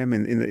worked for him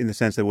in the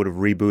sense that would have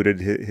rebooted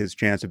his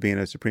chance of being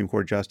a Supreme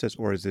Court justice,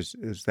 or is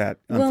that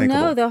unthinkable?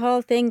 Well, no, the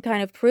whole thing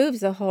kind of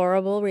proves the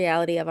horrible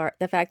reality of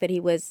the fact that he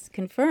was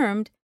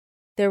confirmed.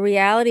 The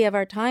reality of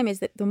our time is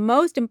that the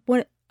most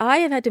important, I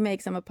have had to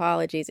make some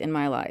apologies in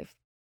my life.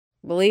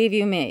 Believe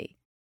you me.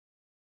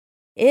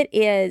 It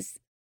is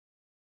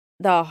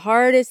the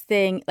hardest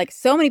thing. Like,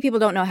 so many people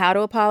don't know how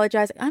to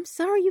apologize. I'm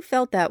sorry you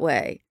felt that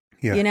way.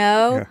 Yeah.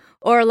 Yeah.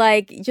 Or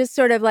like, just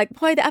sort of like,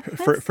 boy,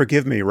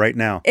 forgive me right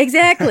now.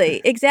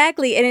 Exactly.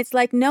 And it's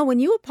like, no, when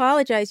you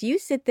apologize, you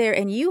sit there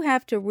and you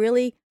have to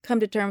really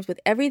come to terms with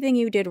everything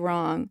you did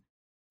wrong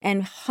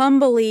and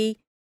humbly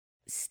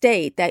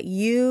state that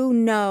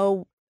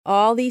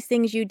all these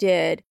things you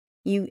did.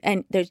 You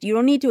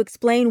don't need to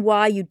explain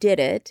why you did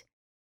it.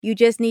 You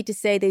just need to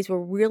say these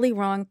were really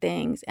wrong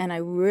things, and I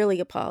really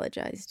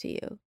apologize to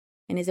you.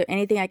 And is there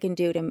anything I can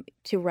do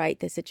to right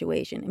the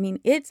situation? I mean,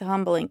 it's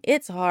humbling.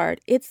 It's hard.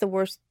 It's the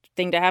worst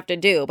thing to have to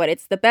do, but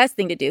it's the best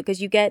thing to do because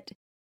you get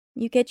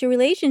your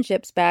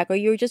relationships back, or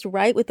you're just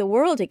right with the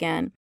world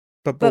again.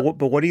 But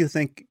what do you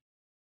think?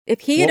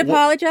 If he had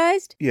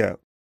apologized? Yeah.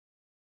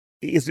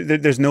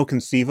 There's no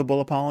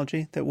conceivable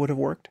apology that would have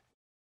worked?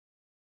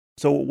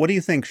 So what do you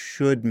think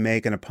should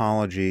make an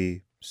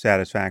apology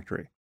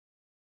satisfactory?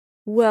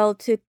 Well,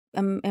 to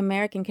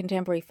American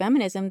contemporary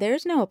feminism,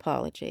 there's no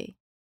apology.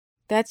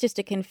 That's just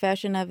a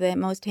confession of the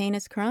most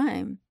heinous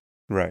crime.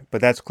 Right. But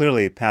that's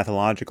clearly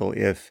pathological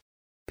if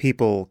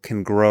people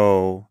can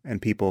grow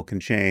and people can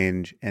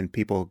change and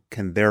people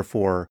can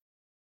therefore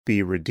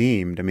be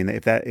redeemed. I mean,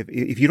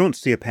 if you don't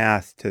see a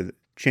path to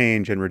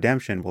change and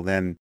redemption, well,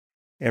 then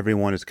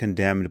everyone is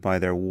condemned by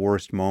their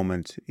worst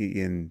moment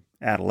in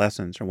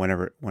adolescence or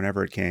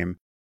whenever it came.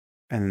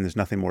 And then there's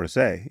nothing more to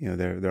say.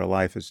 Their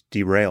life is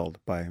derailed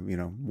by,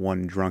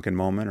 one drunken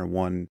moment or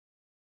one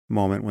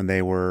moment when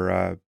they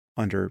were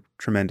under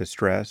tremendous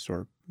stress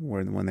or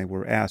when they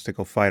were asked to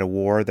go fight a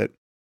war that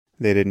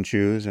they didn't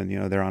choose. And,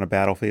 they're on a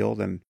battlefield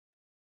and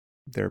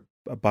they're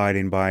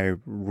abiding by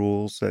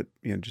rules that,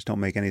 just don't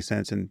make any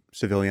sense in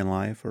civilian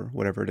life or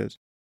whatever it is.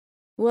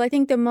 Well, I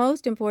think the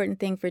most important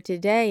thing for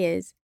today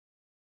is,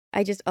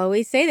 I just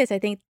always say this, I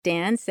think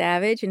Dan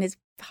Savage and his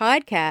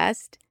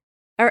podcast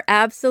are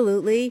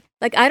absolutely,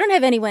 like, I don't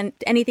have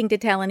anything to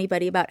tell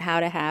anybody about how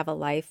to have a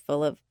life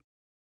full of,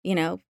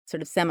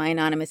 sort of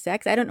semi-anonymous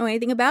sex. I don't know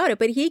anything about it,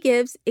 but he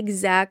gives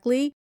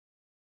exactly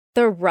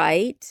the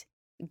right,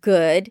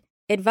 good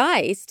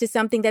advice to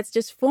something that's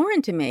just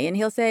foreign to me. And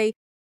he'll say,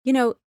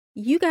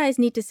 you guys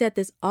need to set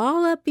this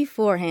all up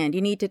beforehand.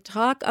 You need to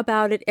talk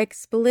about it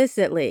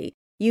explicitly.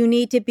 You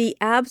need to be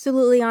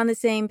absolutely on the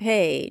same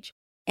page.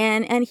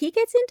 And he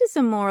gets into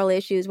some moral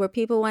issues where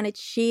people want to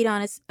cheat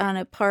on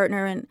a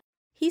partner, and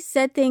he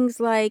said things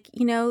like,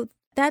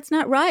 that's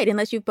not right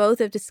unless you both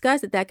have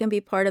discussed that can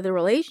be part of the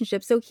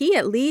relationship. So he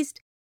at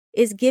least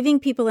is giving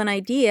people an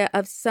idea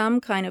of some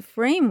kind of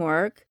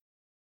framework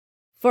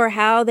for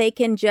how they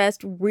can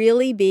just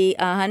really be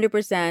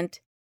 100%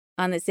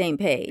 on the same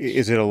page.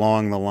 Is it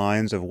along the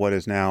lines of what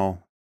is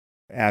now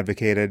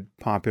advocated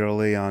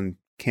popularly on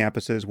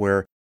campuses,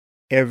 where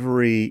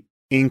every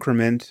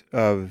increment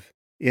of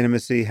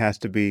intimacy has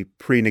to be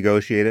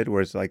pre-negotiated,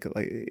 where it's like,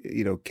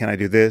 can I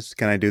do this?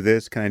 Can I do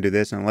this? Can I do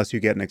this? And unless you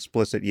get an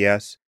explicit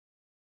yes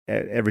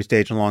at every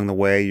stage along the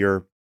way,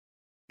 you're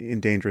in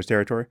dangerous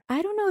territory?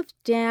 I don't know if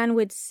Dan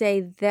would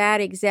say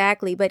that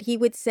exactly, but he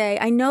would say,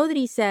 I know that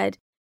he said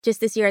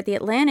just this year at the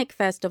Atlantic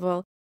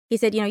Festival, he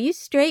said, you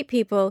straight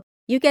people,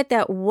 you get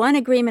that one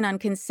agreement on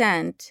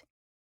consent,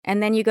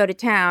 and then you go to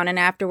town, and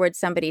afterwards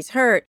somebody's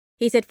hurt.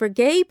 He said, for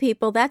gay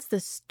people, that's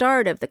the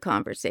start of the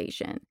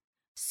conversation.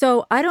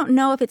 So I don't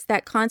know if it's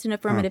that constant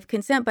affirmative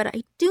consent, but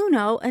I do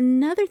know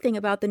another thing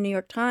about the New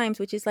York Times,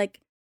 which is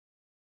like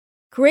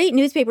great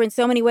newspaper in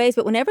so many ways,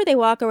 but whenever they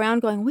walk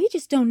around going, we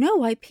just don't know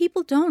why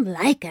people don't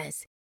like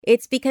us,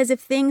 it's because of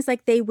things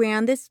like they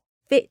ran this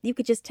fit. You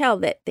could just tell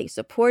that they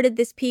supported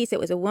this piece. It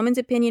was a woman's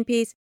opinion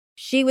piece.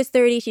 She was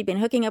 30. She'd been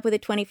hooking up with a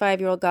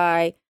 25-year-old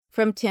guy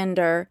from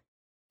Tinder.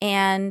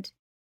 And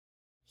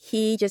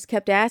he just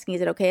kept asking,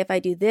 is it okay if I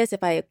do this?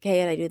 If I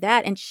do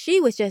that? And she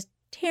was just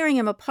tearing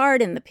him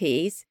apart in the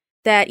piece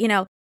that,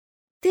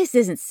 this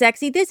isn't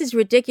sexy. This is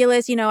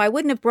ridiculous. I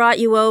wouldn't have brought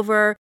you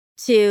over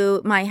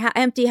to my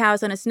empty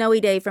house on a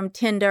snowy day from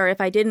Tinder if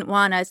I didn't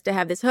want us to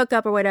have this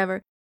hookup or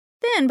whatever.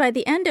 Then by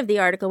the end of the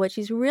article, what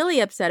she's really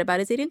upset about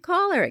is he didn't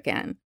call her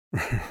again.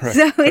 Right,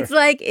 so it's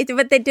like,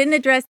 but they didn't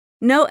address,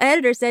 no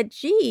editor said,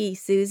 gee,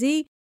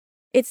 Susie,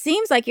 it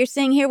seems like you're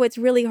saying here what's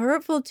really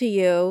hurtful to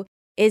you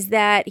is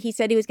that he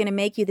said he was going to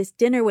make you this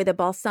dinner with a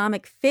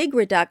balsamic fig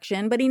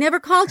reduction, but he never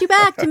called you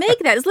back to make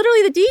that. It's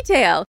literally the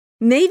detail.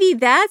 Maybe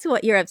that's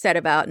what you're upset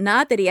about,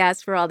 not that he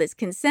asked for all this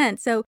consent.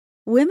 So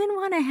women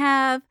want to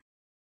have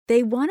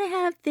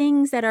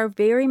things that are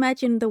very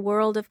much in the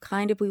world of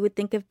kind of, we would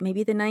think of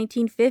maybe the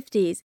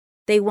 1950s.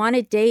 They want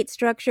a date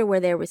structure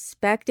where they're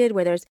respected,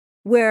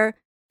 where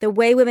the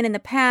way women in the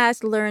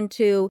past learned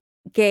to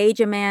gauge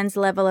a man's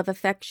level of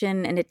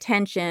affection and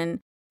attention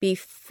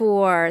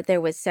before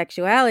there was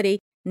sexuality.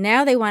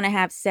 Now they want to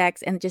have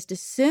sex and just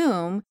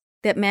assume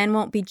that men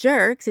won't be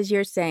jerks, as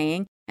you're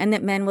saying, and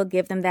that men will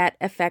give them that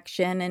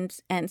affection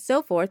and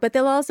so forth. But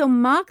they'll also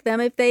mock them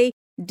if they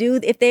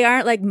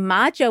aren't like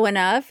macho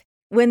enough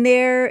when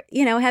they're,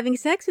 having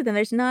sex with them.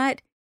 There's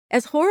not,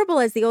 as horrible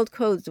as the old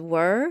codes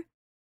were,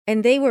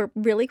 and they were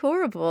really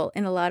horrible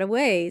in a lot of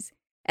ways.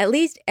 At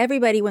least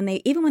everybody,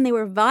 even when they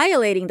were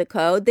violating the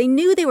code, they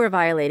knew they were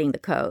violating the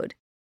code.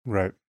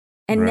 Right.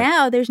 And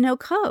now there's no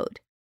code.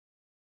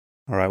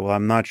 All right. Well,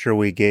 I'm not sure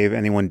we gave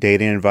anyone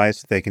dating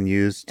advice that they can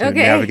use to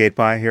navigate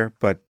by here,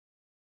 but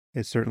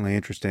it's certainly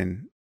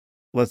interesting.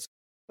 A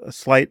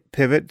slight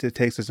pivot that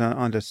takes us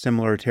onto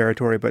similar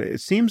territory, but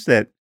it seems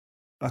that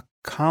a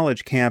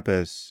college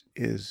campus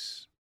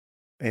is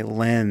a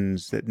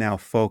lens that now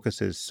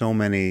focuses so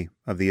many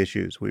of the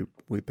issues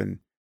we've been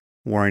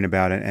worrying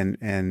about,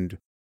 and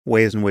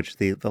ways in which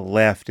the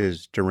left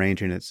is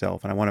deranging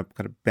itself. And I want to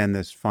kind of bend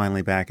this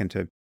finally back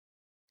into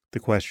the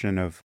question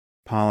of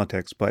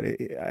politics. But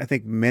I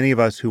think many of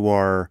us who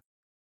are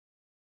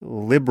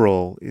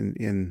liberal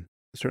in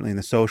certainly in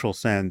the social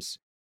sense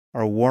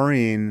are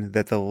worrying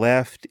that the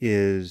left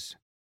is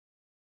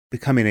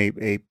becoming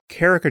a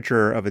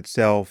caricature of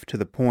itself to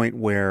the point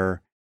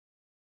where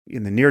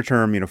in the near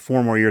term,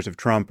 4 more years of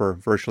Trump are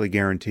virtually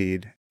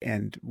guaranteed.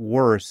 And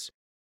worse,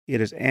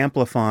 it is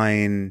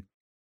amplifying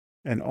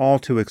an all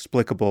too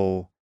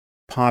explicable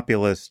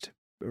populist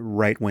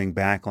right-wing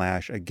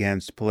backlash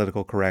against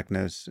political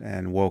correctness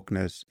and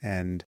wokeness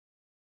and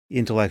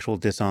intellectual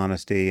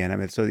dishonesty. And I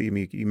mean, so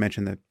you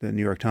mentioned the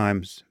New York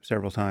Times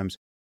several times.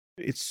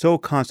 It's so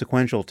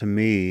consequential to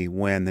me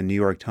when the New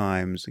York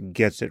Times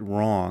gets it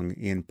wrong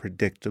in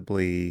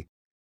predictably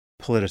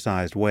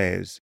politicized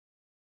ways.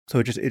 So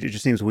it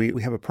just seems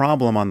we have a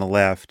problem on the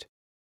left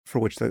for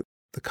which the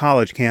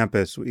college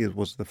campus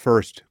was the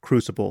first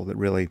crucible that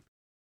really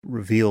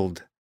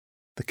revealed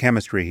the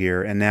chemistry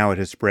here, and now it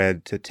has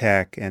spread to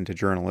tech and to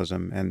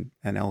journalism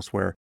and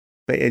elsewhere.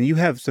 And you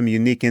have some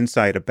unique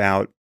insight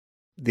about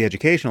the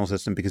educational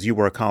system because you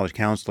were a college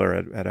counselor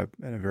at a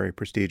very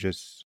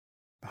prestigious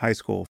high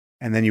school,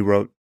 and then you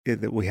wrote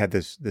that we had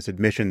this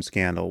admission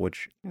scandal,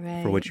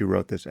 for which you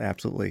wrote this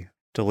absolutely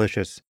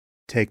delicious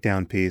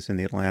takedown piece in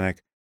the Atlantic.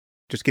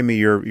 Just give me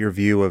your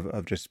view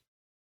of just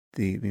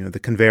the the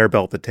conveyor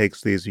belt that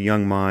takes these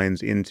young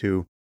minds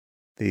into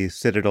the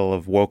citadel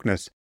of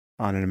wokeness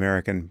on an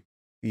American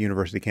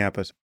university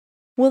campus.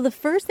 Well, the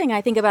first thing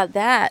I think about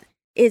that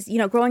is,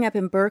 growing up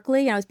in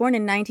Berkeley, I was born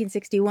in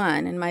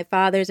 1961, and my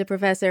father's a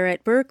professor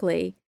at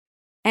Berkeley.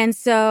 And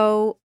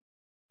so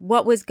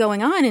what was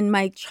going on in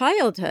my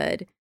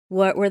childhood,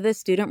 what were the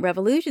student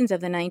revolutions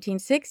of the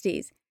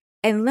 1960s?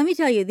 And let me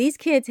tell you, these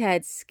kids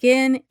had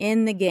skin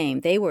in the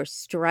game. They were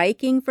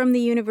striking from the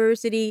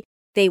university.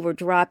 They were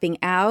dropping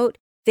out.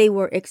 They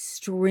were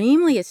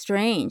extremely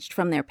estranged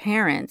from their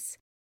parents.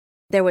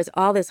 There was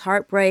all this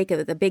heartbreak.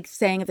 The big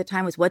saying at the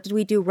time was, what did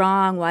we do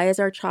wrong? Why is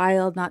our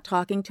child not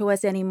talking to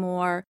us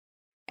anymore?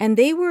 And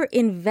they were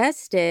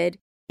invested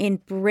in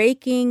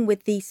breaking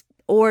with these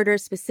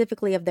orders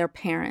specifically of their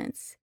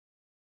parents.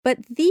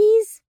 But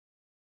these,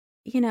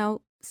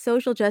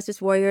 social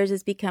justice warriors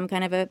has become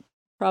kind of a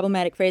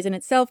problematic phrase in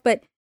itself,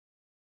 but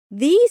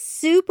these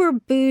super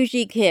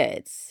bougie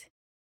kids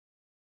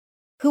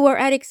who are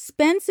at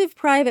expensive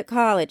private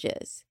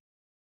colleges,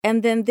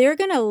 and then they're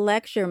going to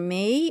lecture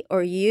me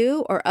or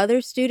you or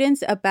other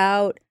students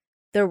about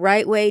the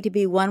right way to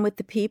be one with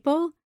the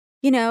people.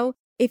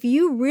 If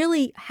you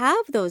really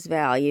have those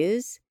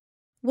values,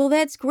 well,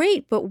 that's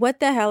great. But what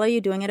the hell are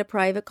you doing at a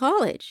private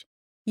college?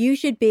 You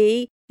should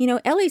be,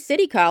 LA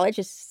City College,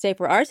 just say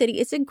for our city,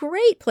 it's a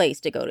great place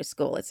to go to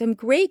school. It's some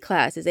great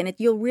classes. And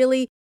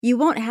you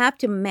won't have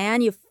to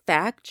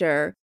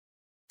manufacture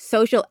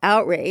social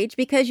outrage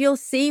because you'll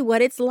see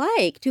what it's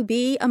like to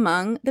be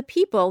among the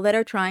people that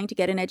are trying to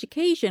get an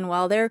education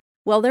while they're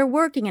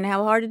working, and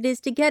how hard it is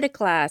to get a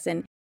class.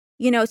 And,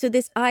 so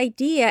this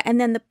idea, and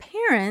then the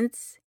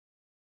parents,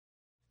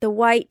 the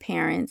white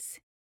parents,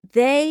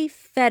 they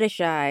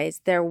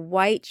fetishize their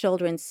white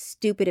children's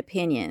stupid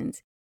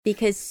opinions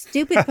because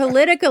stupid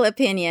political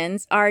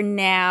opinions are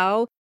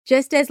now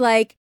just as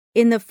like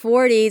in the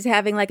 40s,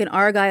 having like an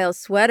Argyle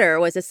sweater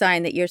was a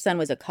sign that your son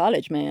was a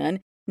college man.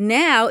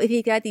 Now, if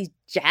you got these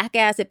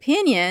jackass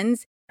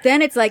opinions,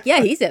 then it's like,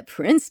 yeah, he's at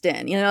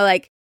Princeton,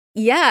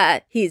 yeah,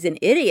 he's an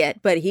idiot,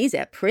 but he's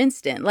at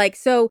Princeton.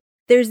 So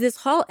there's this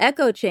whole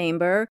echo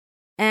chamber,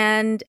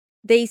 and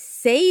they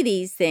say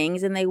these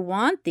things and they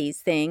want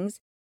these things,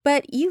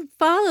 but you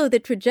follow the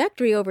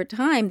trajectory over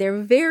time.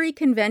 They're very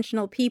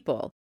conventional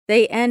people.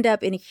 They end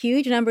up in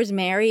huge numbers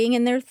marrying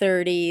in their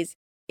 30s,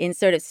 in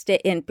sort of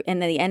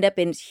and they end up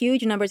in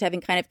huge numbers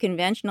having kind of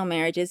conventional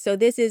marriages. So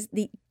this is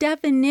the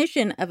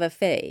definition of a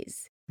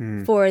phase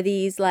for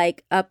these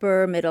like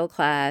upper middle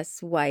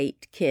class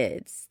white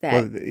kids.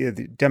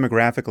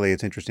 Demographically,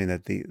 it's interesting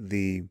that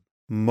the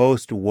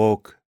most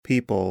woke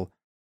people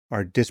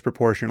are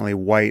disproportionately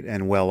white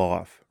and well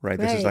off, right?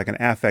 This is like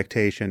an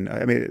affectation.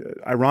 I mean,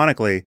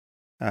 ironically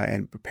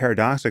and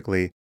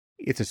paradoxically,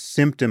 it's a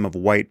symptom of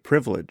white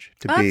privilege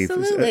to be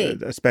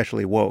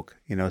especially woke.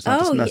 It's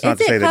not, not to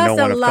say that no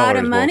one of color is woke. It costs a lot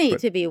of money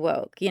to be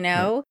woke,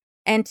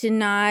 and to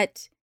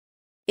not,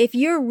 if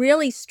you're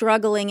really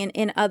struggling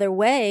in other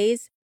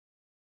ways,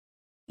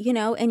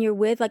 and you're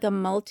with like a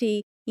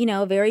multi,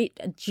 very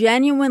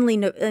genuinely,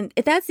 and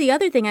that's the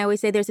other thing I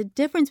always say, there's a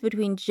difference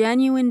between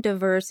genuine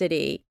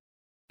diversity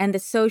and the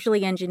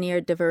socially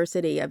engineered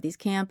diversity of these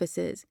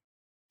campuses.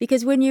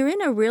 Because when you're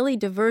in a really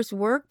diverse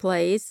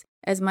workplace,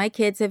 as my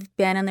kids have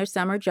been in their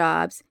summer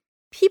jobs,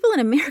 people in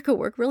America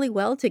work really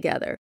well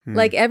together.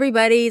 Like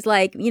everybody's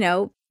like,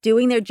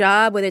 doing their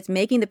job, whether it's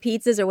making the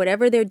pizzas or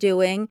whatever they're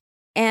doing,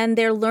 and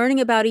they're learning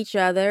about each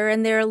other,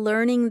 and they're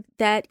learning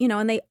that,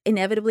 and they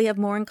inevitably have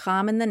more in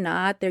common than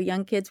not. They're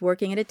young kids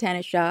working at a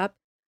tennis shop.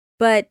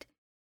 But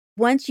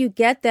once you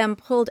get them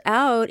pulled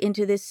out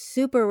into this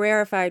super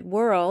rarefied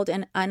world,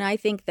 and I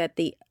think that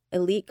the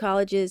elite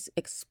colleges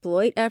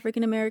exploit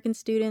African-American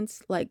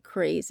students like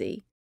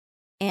crazy.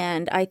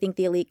 And I think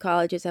the elite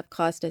colleges have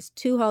cost us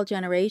 2 whole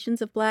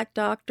generations of Black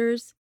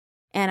doctors.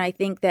 And I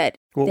think that...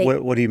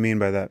 What do you mean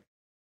by that?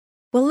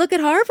 Well, look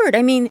at Harvard.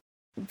 I mean,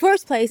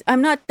 first place,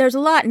 there's a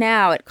lot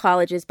now at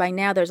colleges. By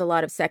now, there's a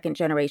lot of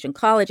second-generation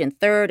college and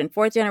third and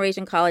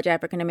fourth-generation college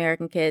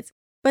African-American kids.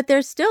 But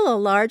there's still a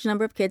large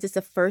number of kids. It's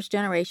the first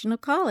generation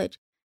of college.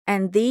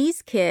 And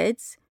these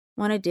kids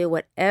want to do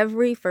what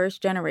every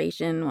first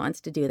generation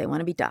wants to do. They want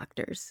to be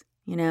doctors,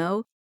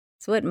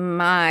 It's what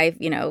my,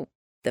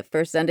 the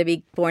first son to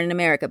be born in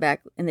America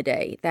back in the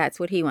day, that's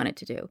what he wanted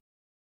to do.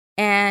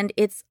 And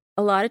it's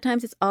a lot of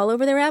times it's all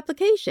over their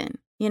application,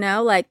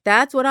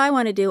 that's what I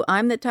want to do.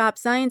 I'm the top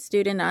science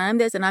student. I'm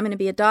this, and I'm going to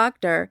be a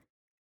doctor.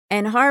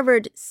 And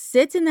Harvard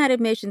sits in that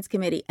admissions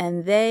committee,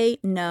 and they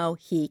know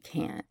he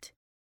can't.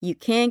 You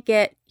can't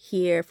get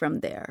here from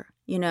there,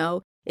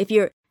 if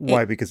you're...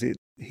 Why? Because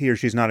he or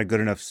she's not a good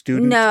enough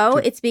student? No,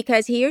 it's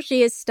because he or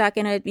she is stuck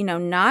in a,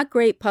 not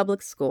great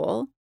public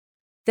school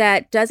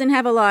that doesn't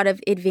have a lot of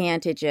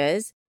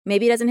advantages,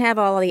 maybe doesn't have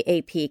all the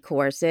AP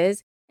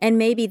courses, and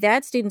maybe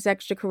that student's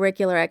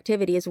extracurricular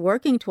activity is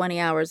working 20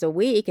 hours a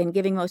week and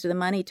giving most of the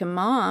money to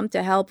mom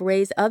to help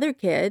raise other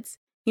kids,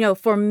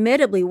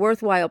 formidably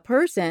worthwhile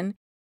person,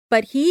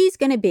 but he's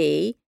going to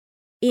be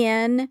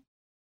in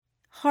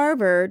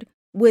Harvard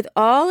with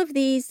all of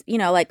these,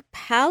 like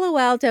Palo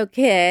Alto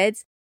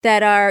kids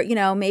that are,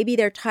 maybe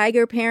they're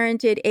tiger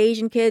parented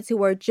Asian kids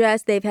who are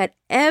they've had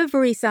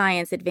every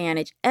science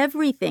advantage,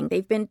 everything.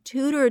 They've been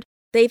tutored.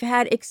 They've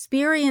had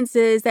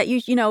experiences that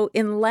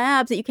in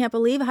labs that you can't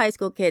believe high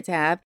school kids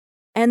have.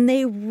 And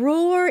they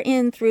roar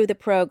in through the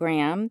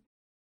program.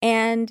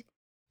 And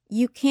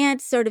you can't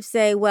sort of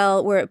say,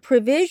 well, we're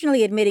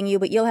provisionally admitting you,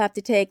 but you'll have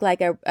to take like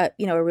a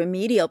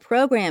remedial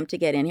program to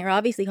get in here.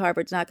 Obviously,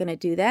 Harvard's not going to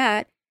do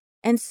that.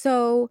 And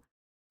so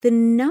the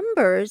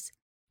numbers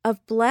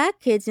of Black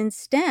kids in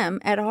STEM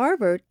at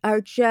Harvard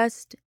are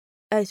just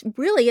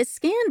really a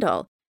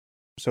scandal.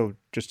 So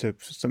just for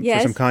some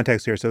Yes.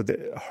 context here, so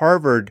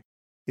Harvard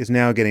is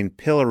now getting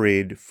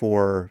pilloried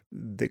for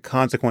the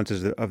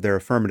consequences of their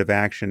affirmative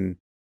action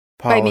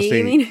policy.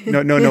 By me, you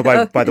mean? No,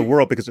 by the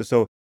world, because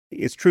so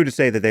it's true to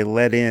say that they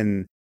let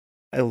in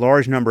a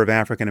large number of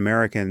African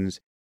Americans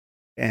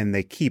and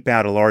they keep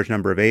out a large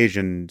number of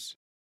Asians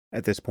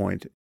at this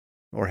point,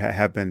 or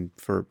have been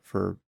for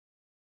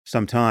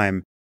some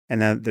time.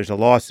 And then there's a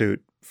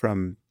lawsuit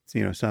from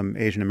some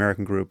Asian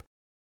American group,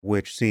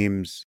 which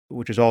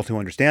is all too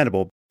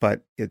understandable,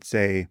 but it's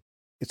a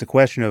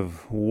question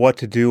of what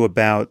to do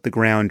about the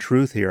ground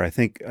truth here. I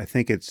think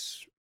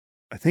it's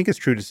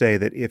true to say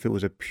that if it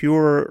was a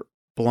pure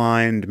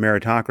blind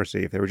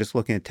meritocracy, if they were just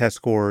looking at test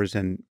scores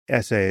and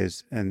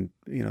essays and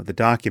the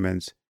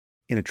documents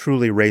in a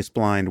truly race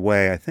blind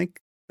way, I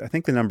think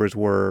the numbers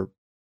were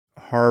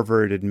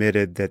Harvard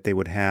admitted that they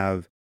would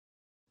have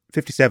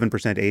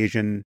 57%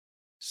 Asian,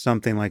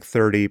 something like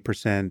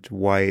 30%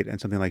 white, and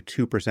something like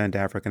 2%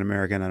 African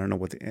American. I don't know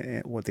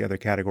what the other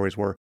categories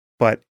were,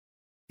 but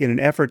in an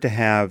effort to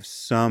have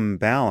some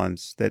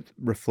balance that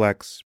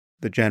reflects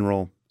the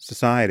general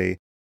society,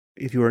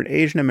 if you were an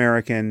Asian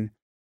American,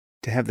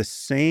 to have the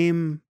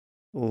same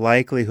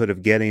likelihood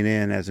of getting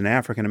in as an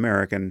African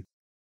American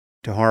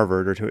to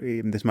Harvard, or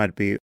this might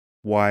be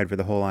wide for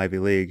the whole Ivy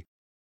League,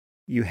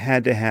 you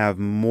had to have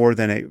more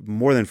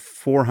than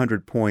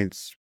 400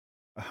 points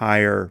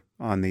higher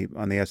on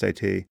the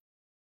SAT.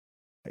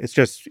 It's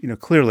just,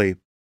 clearly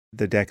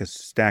the deck is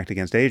stacked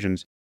against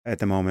Asians at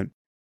the moment.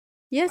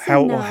 Yes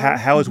and no.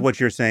 How is what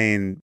you're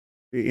saying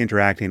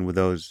interacting with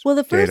those Well,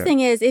 the first data? thing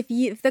is,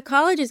 if the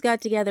colleges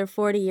got together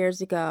 40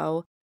 years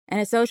ago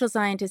and a social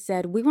scientist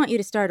said, we want you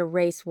to start a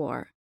race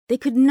war, they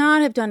could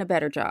not have done a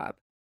better job.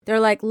 They're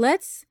like,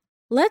 let's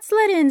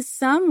let in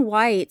some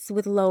whites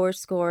with lower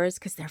scores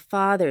because their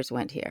fathers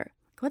went here.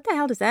 What the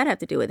hell does that have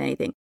to do with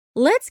anything?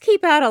 Let's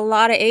keep out a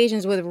lot of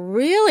Asians with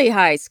really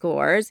high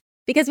scores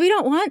because we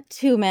don't want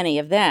too many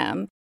of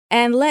them.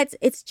 And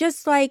it's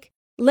just like,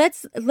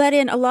 let's let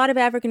in a lot of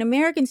African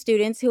American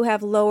students who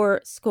have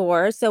lower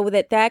scores so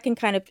that can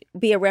kind of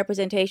be a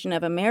representation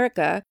of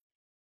America.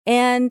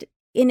 And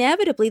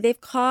inevitably,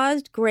 they've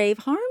caused grave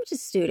harm to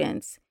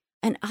students.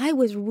 And I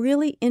was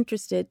really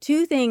interested.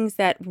 Two things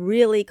that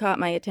really caught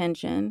my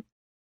attention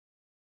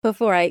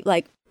before I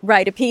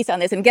write a piece on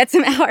this and get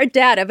some hard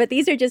data. But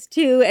these are just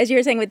two, as you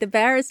were saying with the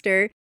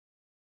barrister,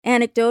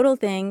 anecdotal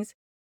things.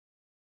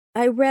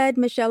 I read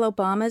Michelle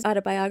Obama's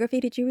autobiography.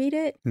 Did you read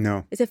it?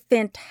 No. It's a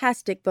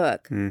fantastic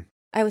book.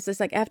 I was just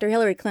like, after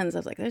Hillary Clinton's, I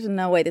was like, there's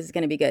no way this is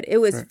going to be good. It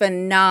was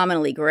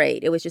phenomenally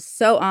great. It was just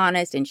so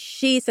honest, and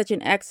she's such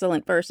an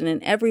excellent person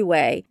in every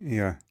way.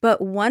 Yeah.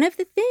 But one of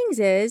the things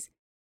is,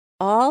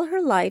 all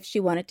her life, she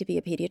wanted to be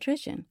a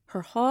pediatrician.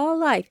 Her whole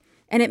life.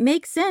 And it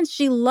makes sense.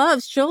 She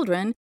loves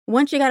children.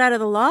 Once she got out of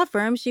the law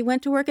firm, she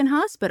went to work in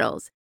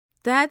hospitals.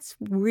 That's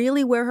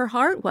really where her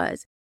heart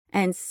was.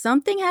 And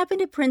something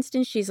happened at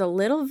Princeton. She's a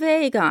little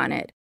vague on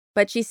it.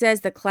 But she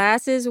says the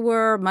classes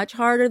were much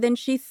harder than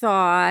she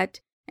thought.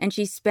 And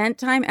she spent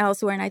time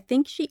elsewhere. And I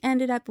think she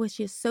ended up, was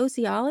she a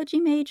sociology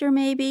major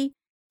maybe?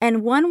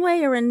 And one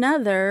way or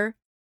another,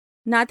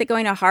 not that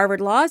going to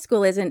Harvard Law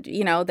School isn't,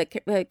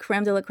 the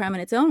creme de la creme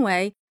in its own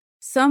way.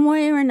 Some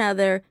way or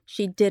another,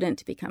 she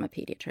didn't become a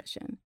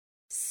pediatrician.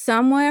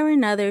 Some way or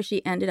another,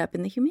 she ended up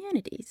in the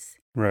humanities.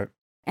 Right.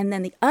 And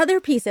then the other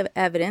piece of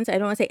evidence, I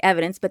don't want to say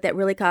evidence, but that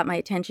really caught my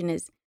attention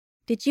is,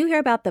 did you hear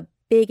about the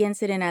big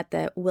incident at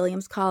the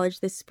Williams College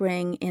this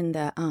spring in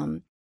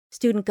the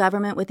student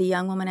government with the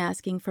young woman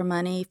asking for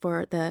money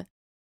for the...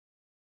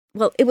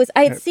 Well,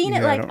 I had seen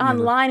it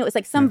online. It was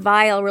like some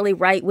vile, really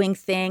right-wing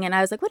thing. And I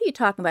was like, what are you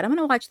talking about? I'm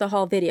going to watch the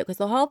whole video because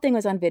the whole thing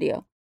was on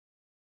video.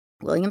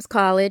 Williams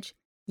College,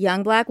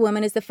 young Black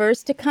woman is the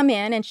first to come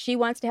in, and she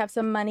wants to have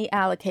some money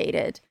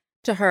allocated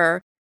to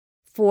her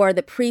for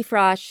the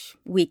pre-frosh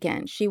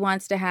weekend. She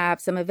wants to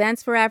have some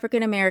events for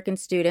African American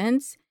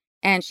students,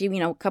 and she,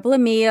 a couple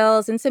of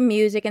meals and some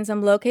music and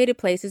some located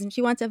places. And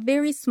she wants a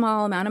very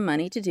small amount of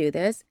money to do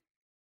this.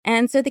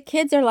 And so the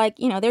kids are like,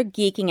 they're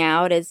geeking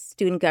out, as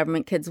student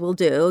government kids will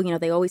do.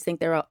 They always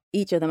think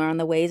each of them are on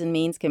the Ways and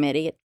Means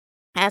Committee,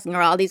 asking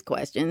her all these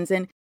questions.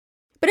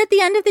 But at the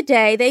end of the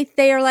day,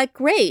 they are like,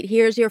 great,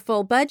 here's your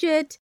full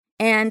budget,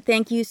 and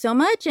thank you so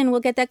much, and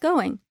we'll get that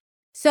going.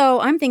 So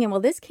I'm thinking,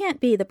 well, this can't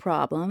be the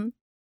problem.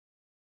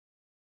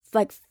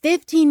 Like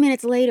 15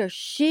 minutes later,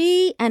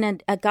 she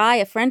and a guy,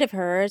 a friend of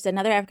hers,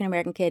 another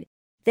African-American kid,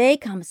 they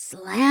come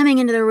slamming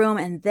into the room,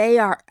 and they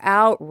are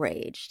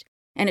outraged.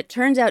 And it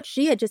turns out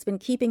she had just been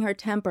keeping her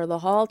temper the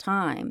whole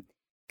time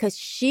because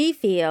she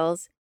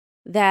feels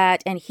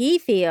that, and he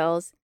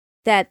feels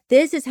that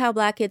this is how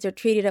Black kids are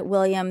treated at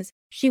Williams.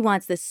 She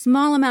wants this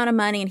small amount of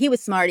money. And he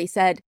was smart. He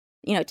said,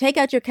 take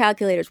out your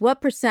calculators.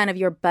 What % of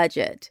your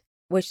budget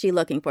was she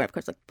looking for? Of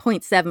course, like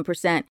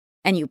 0.7%.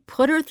 And you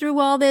put her through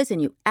all this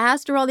and you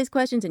asked her all these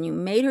questions and you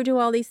made her do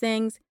all these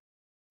things.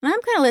 And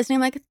I'm kind of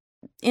listening, like,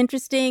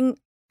 interesting.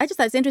 I just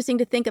thought it's interesting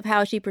to think of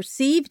how she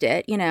perceived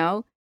it,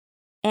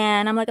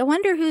 And I'm like, I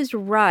wonder who's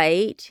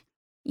right,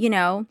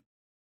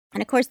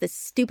 And of course, the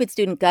stupid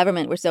student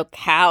government were so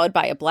cowed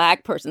by a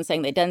Black person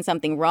saying they'd done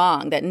something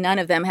wrong that none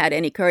of them had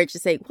any courage to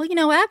say,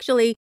 well,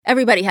 actually,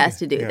 everybody has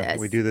to do this.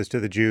 We do this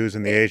to the Jews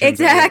and the Asians.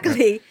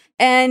 Exactly.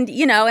 And,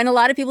 and a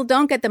lot of people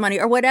don't get the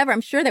money or whatever.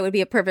 I'm sure that would be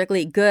a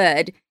perfectly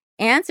good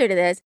answer to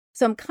this.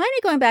 So I'm kind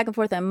of going back and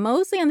forth. I'm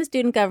mostly on the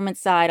student government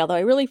side, although I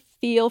really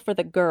feel for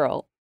the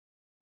girl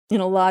in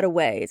a lot of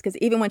ways. Because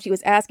even when she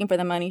was asking for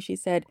the money, she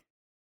said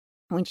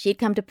when she'd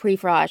come to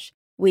pre-frosh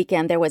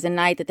weekend, there was a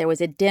night that there was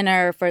a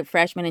dinner for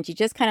freshmen, and she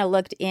just kind of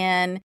looked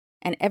in,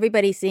 and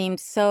everybody seemed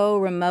so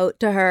remote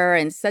to her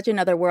and such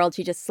another world.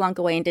 She just slunk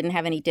away and didn't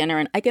have any dinner.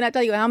 And I cannot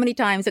tell you how many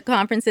times at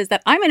conferences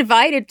that I'm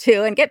invited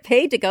to and get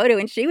paid to go to,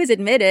 and she was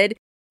admitted.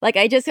 Like,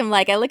 I just am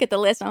like, I look at the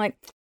list and I'm like,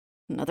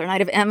 another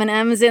night of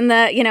M&Ms in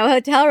the,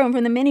 hotel room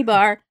from the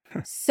minibar.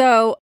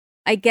 So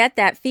I get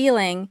that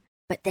feeling.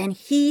 But then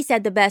he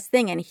said the best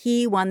thing, and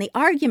he won the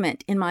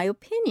argument, in my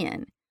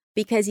opinion,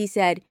 because he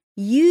said,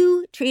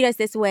 you treat us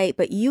this way,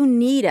 but you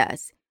need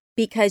us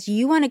because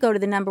you want to go to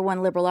the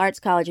 #1 liberal arts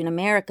college in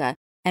America.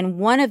 And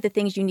one of the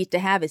things you need to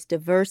have is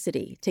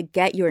diversity to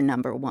get your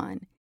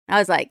 #1. I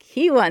was like,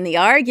 he won the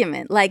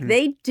argument. Like,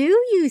 they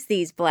do use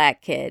these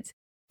Black kids.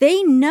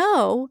 They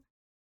know.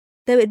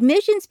 The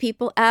admissions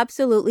people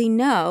absolutely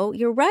know,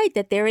 you're right,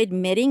 that they're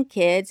admitting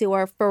kids who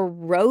are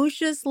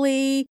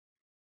ferociously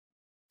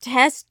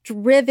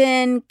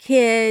test-driven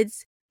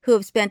kids who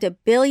have spent 1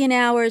 billion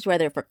hours,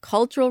 whether for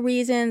cultural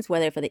reasons,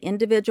 whether for the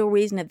individual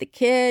reason of the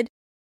kid,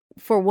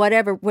 for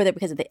whatever, whether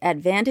because of the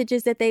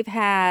advantages that they've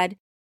had,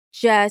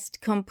 just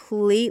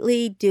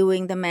completely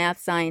doing the math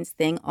science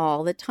thing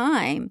all the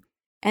time.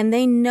 And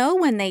they know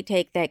when they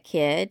take that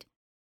kid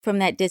from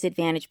that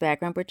disadvantaged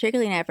background,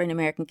 particularly an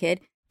African-American kid,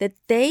 that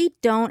they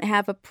don't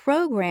have a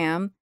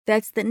program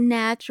that's the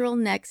natural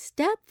next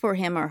step for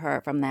him or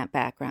her from that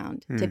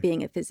background to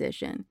being a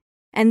physician.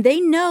 And they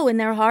know in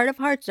their heart of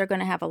hearts they're going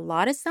to have a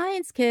lot of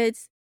science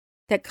kids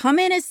that come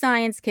in as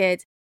science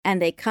kids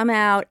and they come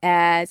out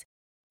as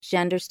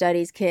gender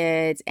studies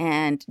kids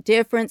and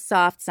different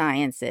soft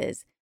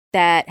sciences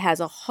that has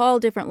a whole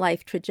different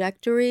life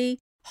trajectory,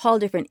 whole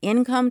different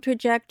income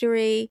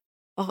trajectory,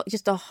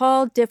 just a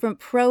whole different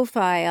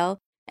profile.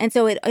 And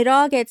so it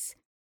all gets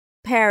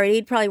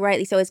parodied, probably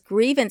rightly so, as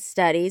grievance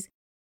studies.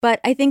 But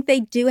I think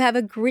they do have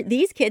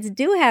these kids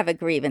do have a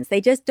grievance.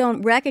 They just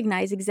don't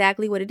recognize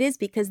exactly what it is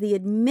because the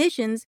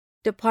admissions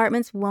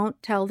departments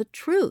won't tell the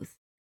truth.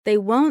 They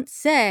won't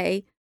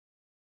say,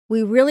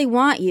 we really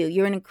want you.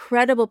 You're an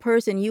incredible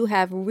person. You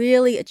have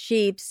really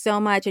achieved so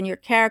much, and your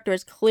character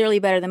is clearly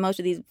better than most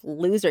of these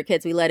loser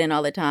kids we let in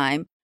all the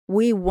time.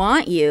 We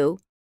want you.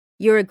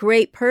 You're a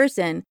great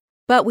person,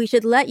 but we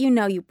should let you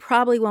know you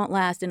probably won't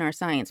last in our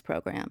science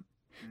program.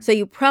 So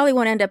you probably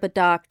won't end up a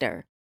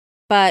doctor,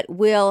 but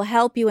we'll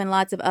help you in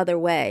lots of other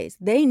ways.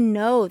 They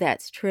know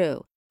that's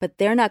true, but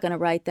they're not going to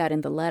write that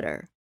in the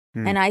letter.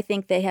 And I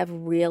think they have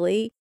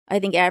I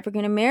think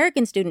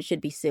African-American students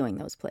should be suing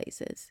those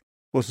places.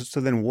 Well,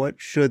 so then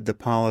what should the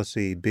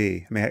policy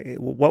be? I mean,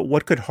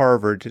 what could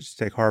Harvard, just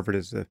take Harvard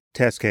as a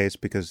test case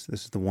because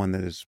this is the one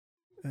that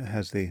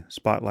has the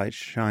spotlight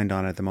shined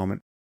on it at the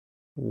moment.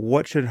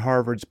 What should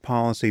Harvard's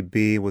policy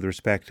be with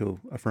respect to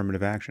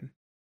affirmative action?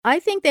 I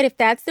think that if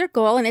that's their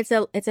goal, and it's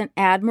an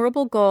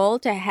admirable goal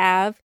to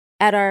have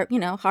at our,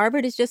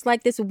 Harvard is just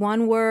like this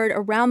one word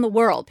around the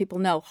world. People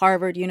know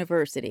Harvard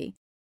University.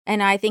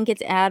 And I think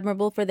it's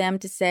admirable for them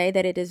to say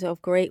that it is of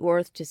great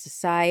worth to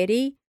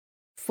society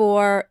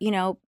for,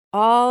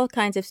 all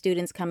kinds of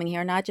students coming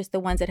here, not just the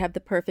ones that have the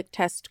perfect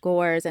test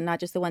scores and not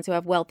just the ones who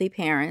have wealthy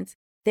parents.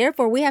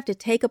 Therefore, we have to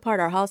take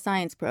apart our whole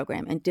science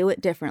program and do it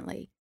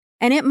differently.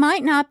 And it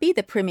might not be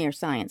the premier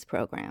science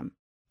program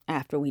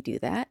after we do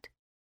that.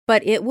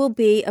 But it will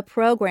be a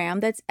program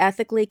that's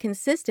ethically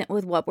consistent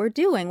with what we're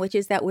doing, which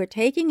is that we're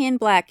taking in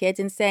Black kids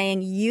and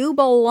saying, you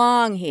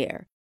belong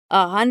here.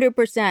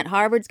 100%.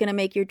 Harvard's going to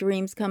make your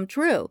dreams come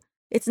true.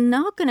 It's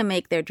not going to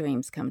make their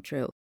dreams come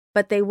true.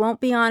 But they won't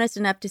be honest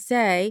enough to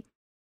say,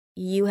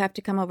 you have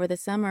to come over the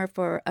summer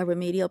for a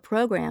remedial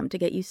program to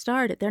get you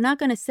started. They're not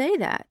going to say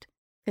that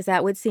because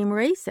that would seem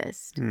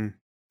racist.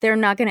 They're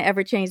not going to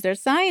ever change their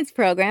science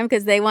program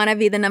because they want to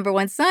be the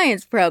 #1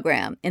 science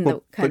program in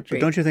the country.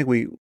 But don't you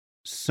think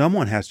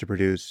someone has to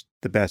produce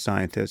the best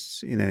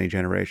scientists in any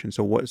generation?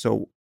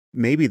 So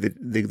maybe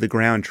the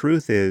ground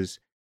truth is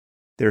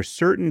there are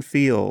certain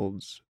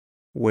fields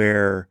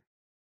where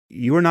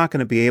you are not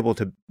going to be able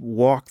to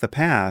walk the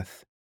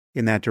path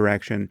in that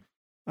direction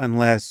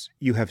unless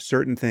you have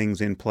certain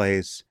things in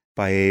place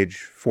by age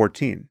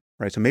 14,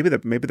 right? So maybe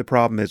the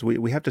problem is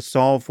we have to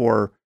solve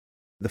for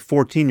the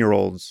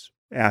 14-year-old's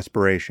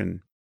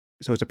aspiration.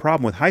 So it's a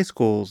problem with high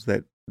schools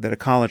that a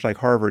college like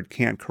Harvard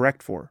can't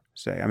correct for,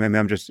 say. I mean,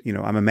 I'm just,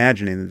 I'm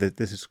imagining that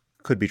this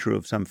could be true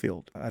of some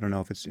field. I don't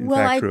know if it's in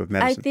fact true of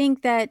medicine. I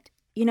think that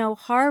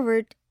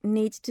Harvard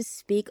needs to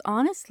speak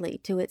honestly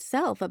to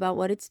itself about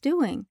what it's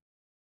doing.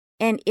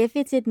 And if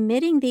it's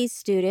admitting these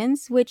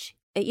students, which,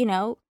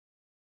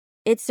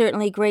 it's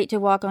certainly great to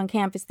walk on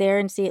campus there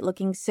and see it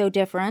looking so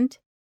different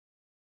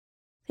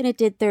than it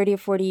did 30 or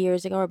 40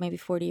 years ago, or maybe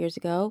 40 years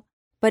ago.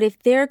 But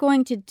if they're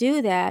going to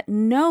do that,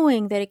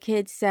 knowing that a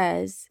kid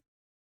says,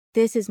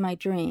 this is my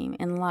dream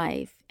in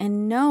life,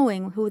 and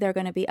knowing who they're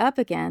going to be up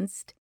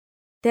against,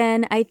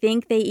 then I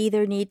think they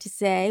either need to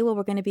say, well,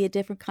 we're going to be a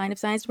different kind of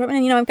science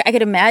department. And, I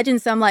could imagine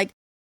some like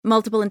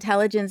multiple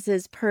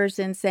intelligences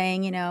person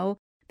saying,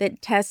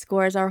 that test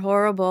scores are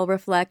horrible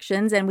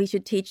reflections and we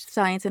should teach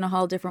science in a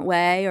whole different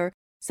way or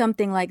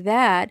something like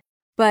that.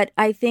 But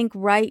I think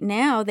right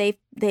now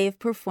they've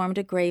performed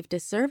a grave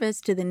disservice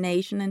to the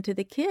nation and to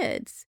the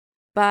kids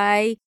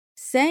by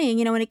saying,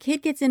 when a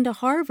kid gets into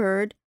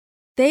Harvard,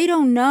 they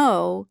don't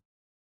know.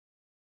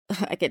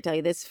 I can tell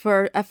you this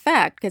for a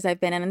fact because I've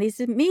been in these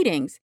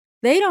meetings.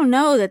 They don't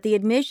know that the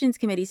admissions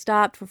committee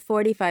stopped for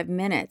 45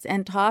 minutes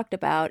and talked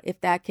about if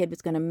that kid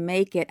was going to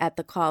make it at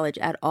the college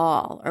at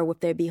all or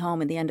if they'd be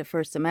home at the end of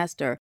first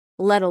semester,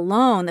 let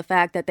alone the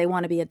fact that they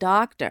want to be a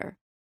doctor,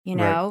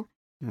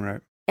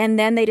 Right. And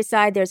then they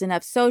decide there's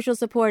enough social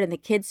support and the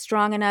kid's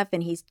strong enough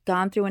and he's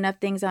gone through enough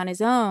things on his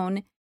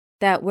own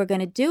that we're going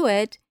to do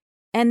it.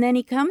 And then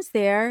he comes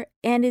there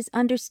and is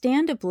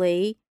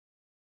understandably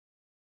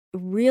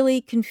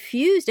really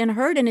confused and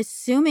hurt and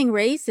assuming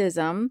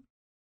racism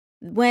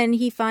when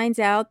he finds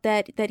out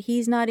that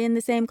he's not in the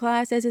same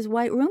class as his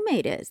white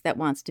roommate is that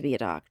wants to be a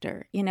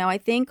doctor. I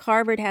think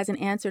Harvard hasn't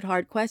answered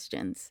hard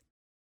questions.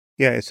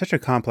 Yeah, it's such a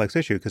complex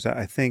issue because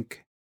I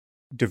think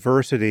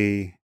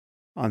diversity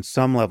on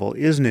some level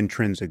is an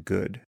intrinsic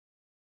good.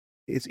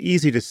 It's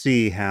easy to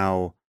see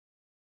how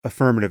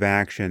affirmative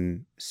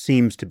action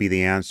seems to be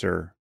the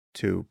answer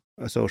to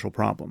a social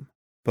problem.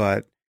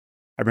 But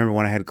I remember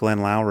when I had Glenn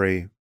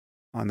Lowry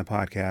on the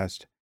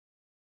podcast.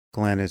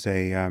 Glenn is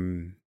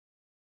an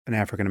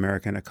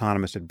African-American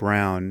economist at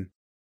Brown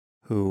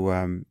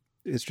who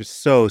is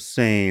just so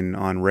sane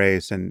on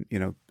race and,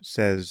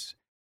 says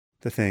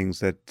the things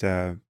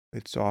that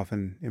it's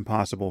often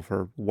impossible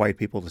for white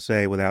people to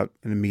say without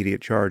an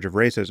immediate charge of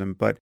racism.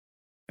 But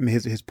I mean,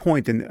 his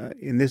point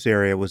in this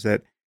area was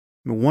that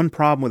one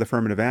problem with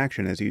affirmative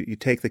action is you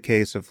take the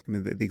case of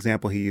the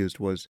example he used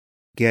was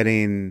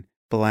getting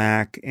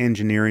Black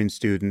engineering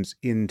students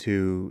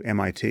into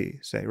MIT,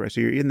 say, right?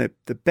 So you're in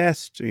the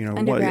best,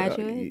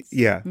 undergraduates.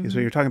 Mm-hmm. So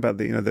you're talking about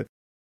the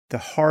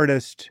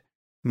hardest,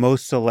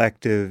 most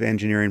selective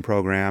engineering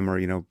program,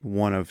 or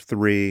one of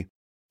three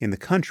in the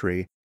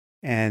country,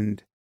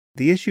 and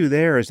the issue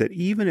there is that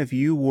even if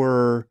you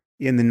were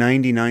in the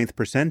 99th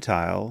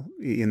percentile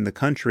in the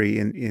country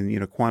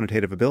in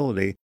quantitative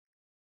ability,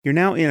 you're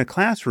now in a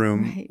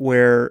classroom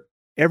where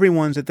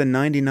everyone's at the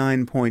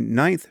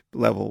 99.9th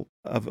level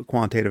of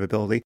quantitative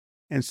ability.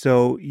 And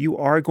so you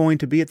are going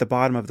to be at the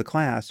bottom of the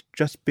class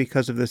just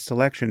because of this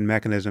selection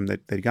mechanism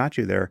that got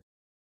you there.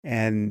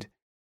 And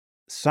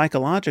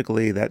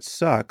psychologically, that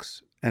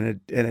sucks.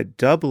 And it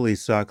doubly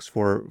sucks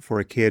for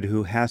a kid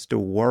who has to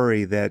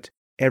worry that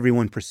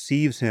everyone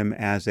perceives him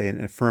as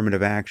an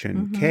affirmative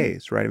action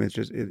case, right? I mean,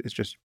 it's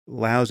just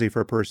lousy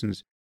for a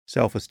person's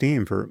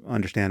self-esteem for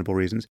understandable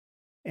reasons.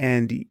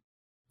 And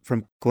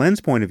from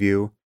Glenn's point of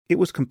view, it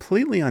was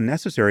completely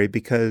unnecessary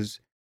because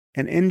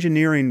an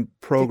engineering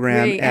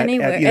program you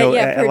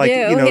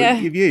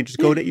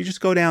just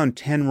go down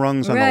 10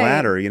 rungs on the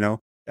ladder,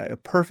 a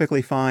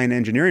perfectly fine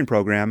engineering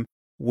program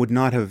would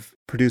not have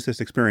produced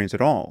this experience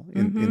at all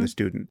in the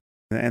student.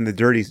 And the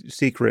dirty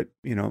secret,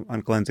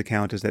 on Glenn's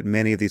account is that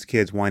many of these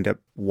kids wind up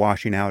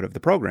washing out of the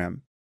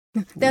program.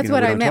 That's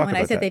what I meant when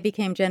I said they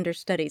became gender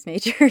studies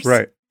majors.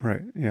 Right,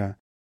 yeah.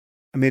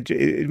 I mean,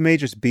 it may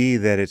just be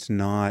that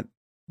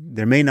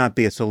there may not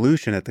be a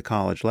solution at the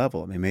college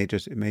level. I mean,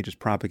 it may just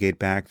propagate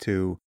back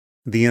to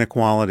the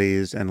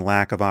inequalities and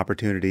lack of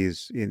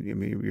opportunities.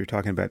 You're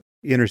talking about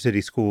inner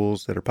city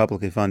schools that are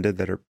publicly funded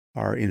that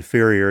are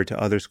inferior to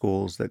other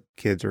schools that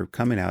kids are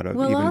coming out of.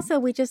 Well, also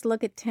we just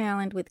look at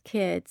talent with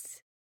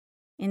kids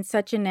in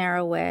such a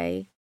narrow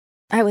way.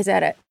 I was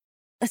at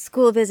a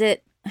school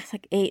visit, it's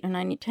like 8 or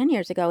 9, 10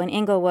 years ago in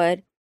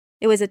Inglewood.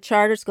 It was a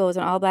charter school, it was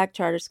an all-black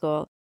charter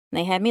school. And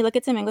they had me look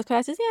at some English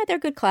classes. Yeah, they're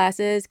good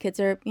classes. Kids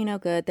are,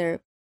 good. Their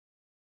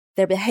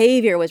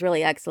behavior was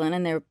really excellent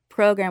and their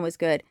program was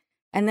good.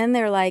 And then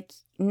they're like,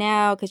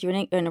 now, because you're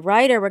a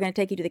writer, we're going to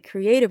take you to the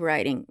creative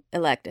writing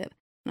elective.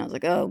 And I was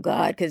like, oh,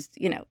 God, because,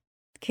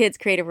 kids'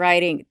 creative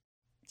writing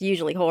is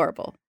usually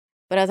horrible.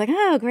 But I was like,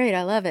 oh, great,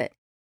 I love it.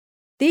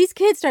 These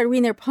kids started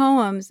reading their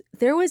poems.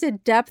 There was a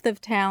depth of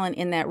talent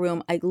in that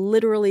room. I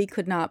literally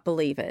could not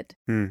believe it.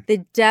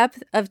 The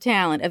depth of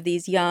talent of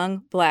these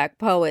young Black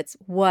poets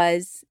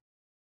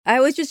I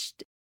was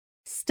just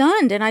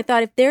stunned. And I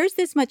thought, if there's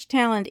this much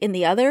talent in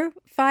the other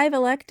 5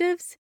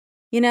 electives,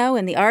 in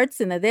the arts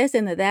and the this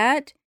and the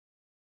that,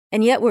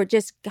 and yet we're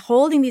just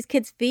holding these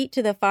kids' feet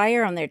to the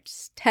fire on their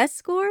test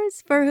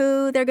scores for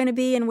who they're going to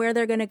be and where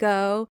they're going to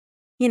go.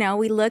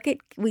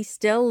 We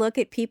still look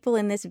at people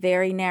in this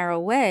very narrow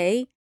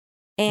way.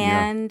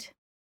 Yeah. And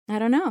I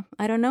don't know.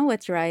 I don't know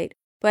what's right.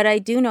 But I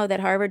do know that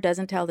Harvard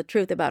doesn't tell the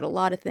truth about a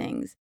lot of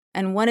things.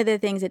 And one of the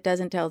things it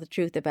doesn't tell the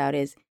truth about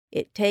is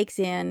it takes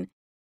in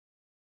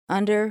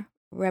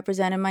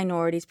underrepresented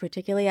minorities,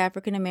 particularly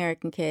African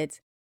American kids,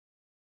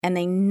 and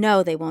they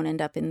know they won't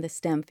end up in the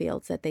STEM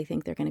fields that they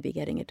think they're going to be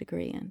getting a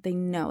degree in. They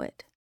know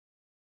it.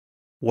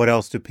 What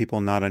else do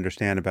people not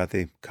understand about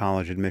the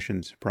college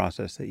admissions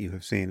process that you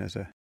have seen as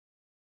a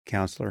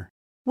counselor?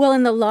 Well,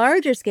 in the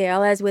larger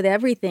scale, as with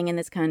everything in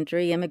this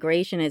country,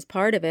 immigration is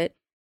part of it.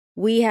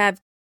 We have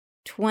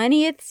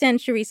 20th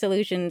century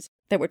solutions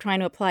that we're trying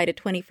to apply to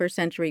 21st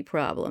century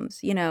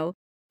problems.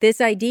 This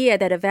idea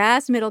that a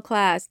vast middle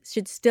class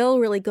should still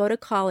really go to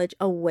college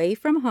away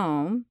from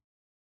home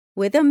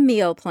with a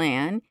meal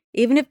plan,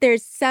 even if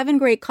there's 7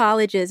 great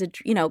colleges,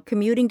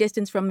 commuting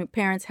distance from your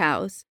parents'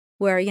 house,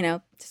 where,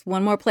 just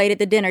one more plate at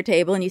the dinner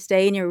table and you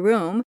stay in your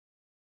room.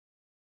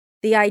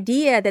 The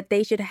idea that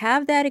they should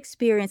have that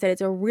experience, that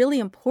it's a really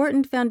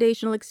important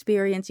foundational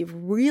experience, you've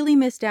really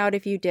missed out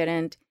if you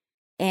didn't,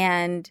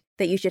 and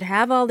that you should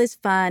have all this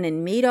fun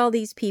and meet all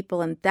these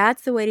people, and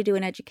that's the way to do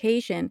an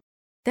education,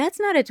 that's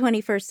not a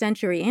 21st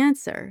century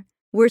answer.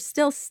 We're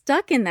still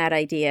stuck in that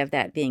idea of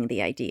that being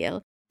the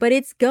ideal, but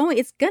it's going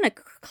to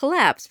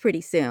collapse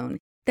pretty soon.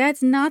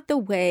 That's not the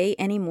way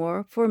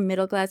anymore for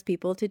middle-class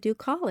people to do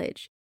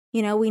college.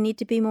 We need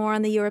to be more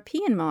on the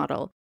European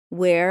model,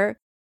 where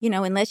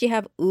unless you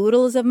have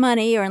oodles of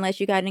money or unless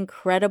you got an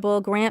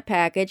incredible grant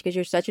package because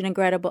you're such an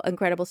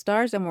incredible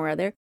star somewhere or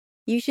other,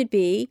 you should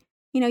be,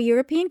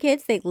 European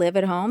kids, they live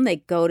at home, they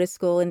go to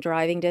school in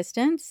driving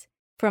distance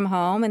from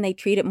home, and they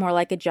treat it more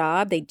like a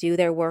job. They do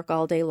their work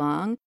all day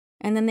long,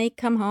 and then they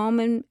come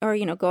home or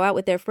go out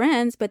with their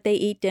friends, but they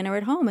eat dinner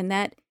at home. And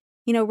that,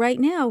 right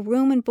now,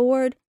 room and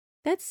board,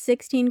 that's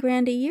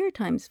 $16,000 a year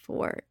times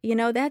 4.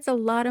 That's a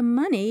lot of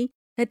money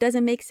that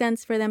doesn't make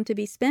sense for them to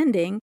be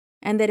spending,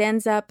 and that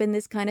ends up in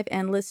this kind of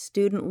endless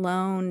student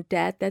loan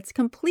debt that's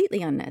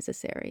completely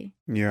unnecessary.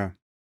 Yeah,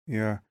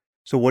 yeah.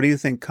 So what do you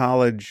think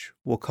college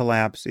will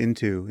collapse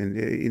into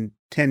in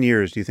 10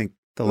 years? Do you think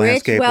the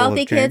landscape will have Rich,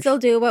 wealthy changed? kids will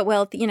do what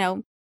wealthy,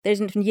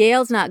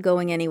 Yale's not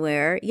going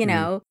anywhere,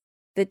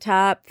 the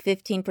top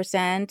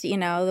 15%,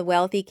 the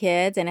wealthy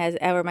kids, and as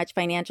ever much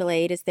financial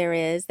aid as there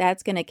is,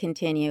 that's going to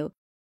continue.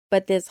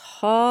 But this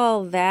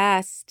whole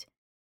vast,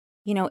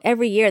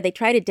 every year they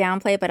try to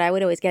downplay it, but I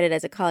would always get it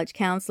as a college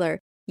counselor.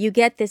 You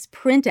get this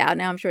printout,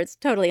 now I'm sure it's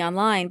totally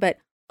online, but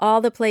all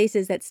the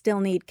places that still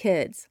need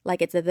kids,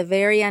 like it's at the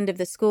very end of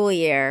the school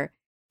year,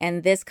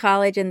 and this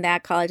college and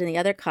that college and the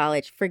other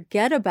college,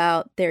 forget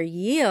about their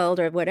yield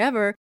or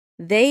whatever.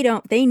 They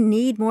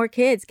need more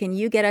kids. Can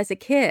you get us a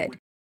kid?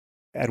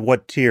 At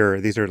what tier?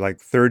 These are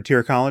like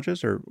third-tier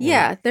colleges or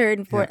Yeah, third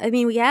and fourth. Yeah. I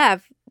mean,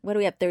 what do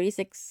we have,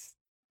 36?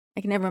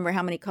 I can never remember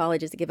how many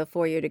colleges to give a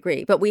 4-year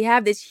degree, but we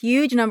have this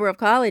huge number of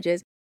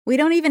colleges. We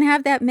don't even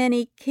have that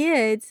many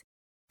kids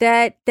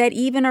that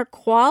even are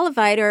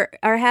qualified or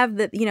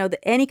have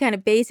any kind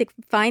of basic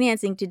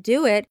financing to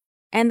do it.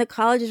 And the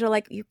colleges are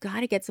like, you've got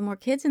to get some more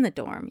kids in the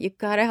dorm. You've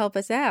got to help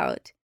us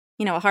out.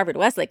 Harvard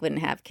Westlake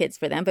wouldn't have kids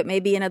for them, but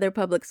maybe another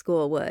public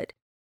school would.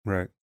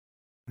 Right,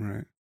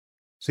 right.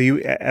 So you,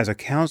 as a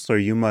counselor,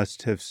 you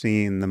must have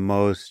seen the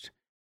most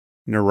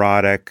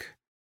neurotic.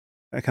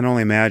 I can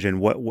only imagine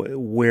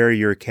where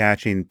you're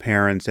catching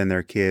parents and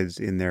their kids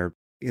in their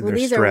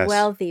These stress. Are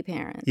wealthy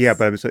parents. Yeah,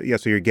 but so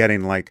you're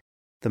getting like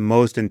the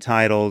most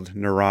entitled,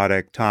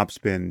 neurotic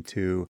topspin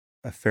to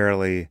a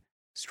fairly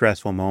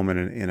stressful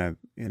moment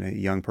in a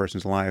young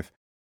person's life.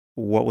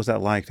 What was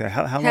that like?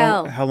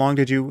 How long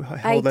did you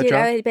hold that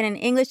job? I had been an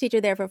English teacher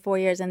there for 4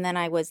 years, and then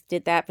I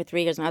did that for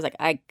 3 years, and I was like,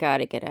 I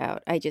gotta get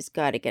out. I just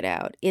gotta get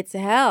out. It's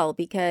hell,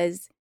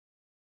 because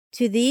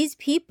to these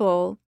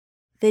people,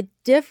 the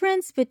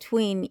difference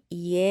between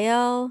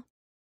Yale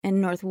and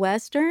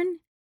Northwestern,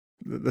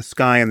 the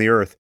sky and the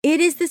earth.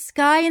 It is the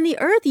sky and the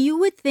earth. You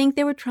would think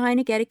they were trying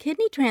to get a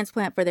kidney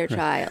transplant for their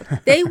child.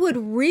 They would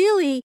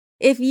really,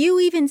 if you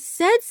even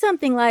said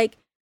something like,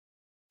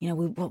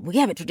 we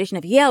have a tradition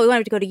of Yale, we want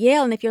him to go to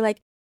Yale. And if you're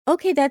like,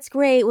 okay, that's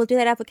great, we'll do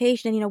that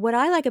application. And, what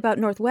I like about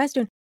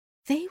Northwestern,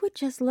 they would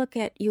just look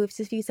at you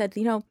if you said,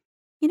 what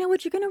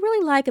you're going to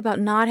really like about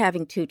not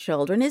having 2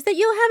 children is that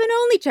you'll have an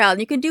only child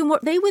and you can do more.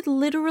 They would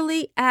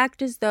literally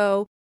act as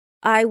though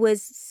I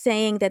was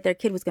saying that their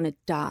kid was going to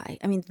die.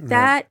 I mean,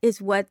 that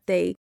is what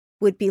they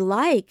would be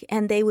like.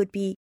 And they would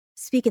be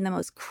speaking the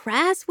most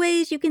crass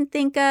ways you can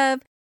think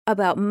of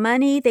about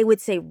money. They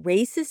would say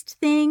racist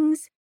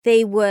things.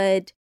 They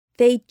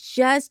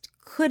just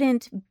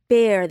couldn't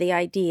bear the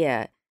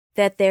idea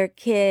that their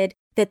kid,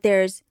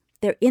 they're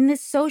in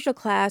this social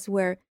class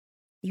where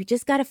you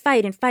just got to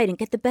fight and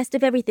get the best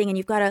of everything. And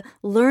you've got to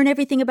learn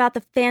everything about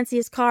the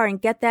fanciest car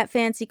and get that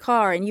fancy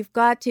car. And you've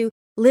got to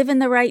live in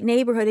the right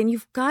neighborhood. And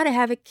you've got to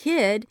have a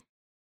kid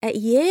at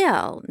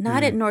Yale,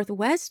 not at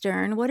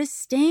Northwestern. What a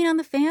stain on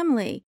the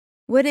family.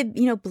 What a,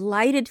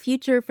 blighted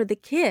future for the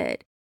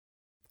kid.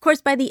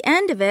 course, by the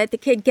end of it, the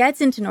kid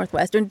gets into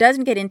Northwestern,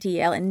 doesn't get into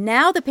Yale, and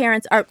now the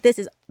parents are, this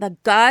is the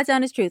God's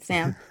honest truth,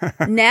 Sam.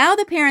 Now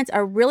the parents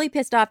are really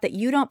pissed off that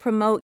you don't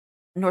promote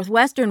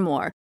Northwestern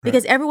more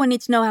because everyone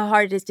needs to know how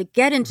hard it is to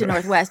get into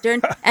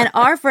Northwestern, and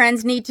our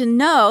friends need to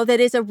know that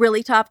it's a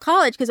really top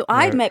college because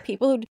I've met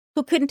people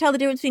who couldn't tell the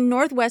difference between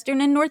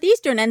Northwestern and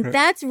Northeastern, and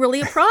that's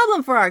really a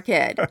problem for our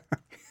kid.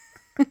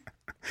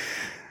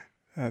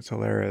 That's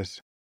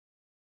hilarious.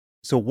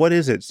 So what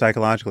is it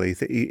psychologically?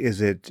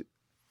 Is it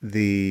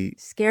the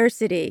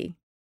scarcity?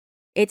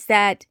 It's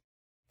that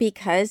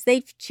because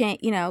they've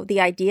changed, the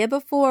idea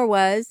before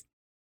was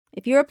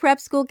if you're a prep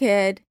school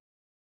kid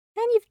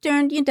and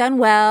you've done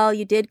well,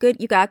 you did good,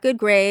 you got good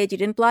grades, you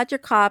didn't blot your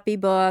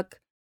copybook,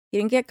 you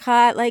didn't get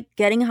caught like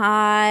getting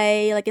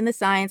high, like in the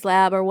science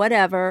lab or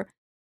whatever,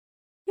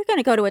 you're going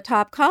to go to a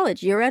top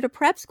college. You're at a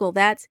prep school.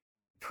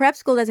 Prep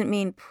school doesn't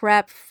mean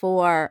prep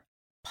for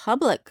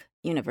public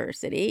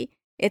university.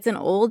 It's an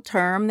old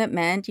term that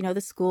meant,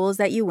 the schools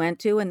that you went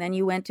to, and then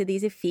you went to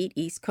these effete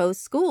East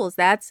Coast schools.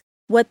 That's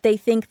what they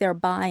think they're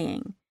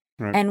buying.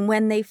 Right. And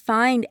when they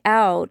find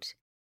out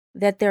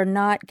that they're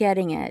not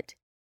getting it,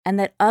 and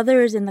that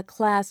others in the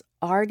class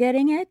are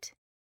getting it,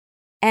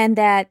 and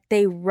that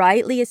they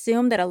rightly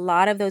assume that a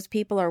lot of those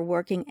people are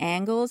working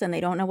angles, and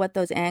they don't know what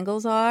those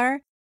angles are,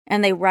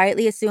 and they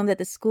rightly assume that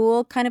the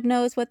school kind of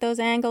knows what those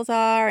angles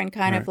are, and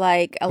kind of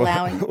like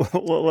allowing.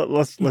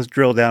 Let's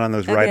drill down on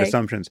those right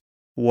assumptions.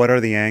 What are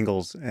the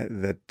angles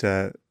that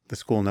the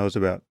school knows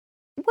about?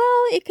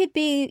 Well, it could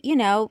be,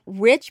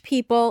 rich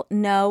people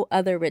know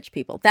other rich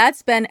people.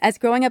 That's been, as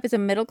growing up as a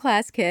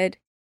middle-class kid,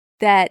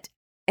 that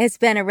has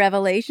been a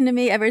revelation to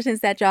me ever since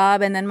that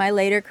job. And then my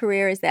later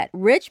career is that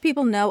rich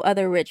people know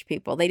other rich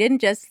people. They didn't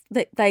just,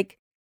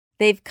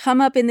 they've come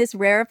up in this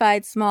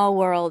rarefied small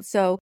world.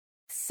 So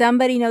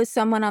somebody knows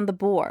someone on the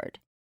board.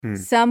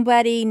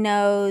 Somebody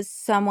knows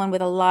someone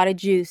with a lot of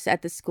juice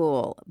at the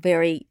school,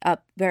 very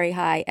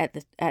high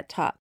at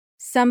top.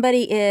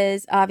 Somebody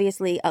is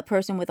obviously a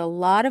person with a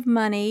lot of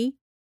money.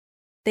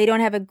 They don't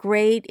have a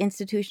great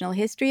institutional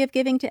history of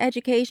giving to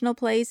educational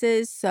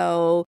places,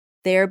 so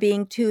they're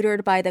being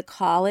tutored by the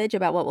college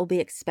about what will be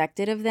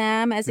expected of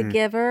them as a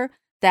giver.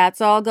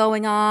 That's all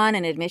going on,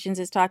 and admissions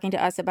is talking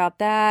to us about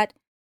that.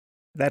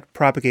 That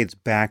propagates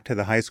back to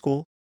the high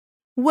school?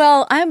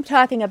 Well, I'm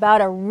talking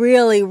about a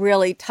really,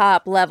 really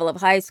top level of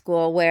high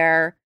school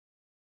where,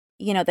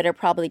 that are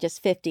probably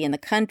just 50 in the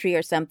country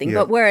or something,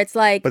 but where it's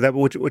like... But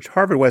which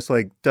Harvard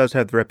Westlake does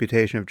have the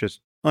reputation of just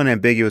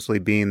unambiguously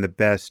being the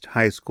best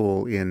high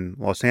school in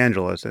Los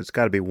Angeles. It's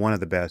got to be one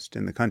of the best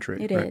in the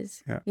country. It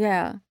is.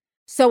 Yeah.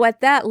 So at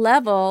that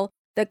level,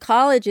 the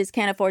colleges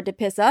can't afford to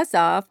piss us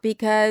off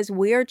because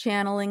we're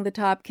channeling the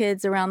top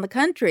kids around the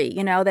country,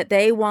 that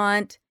they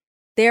want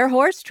their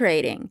horse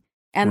trading.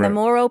 And the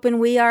more open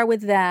we are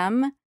with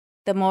them,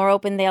 the more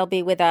open they'll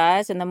be with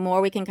us. And the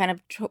more we can kind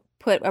of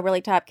put a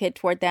really top kid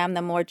toward them,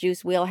 the more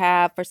juice we'll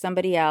have for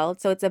somebody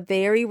else. So it's a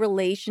very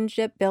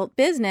relationship-built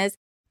business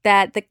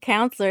that the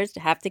counselors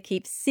have to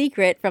keep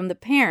secret from the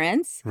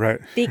parents. Right.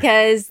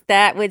 Because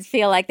that would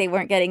feel like they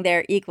weren't getting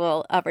their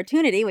equal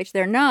opportunity, which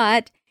they're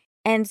not.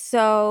 And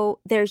so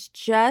there's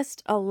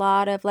just a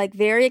lot of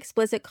very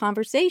explicit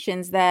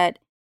conversations that,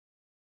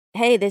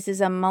 hey, this is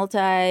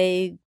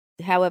a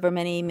however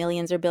many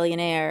millions or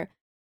billionaire,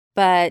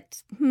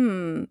 but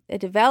a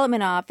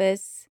development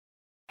office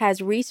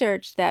has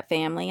researched that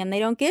family and they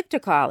don't give to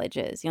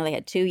colleges. They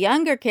had 2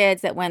 younger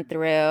kids that went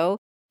through.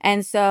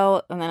 And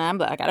then I'm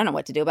like, I don't know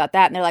what to do about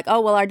that. And they're like,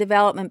 oh, well, our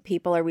development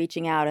people are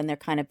reaching out and they're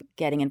kind of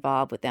getting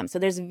involved with them. So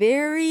there's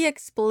very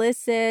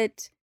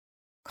explicit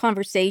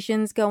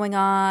conversations going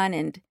on,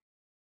 and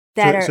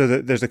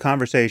there's a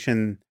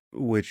conversation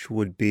which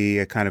would be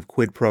a kind of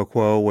quid pro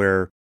quo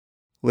where,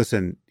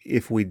 listen,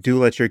 if we do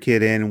let your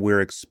kid in,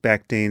 we're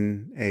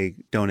expecting a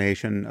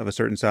donation of a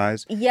certain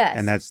size. Yes.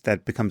 And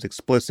that becomes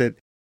explicit.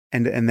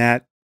 And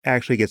that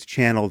actually gets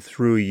channeled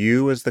through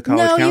you as the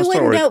college counselor? No, you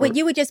wouldn't know, but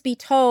you would just be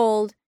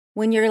told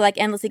when you're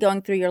endlessly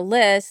going through your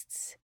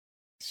lists,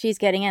 she's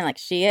getting in,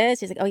 she is.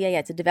 She's like, oh, yeah,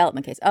 it's a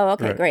development case. Oh,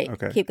 okay, great.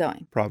 Okay. Keep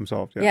going. Problem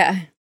solved.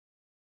 Yeah.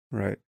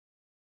 Right.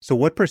 So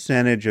what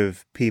percentage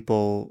of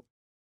people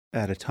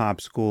at a top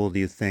school do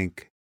you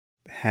think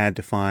had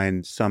to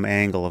find some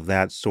angle of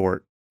that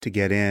sort to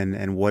get in,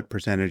 and what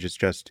percentage is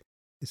just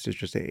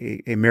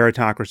a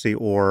meritocracy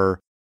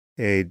or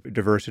a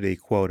diversity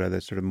quota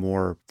that's sort of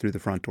more through the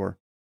front door?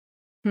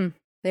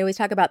 They always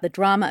talk about the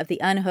drama of the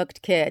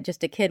unhooked kid,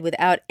 just a kid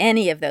without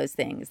any of those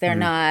things. They're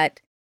not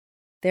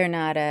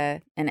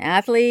an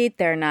athlete.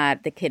 They're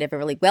not the kid of a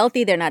really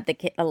wealthy. They're not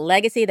a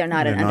legacy. They're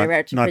not an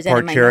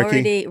underrepresented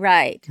minority.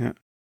 Right. Yeah.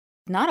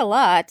 Not a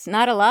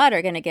lot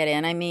are going to get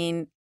in. I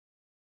mean,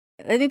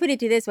 let me put it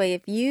to you this way.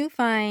 If you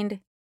find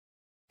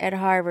at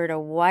Harvard a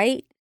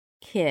white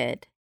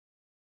kid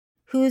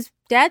whose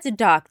dad's a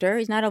doctor,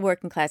 he's not a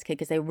working class kid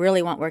because they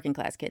really want working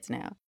class kids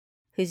now,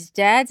 whose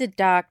dad's a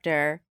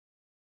doctor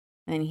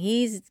and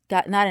he's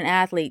got not an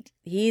athlete,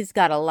 he's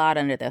got a lot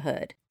under the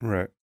hood.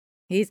 Right.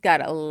 He's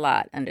got a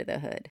lot under the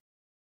hood.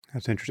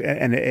 That's interesting.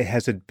 And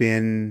has it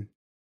been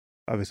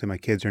obviously my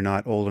kids are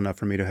not old enough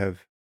for me to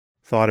have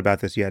thought about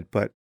this yet,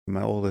 but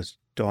my oldest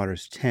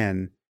daughter's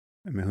 10.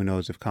 I mean, who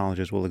knows if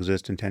colleges will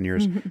exist in 10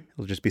 years.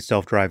 It'll just be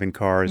self-driving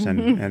cars and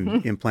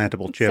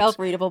implantable chips.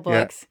 Self-readable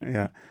books.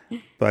 Yeah.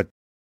 But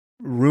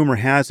rumor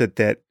has it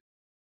that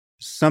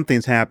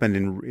something's happened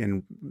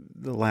in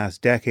the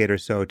last decade or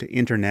so to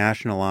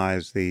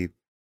internationalize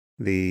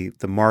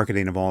the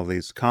marketing of all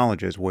these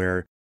colleges,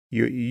 where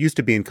you used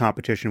to be in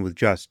competition with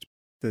just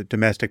the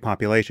domestic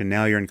population.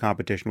 Now you're in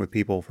competition with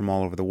people from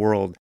all over the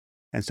world.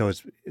 And so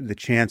the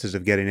chances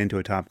of getting into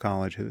a top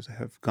college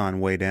have gone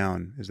way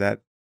down. Is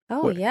that?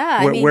 Oh,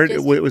 yeah.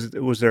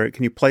 Was there?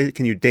 Can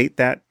you date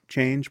that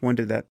change? When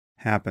did that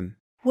happen?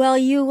 Well,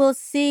 you will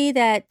see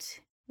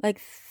that like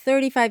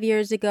 35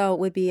 years ago, it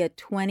would be a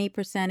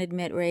 20%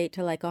 admit rate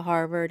to like a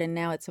Harvard, and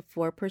now it's a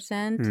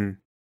 4%.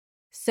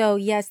 So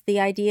yes, the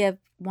idea of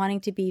wanting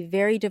to be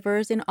very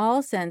diverse in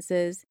all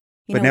senses.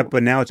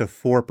 But now it's a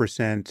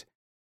 4%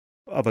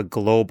 of a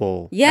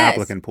global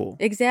applicant pool.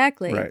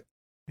 Exactly. Right.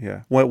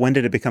 Yeah. When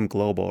did it become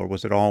global, or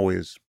was it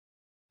always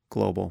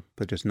global,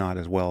 but just not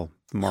as well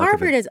marketed?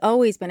 Harvard has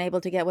always been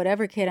able to get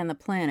whatever kid on the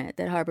planet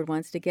that Harvard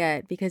wants to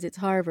get because it's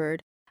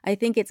Harvard. I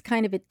think it's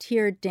kind of a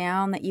tier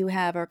down that you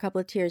have, or a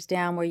couple of tiers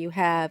down, where you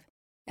have,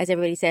 as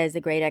everybody says,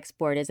 the great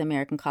export is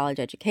American college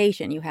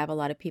education. You have a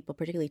lot of people,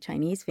 particularly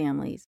Chinese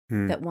families,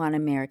 that want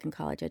American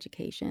college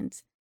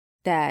educations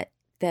that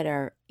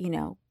are,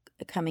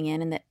 coming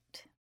in and that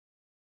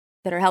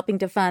are helping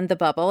to fund the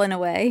bubble in a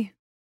way.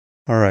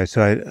 All right.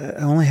 So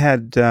I only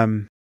had,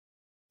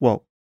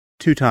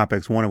 two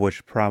topics, one of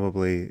which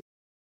probably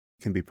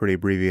can be pretty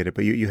abbreviated,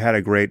 but you had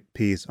a great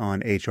piece on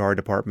HR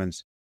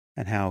departments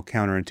and how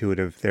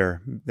counterintuitive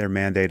their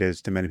mandate is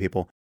to many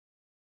people.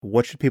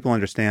 What should people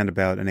understand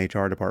about an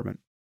HR department?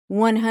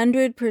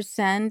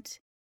 100%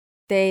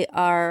 they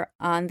are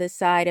on the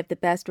side of the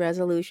best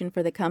resolution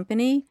for the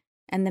company.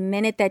 And the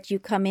minute that you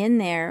come in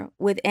there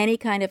with any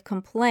kind of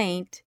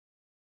complaint,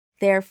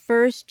 their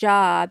first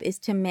job is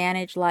to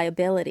manage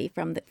liability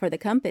for the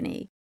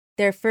company.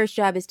 Their first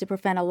job is to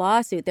prevent a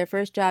lawsuit. Their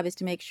first job is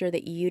to make sure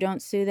that you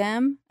don't sue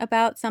them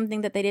about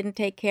something that they didn't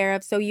take care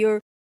of. So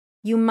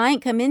you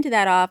might come into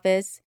that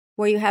office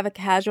where you have a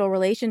casual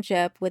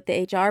relationship with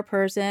the HR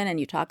person and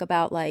you talk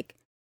about like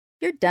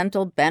your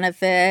dental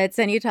benefits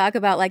and you talk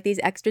about like these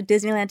extra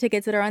Disneyland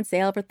tickets that are on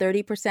sale for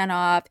 30%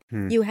 off.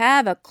 You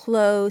have a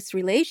close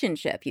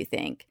relationship, you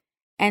think.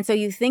 And so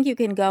you think you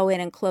can go in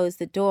and close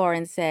the door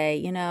and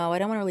say, I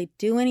don't want to really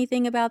do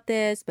anything about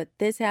this, but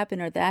this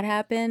happened or that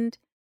happened.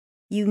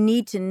 You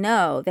need to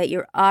know that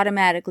you're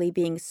automatically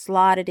being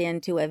slotted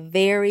into a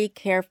very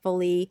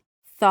carefully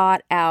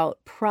thought out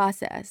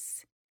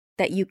process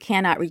that you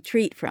cannot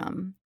retreat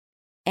from.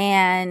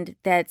 And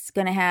that's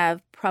going to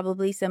have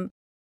probably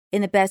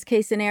in the best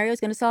case scenario,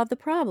 is going to solve the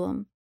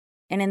problem.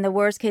 And in the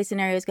worst case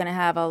scenario, is going to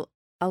have a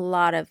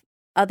lot of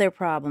other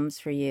problems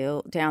for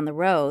you down the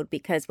road,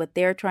 because what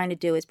they're trying to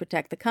do is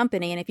protect the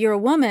company. And if you're a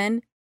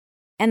woman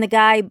and the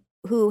guy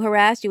who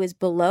harassed you is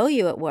below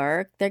you at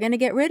work, they're going to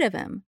get rid of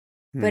him.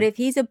 But if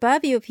he's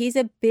above you, if he's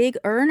a big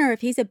earner,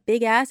 if he's a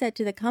big asset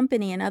to the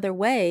company in other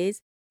ways,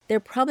 they're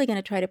probably going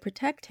to try to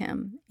protect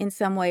him in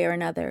some way or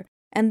another.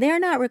 And they're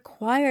not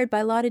required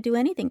by law to do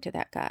anything to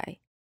that guy.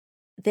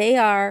 They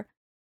are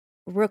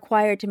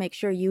required to make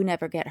sure you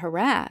never get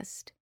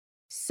harassed.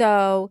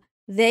 So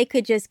they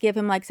could just give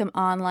him like some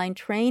online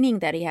training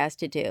that he has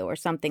to do or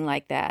something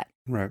like that.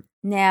 Right.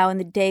 Now, in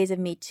the days of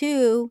Me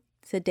Too,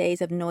 it's the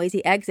days of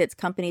noisy exits.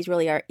 Companies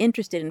really are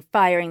interested in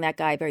firing that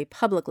guy very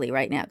publicly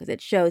right now because it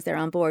shows they're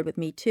on board with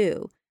Me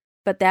Too.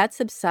 But that's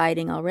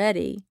subsiding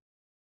already.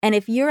 And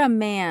if you're a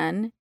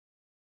man,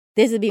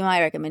 this would be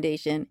my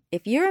recommendation.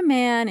 If you're a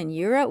man and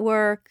you're at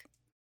work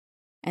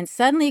and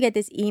suddenly you get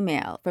this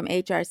email from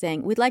HR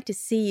saying, we'd like to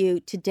see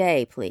you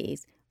today,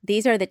 please.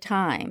 These are the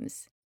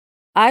times.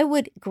 I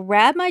would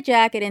grab my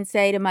jacket and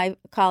say to my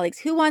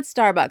colleagues, who wants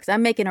Starbucks?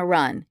 I'm making a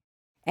run.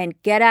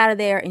 And get out of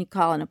there and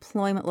call an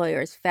employment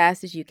lawyer as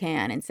fast as you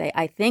can and say,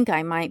 I think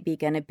I might be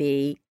going to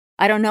be,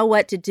 I don't know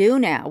what to do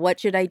now. What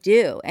should I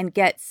do? And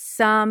get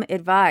some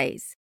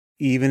advice.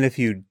 Even if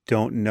you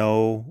don't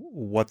know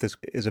what this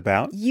is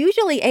about?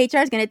 Usually HR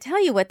is going to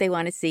tell you what they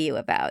want to see you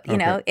about.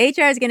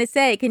 HR is going to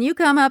say, can you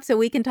come up so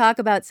we can talk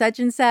about such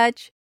and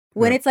such?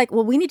 When it's like,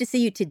 well, we need to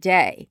see you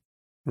today.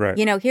 Right.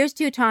 Here's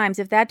 2 times.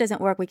 If that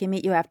doesn't work, we can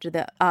meet you after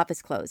the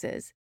office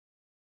closes.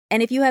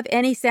 And if you have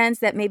any sense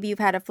that maybe you've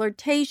had a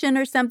flirtation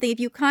or something, if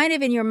you kind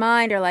of in your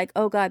mind are like,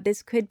 oh God,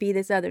 this could be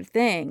this other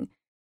thing,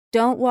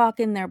 don't walk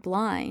in there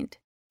blind.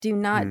 Do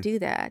not do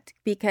that,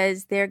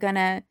 because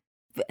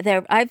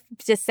I've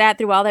just sat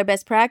through all their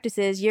best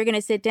practices. You're going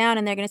to sit down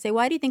and they're going to say,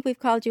 why do you think we've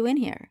called you in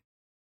here?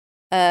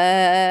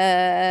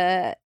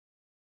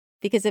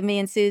 Because of me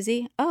and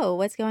Susie. Oh,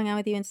 what's going on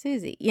with you and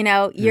Susie?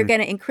 You're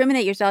going to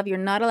incriminate yourself. You're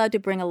not allowed to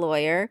bring a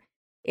lawyer.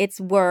 It's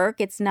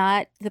work. It's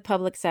not the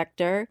public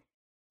sector.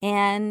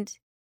 And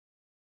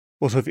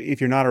so if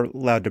you're not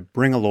allowed to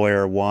bring a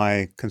lawyer,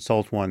 why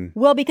consult one?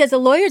 Well, because the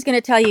lawyer's going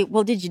to tell you,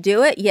 well, did you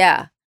do it?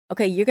 Yeah.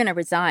 Okay, you're going to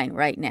resign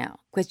right now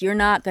because you're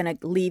not going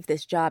to leave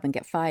this job and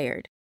get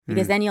fired.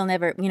 because then you'll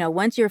never,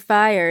 once you're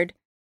fired,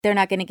 they're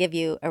not going to give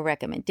you a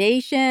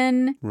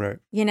recommendation. Right.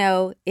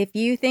 If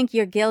you think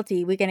you're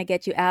guilty, we're going to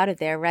get you out of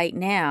there right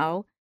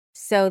now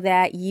so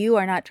that you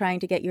are not trying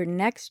to get your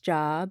next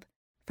job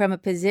from a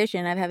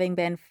position of having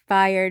been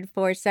fired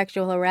for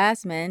sexual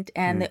harassment.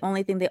 And the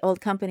only thing the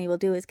old company will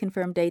do is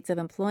confirm dates of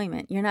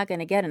employment. You're not going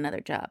to get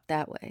another job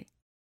that way.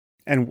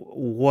 And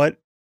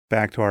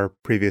back to our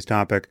previous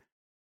topic,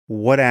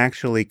 what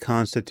actually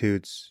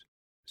constitutes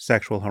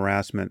sexual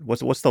harassment?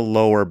 What's the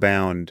lower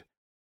bound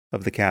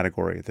of the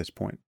category at this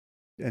point?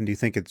 And do you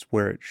think it's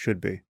where it should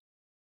be?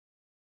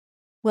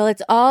 Well,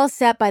 it's all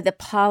set by the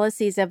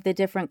policies of the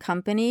different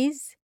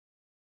companies.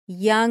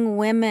 Young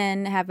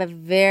women have a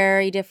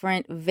very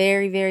different,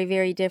 very, very,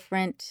 very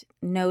different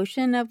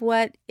notion of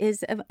what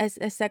is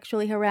a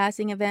sexually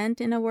harassing event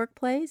in a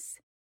workplace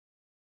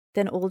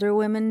than older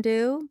women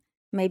do.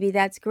 Maybe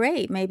that's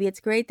great. Maybe it's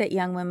great that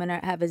young women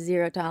have a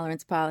zero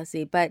tolerance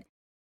policy. But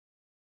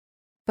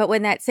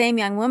when that same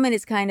young woman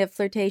is kind of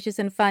flirtatious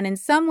and fun in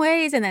some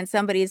ways, and then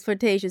somebody is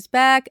flirtatious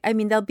back, I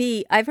mean,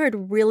 I've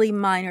heard really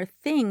minor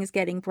things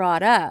getting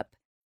brought up.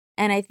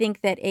 And I think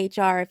that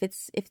HR, if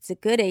it's a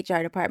good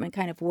HR department,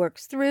 kind of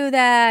works through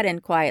that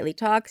and quietly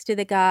talks to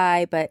the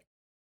guy. But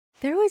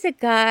there was a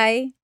guy,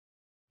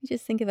 let me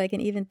just think if I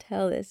can even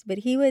tell this, but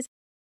he was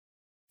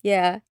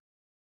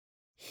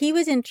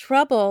in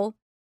trouble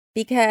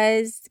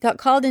because got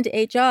called into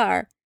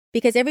HR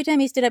because every time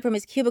he stood up from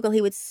his cubicle,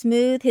 he would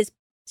smooth his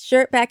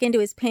shirt back into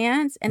his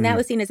pants, and that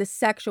was seen as a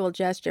sexual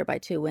gesture by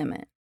two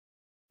women.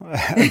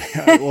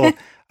 Well,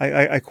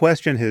 I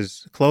question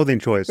his clothing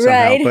choice somehow,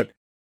 right.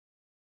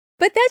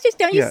 But that's just,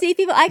 don't you see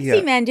people? I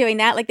see men doing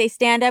that, like they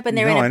stand up and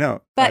they're in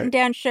a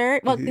button-down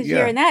shirt. Well, because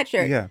you're in that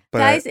shirt. Yeah, but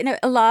guys in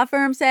a law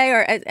firm, say,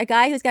 or a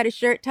guy who's got his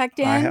shirt tucked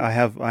in. I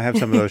have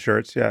some of those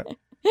shirts, yeah.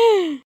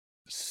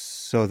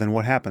 So then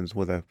what happens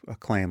with a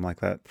claim like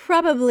that?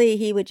 Probably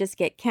he would just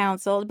get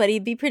counseled, but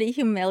he'd be pretty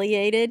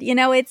humiliated.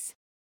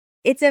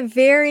 It's a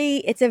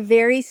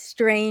very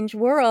strange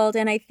world,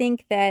 and I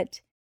think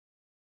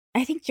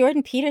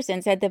Jordan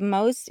Peterson said the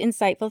most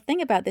insightful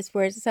thing about this,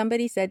 where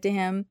somebody said to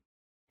him,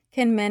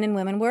 "Can men and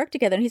women work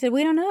together?" And he said,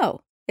 "We don't know.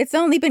 It's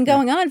only been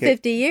going on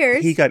 50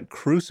 years." He got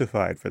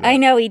crucified for that. I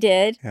know he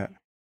did. Yeah.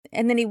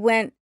 And then he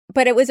went,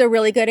 but it was a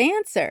really good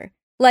answer.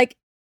 Like,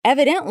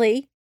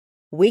 evidently,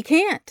 we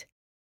can't.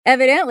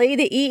 Evidently,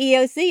 the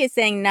EEOC is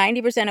saying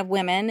 90% of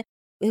women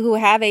who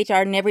have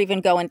HR never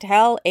even go and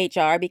tell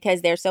HR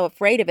because they're so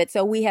afraid of it.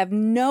 So we have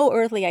no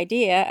earthly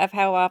idea of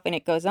how often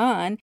it goes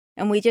on.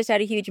 And we just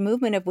had a huge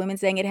movement of women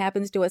saying it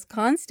happens to us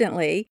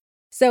constantly.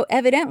 So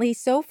evidently,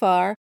 so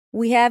far,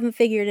 we haven't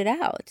figured it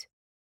out.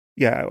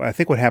 Yeah, I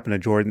think what happened to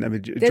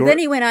Jordan, then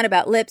he went on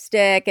about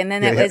lipstick, and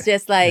then it was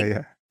just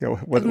like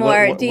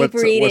more deep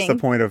reading. What's the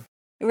point of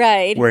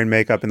wearing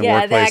makeup in the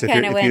workplace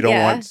if you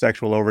don't want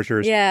sexual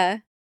overtures? Yeah.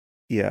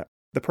 Yeah.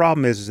 The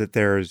problem is that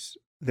there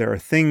are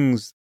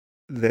things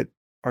that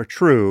are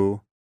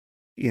true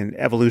in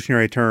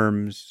evolutionary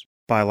terms,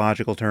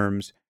 biological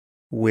terms,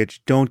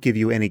 which don't give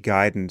you any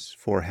guidance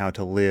for how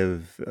to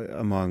live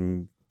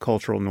among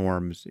cultural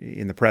norms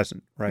in the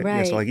present, right? Right.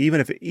 Yeah, so like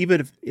even if it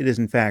is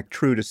in fact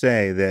true to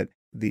say that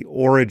the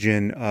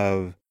origin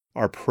of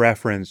our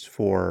preference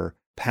for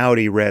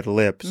pouty red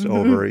lips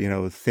over,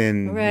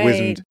 thin,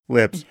 wizened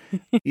lips,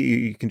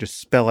 you can just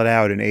spell it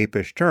out in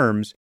apish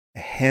terms.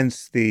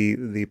 Hence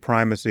the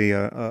primacy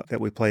that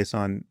we place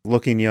on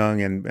looking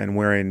young and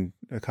wearing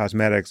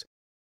cosmetics.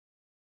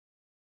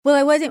 Well,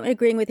 I wasn't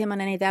agreeing with him on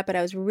any of that, but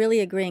I was really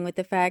agreeing with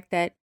the fact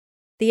that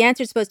the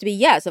answer is supposed to be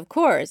yes, of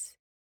course.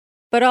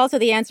 But also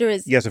the answer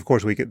is... Yes, of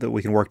course, we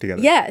can work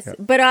together. Yes,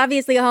 but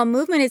obviously a whole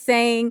movement is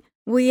saying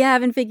we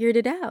haven't figured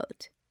it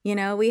out.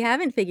 We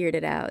haven't figured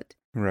it out.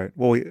 Right.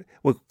 Well,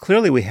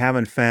 clearly we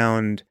haven't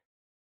found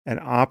an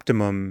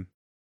optimum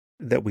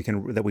that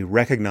we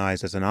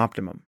recognize as an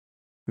optimum.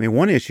 I mean,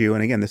 one issue,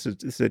 and again, this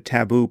is a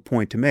taboo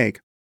point to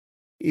make.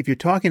 If you're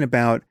talking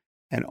about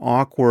an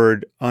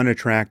awkward,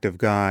 unattractive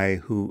guy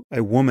who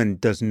a woman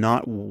does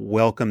not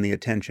welcome the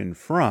attention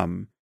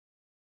from,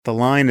 the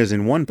line is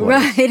in one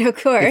place. Right,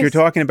 of course. If you're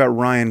talking about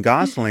Ryan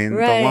Gosling,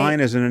 the line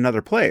is in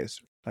another place.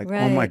 Like,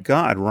 oh my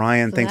God,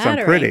 Ryan thinks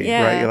I'm pretty,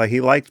 right? Like,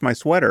 he liked my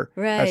sweater.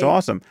 Right. That's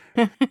awesome.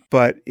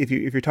 But if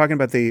you're talking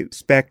about the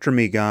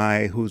spectrum-y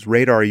guy whose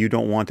radar you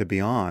don't want to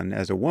be on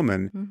as a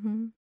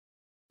woman,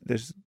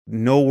 there's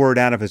no word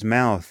out of his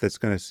mouth that's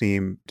going to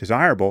seem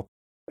desirable.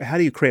 How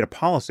do you create a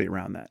policy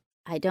around that?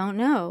 I don't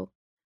know.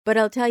 But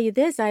I'll tell you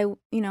this, I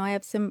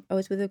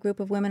was with a group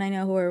of women I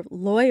know who are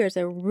lawyers,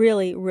 are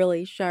really,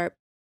 really sharp,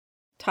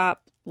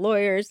 top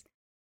lawyers.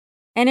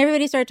 And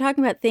everybody started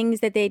talking about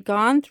things that they'd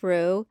gone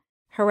through,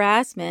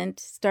 harassment,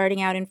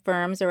 starting out in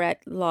firms or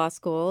at law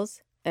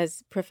schools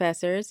as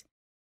professors.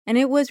 And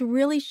it was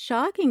really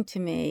shocking to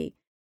me,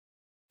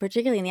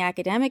 particularly in the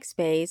academic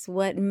space,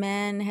 what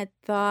men had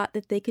thought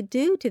that they could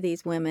do to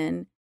these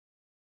women.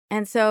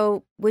 And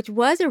so, which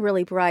was a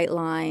really bright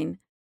line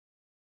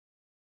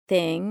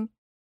thing.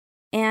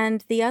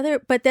 And the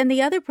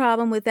other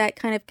problem with that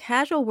kind of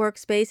casual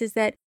workspace is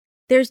that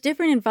there's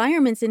different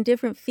environments in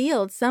different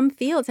fields. Some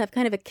fields have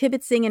kind of a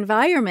kibitzing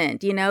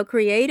environment,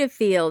 creative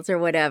fields or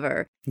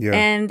whatever. Yeah.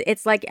 And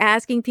it's like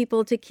asking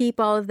people to keep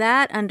all of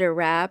that under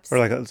wraps.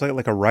 Or it's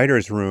like a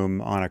writer's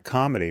room on a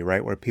comedy,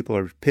 right, where people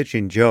are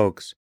pitching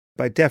jokes.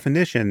 By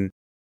definition,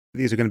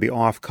 these are going to be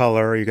off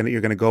color. You're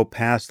going to go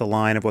past the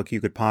line of what you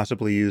could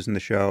possibly use in the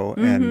show,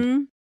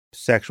 and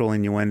sexual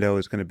innuendo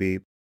is going to be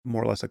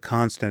more or less a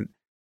constant.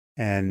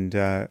 And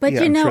but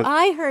sure.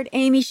 I heard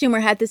Amy Schumer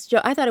had this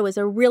joke. I thought it was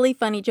a really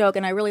funny joke,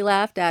 and I really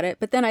laughed at it.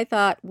 But then I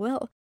thought,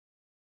 well,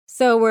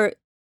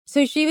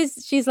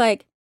 she's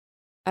like,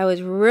 I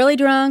was really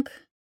drunk.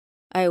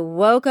 I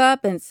woke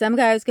up and some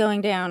guy was going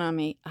down on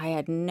me. I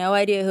had no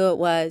idea who it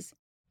was,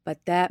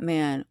 but that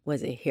man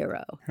was a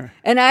hero.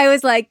 And I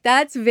was like,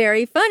 that's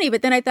very funny.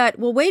 But then I thought,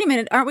 well, wait a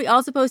minute. Aren't we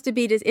all supposed to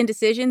be in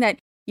decision that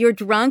you're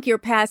drunk, you're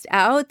passed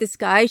out? This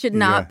guy should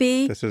not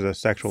be. This is a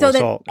sexual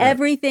assault. That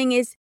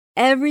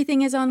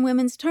everything is on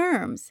women's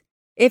terms.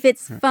 If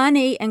it's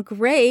funny and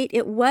great,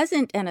 it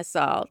wasn't an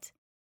assault.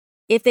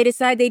 If they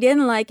decide they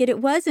didn't like it, it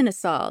was an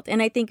assault.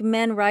 And I think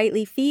men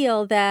rightly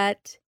feel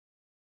that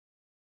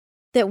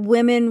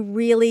women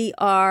really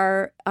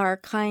are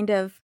kind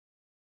of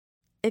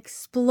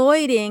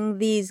exploiting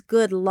these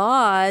good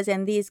laws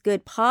and these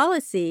good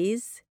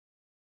policies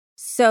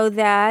so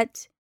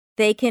that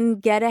they can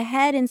get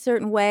ahead in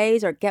certain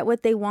ways or get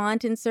what they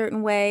want in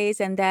certain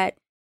ways, and that,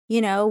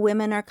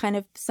 women are kind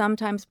of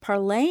sometimes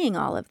parlaying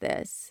all of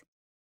this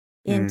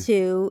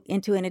into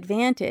an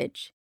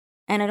advantage.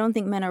 And I don't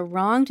think men are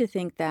wrong to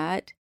think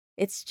that.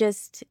 It's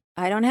just,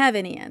 I don't have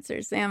any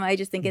answers, Sam. I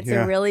just think it's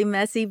a really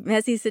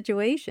messy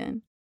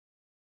situation.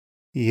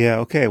 Yeah,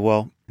 okay.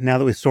 Well, now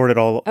that we've sorted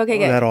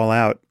that all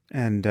out,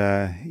 and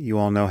you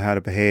all know how to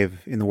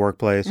behave in the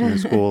workplace and in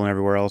school and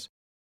everywhere else,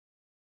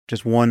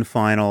 just one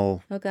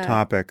final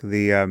topic,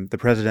 the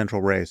presidential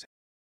race.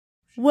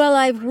 Well,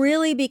 I've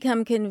really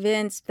become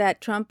convinced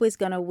that Trump was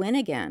going to win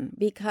again,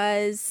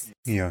 because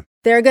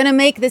they're going to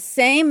make the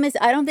same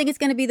I don't think it's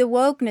going to be the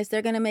wokeness.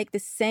 They're going to make the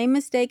same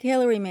mistake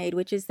Hillary made,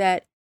 which is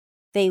that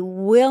they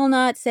will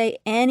not say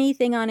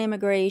anything on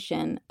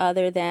immigration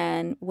other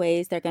than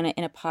ways they're going to,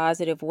 in a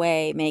positive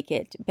way, make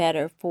it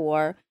better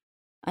for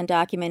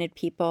undocumented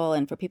people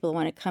and for people who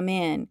want to come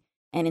in.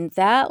 And in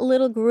that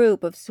little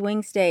group of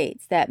swing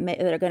states that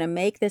are going to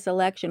make this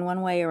election one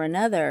way or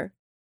another,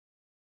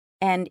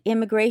 and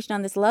immigration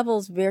on this level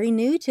is very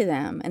new to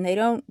them, and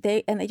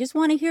they just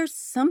want to hear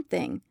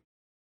something,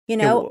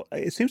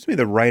 it seems to me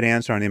the right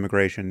answer on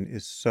immigration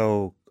is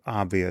so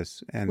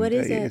obvious, and what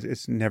is it?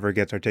 It never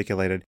gets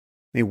articulated.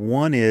 I mean,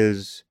 one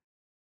is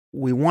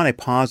we want a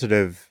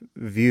positive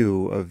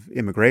view of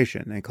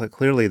immigration, and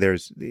clearly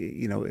there's,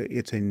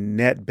 it's a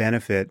net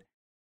benefit,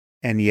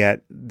 and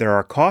yet there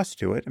are costs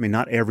to it. I mean,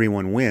 not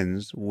everyone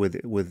wins with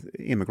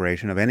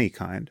immigration of any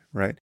kind,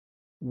 right?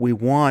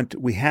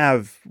 We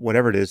have,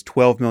 whatever it is,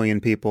 12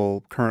 million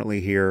people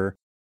currently here.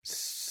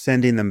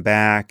 Sending them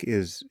back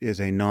is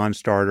a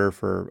non-starter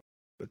for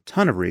a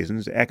ton of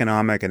reasons,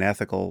 economic and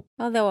ethical.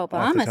 Although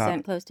Obama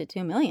sent close to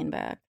 2 million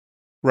back.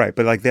 Right,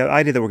 but like the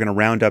idea that we're going to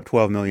round up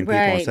 12 million people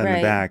and send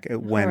them back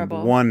when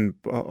Horrible. one,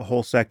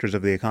 whole sectors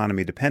of the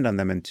economy depend on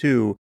them, and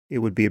two, it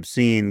would be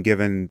obscene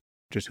given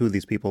just who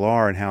these people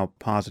are and how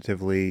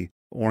positively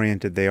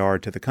oriented they are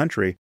to the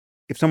country.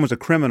 If someone's a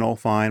criminal,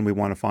 fine, we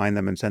want to find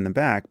them and send them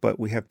back, but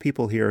we have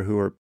people here who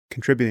are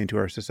contributing to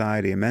our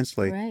society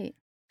immensely. Right.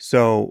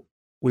 So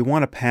we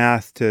want a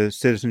path to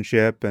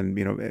citizenship,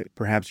 and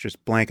perhaps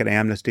just blanket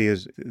amnesty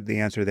is the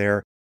answer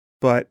there.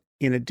 But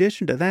in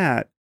addition to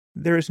that,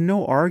 there is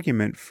no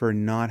argument for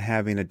not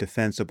having a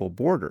defensible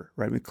border,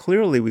 right? I mean,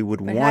 clearly we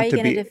would want to be. How are you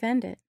going to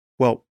defend it?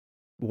 Well,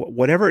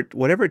 whatever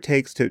it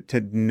takes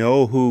to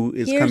know who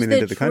is coming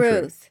into the country. Here's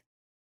the truth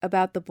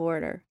about the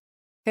border,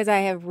 because I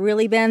have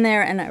really been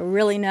there and I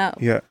really know.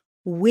 Yeah.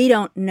 We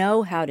don't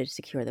know how to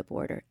secure the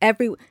border.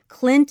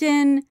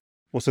 Clinton.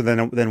 Well, so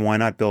then why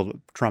not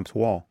build Trump's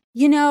wall?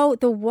 The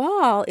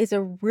wall is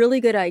a really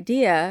good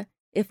idea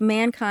if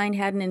mankind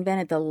hadn't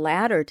invented the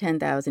ladder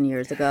 10,000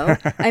 years ago.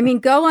 I mean,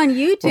 go on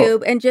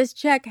YouTube and just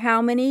check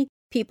how many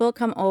people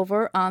come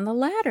over on the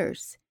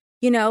ladders.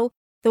 The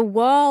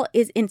wall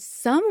is in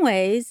some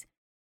ways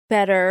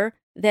better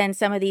than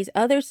some of these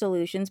other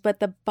solutions, but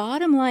the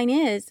bottom line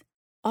is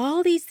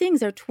all these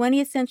things are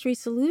 20th century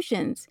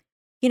solutions.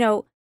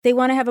 They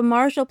want to have a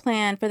Marshall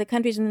Plan for the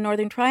countries in the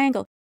Northern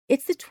Triangle.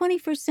 It's the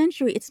 21st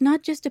century. It's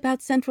not just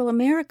about Central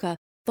America.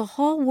 The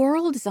whole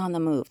world is on the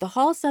move. The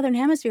whole Southern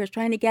Hemisphere is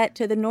trying to get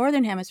to the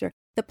Northern Hemisphere.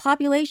 The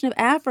population of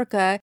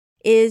Africa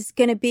is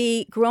going to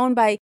be grown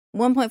by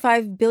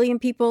 1.5 billion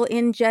people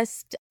in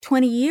just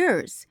 20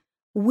 years.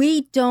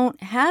 We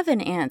don't have an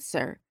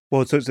answer.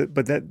 Well,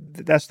 but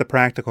that's the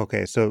practical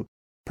case. So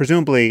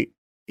presumably,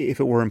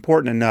 if it were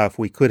important enough,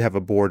 we could have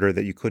a border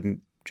that you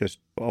couldn't just,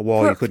 a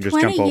wall you couldn't just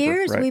jump over. For 20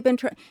 years, right? we've been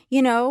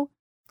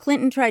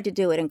Clinton tried to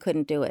do it and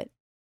couldn't do it.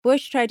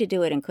 Bush tried to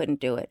do it and couldn't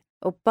do it.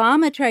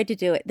 Obama tried to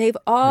do it. They've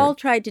all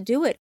tried to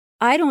do it.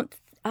 I don't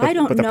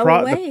know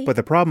a way. But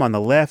the problem on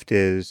the left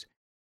is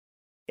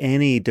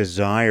any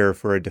desire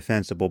for a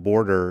defensible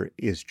border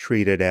is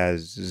treated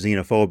as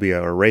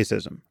xenophobia or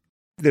racism.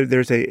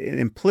 There's an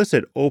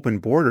implicit open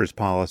borders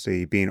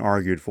policy being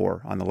argued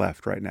for on the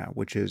left right now,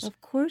 which is... Of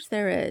course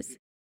there is.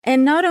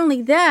 And not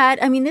only that,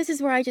 I mean, this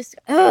is where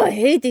I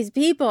hate these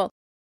people.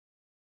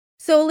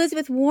 So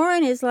Elizabeth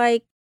Warren is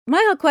like,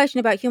 my whole question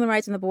about human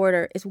rights on the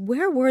border is,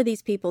 where were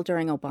these people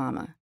during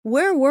Obama?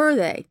 Where were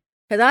they?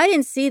 Because I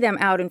didn't see them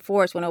out in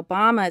force when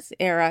Obama's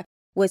era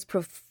was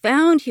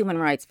profound human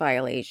rights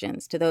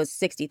violations to those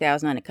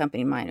 60,000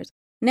 unaccompanied minors.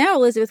 Now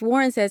Elizabeth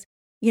Warren says,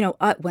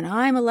 when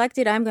I'm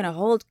elected, I'm going to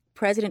hold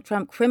President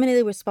Trump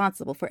criminally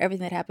responsible for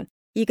everything that happened.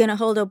 You going to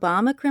hold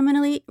Obama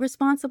criminally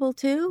responsible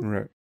too?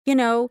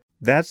 Right.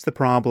 That's the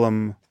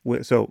problem.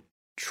 So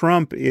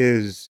Trump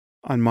is,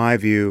 on my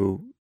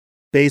view,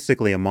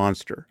 basically a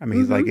monster. I mean,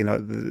 he's like,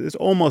 there's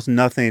almost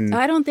nothing...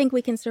 I don't think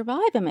we can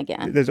survive him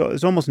again.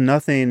 There's almost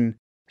nothing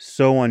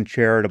so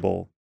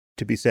uncharitable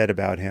to be said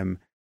about him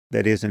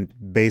that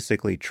isn't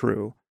basically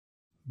true.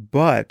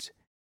 But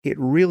it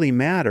really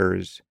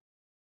matters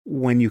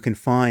when you can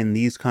find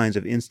these kinds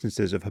of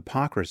instances of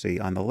hypocrisy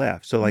on the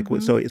left. So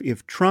so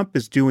if Trump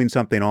is doing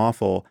something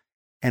awful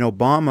and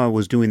Obama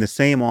was doing the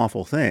same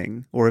awful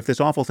thing, or if this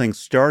awful thing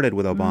started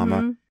with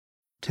Obama,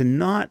 to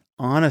not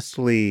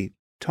honestly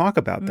talk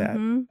about that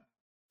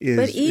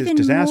is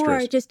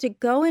disastrous. More, just to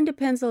go into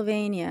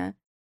Pennsylvania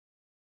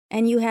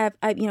and you have,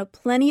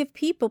 plenty of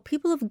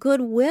people of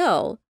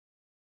goodwill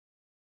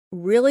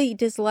really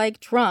dislike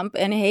Trump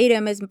and hate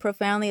him as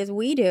profoundly as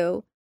we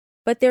do.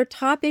 But their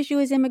top issue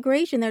is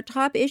immigration. Their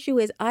top issue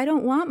is, I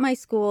don't want my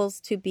schools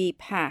to be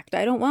packed.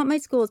 I don't want my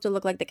schools to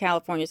look like the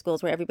California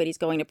schools where everybody's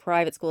going to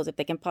private schools if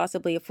they can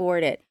possibly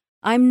afford it.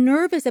 I'm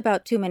nervous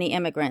about too many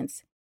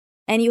immigrants.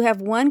 And you have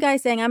one guy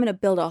saying, I'm going to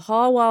build a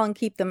hall wall and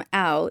keep them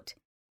out.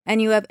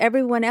 And you have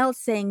everyone else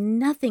saying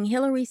nothing.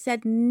 Hillary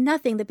said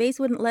nothing. The base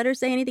wouldn't let her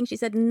say anything. She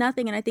said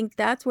nothing. And I think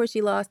that's where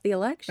she lost the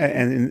election.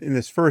 And in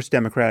this first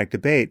Democratic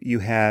debate, you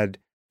had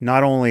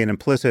not only an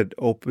implicit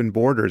open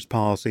borders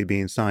policy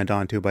being signed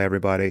onto by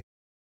everybody,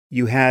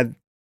 you had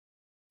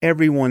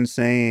everyone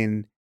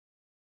saying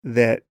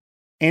that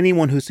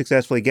anyone who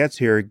successfully gets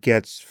here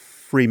gets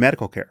free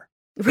medical care.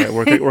 Right?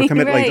 We're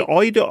committed. Right. Like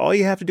all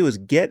you have to do is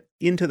get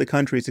into the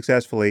country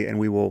successfully, and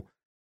we will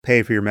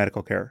pay for your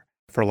medical care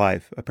for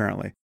life.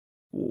 Apparently,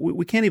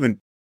 we can't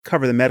even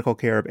cover the medical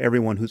care of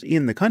everyone who's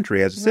in the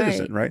country as a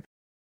citizen, right?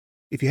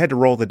 If you had to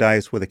roll the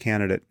dice with a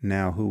candidate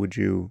now, who would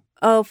you?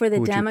 Oh, for the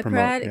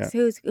Democrats,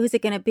 who's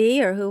it going to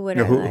be, or who would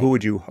I like? Who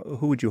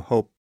would you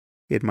hope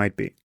it might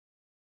be?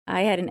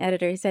 I had an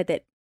editor who said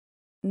that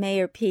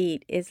Mayor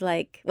Pete is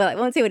like, well, I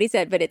won't say what he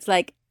said, but it's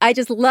like, I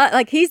just love,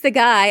 like, he's the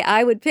guy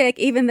I would pick,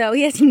 even though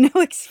he has no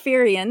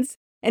experience,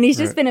 and he's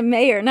just been a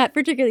mayor, not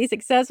particularly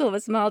successful of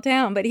a small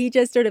town, but he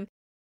just sort of,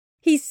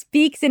 he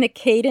speaks in a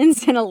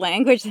cadence and a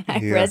language that I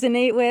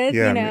resonate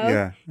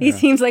with. He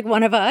seems like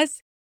one of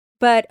us,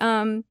 but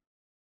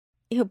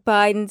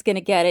Biden's going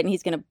to get it and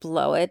he's going to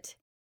blow it.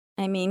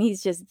 I mean,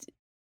 he's just...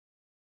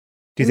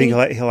 Do you think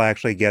he'll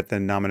actually get the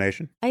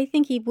nomination? I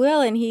think he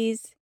will, and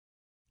he's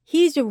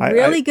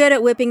really good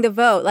at whipping the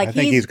vote. Like, I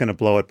think he's going to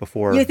blow it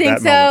before. You think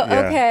so?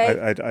 Moment.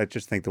 Yeah. Okay. I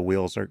just think the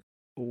wheels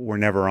were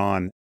never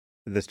on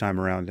this time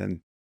around,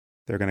 and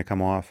they're going to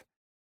come off.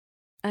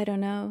 I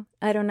don't know.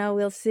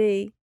 We'll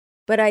see.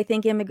 But I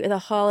think the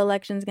Hall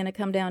election is going to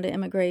come down to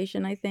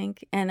immigration, I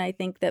think. And I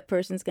think that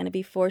person's going to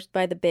be forced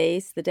by the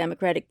base, the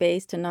Democratic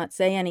base, to not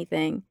say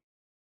anything.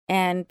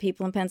 And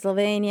people in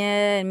Pennsylvania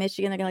and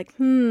Michigan are like,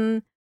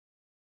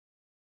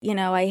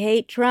 I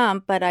hate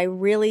Trump, but I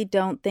really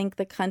don't think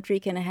the country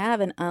can have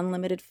an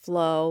unlimited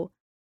flow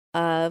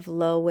of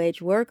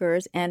low-wage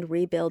workers and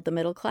rebuild the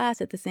middle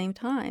class at the same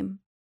time.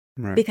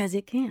 Right. Because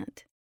it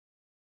can't.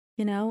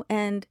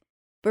 And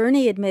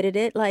Bernie admitted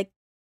it, like,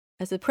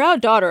 as a proud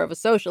daughter of a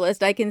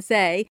socialist, I can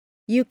say,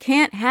 you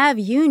can't have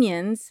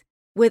unions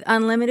with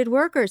unlimited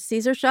workers.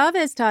 Cesar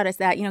Chavez taught us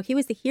that. He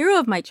was the hero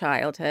of my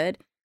childhood.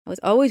 I was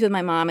always with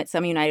my mom at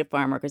some United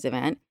Farm Workers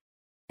event.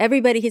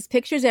 His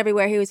pictures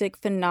everywhere. He was a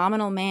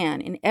phenomenal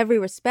man in every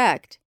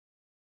respect.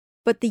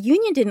 But the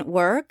union didn't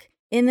work.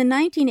 In the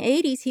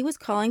 1980s, he was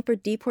calling for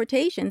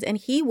deportations, and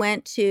he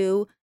went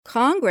to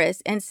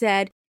Congress and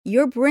said,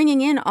 you're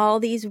bringing in all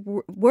these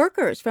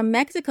workers from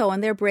Mexico,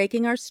 and they're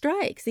breaking our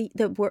strikes.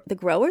 The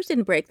growers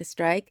didn't break the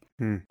strike.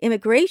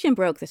 Immigration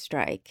broke the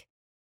strike.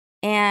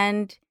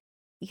 And,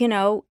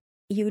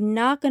 you're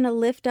not going to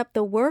lift up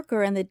the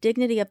worker and the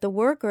dignity of the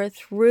worker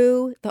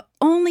through the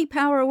only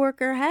power a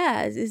worker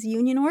has is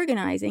union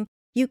organizing.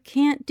 You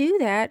can't do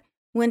that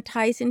when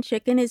Tyson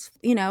Chicken is,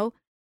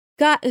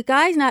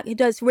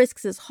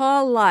 risks his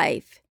whole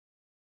life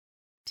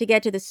to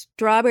get to the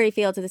strawberry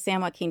fields of the San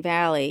Joaquin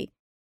Valley.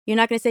 You're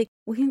not going to say,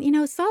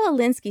 well, Saul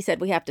Alinsky said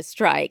we have to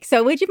strike.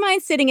 So would you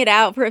mind sitting it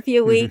out for a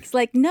few weeks?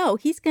 Like, no,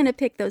 he's going to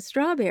pick those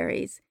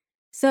strawberries.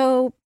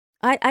 So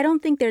I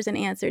don't think there's an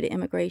answer to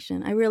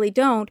immigration. I really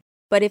don't.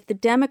 But if the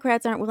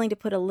Democrats aren't willing to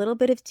put a little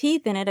bit of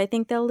teeth in it, I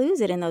think they'll lose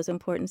it in those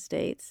important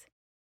states.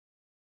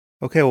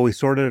 Okay, well, we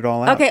sorted it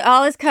all out. Okay,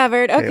 all is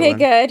covered. Okay, Caitlin,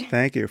 good.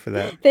 Thank you for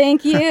that.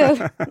 Thank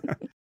you.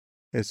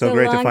 It's so a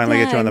great to long finally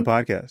get you on the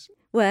time. podcast.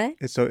 What?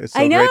 It's so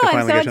I know, great to I'm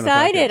finally so get you on the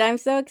excited. podcast. I'm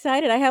so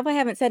excited. I hope I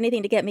haven't said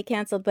anything to get me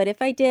canceled, but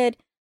if I did,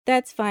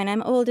 that's fine.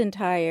 I'm old and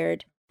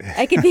tired.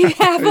 I could be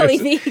happily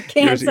be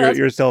canceled.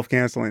 You're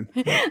self-canceling.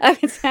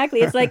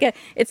 Exactly. It's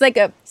like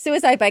a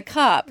suicide by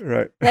cop.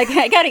 Right. Like,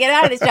 I got to get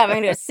out of this job. I'm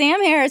going to go to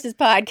Sam Harris's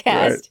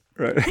podcast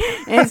Right.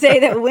 and say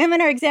that women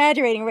are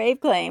exaggerating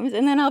rape claims,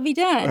 and then I'll be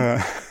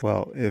done.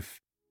 Well,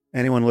 if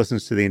anyone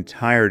listens to the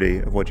entirety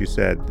of what you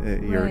said,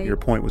 Right. your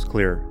point was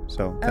clear.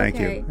 So thank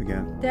Okay. you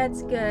again.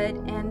 That's good.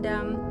 And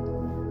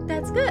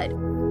that's good.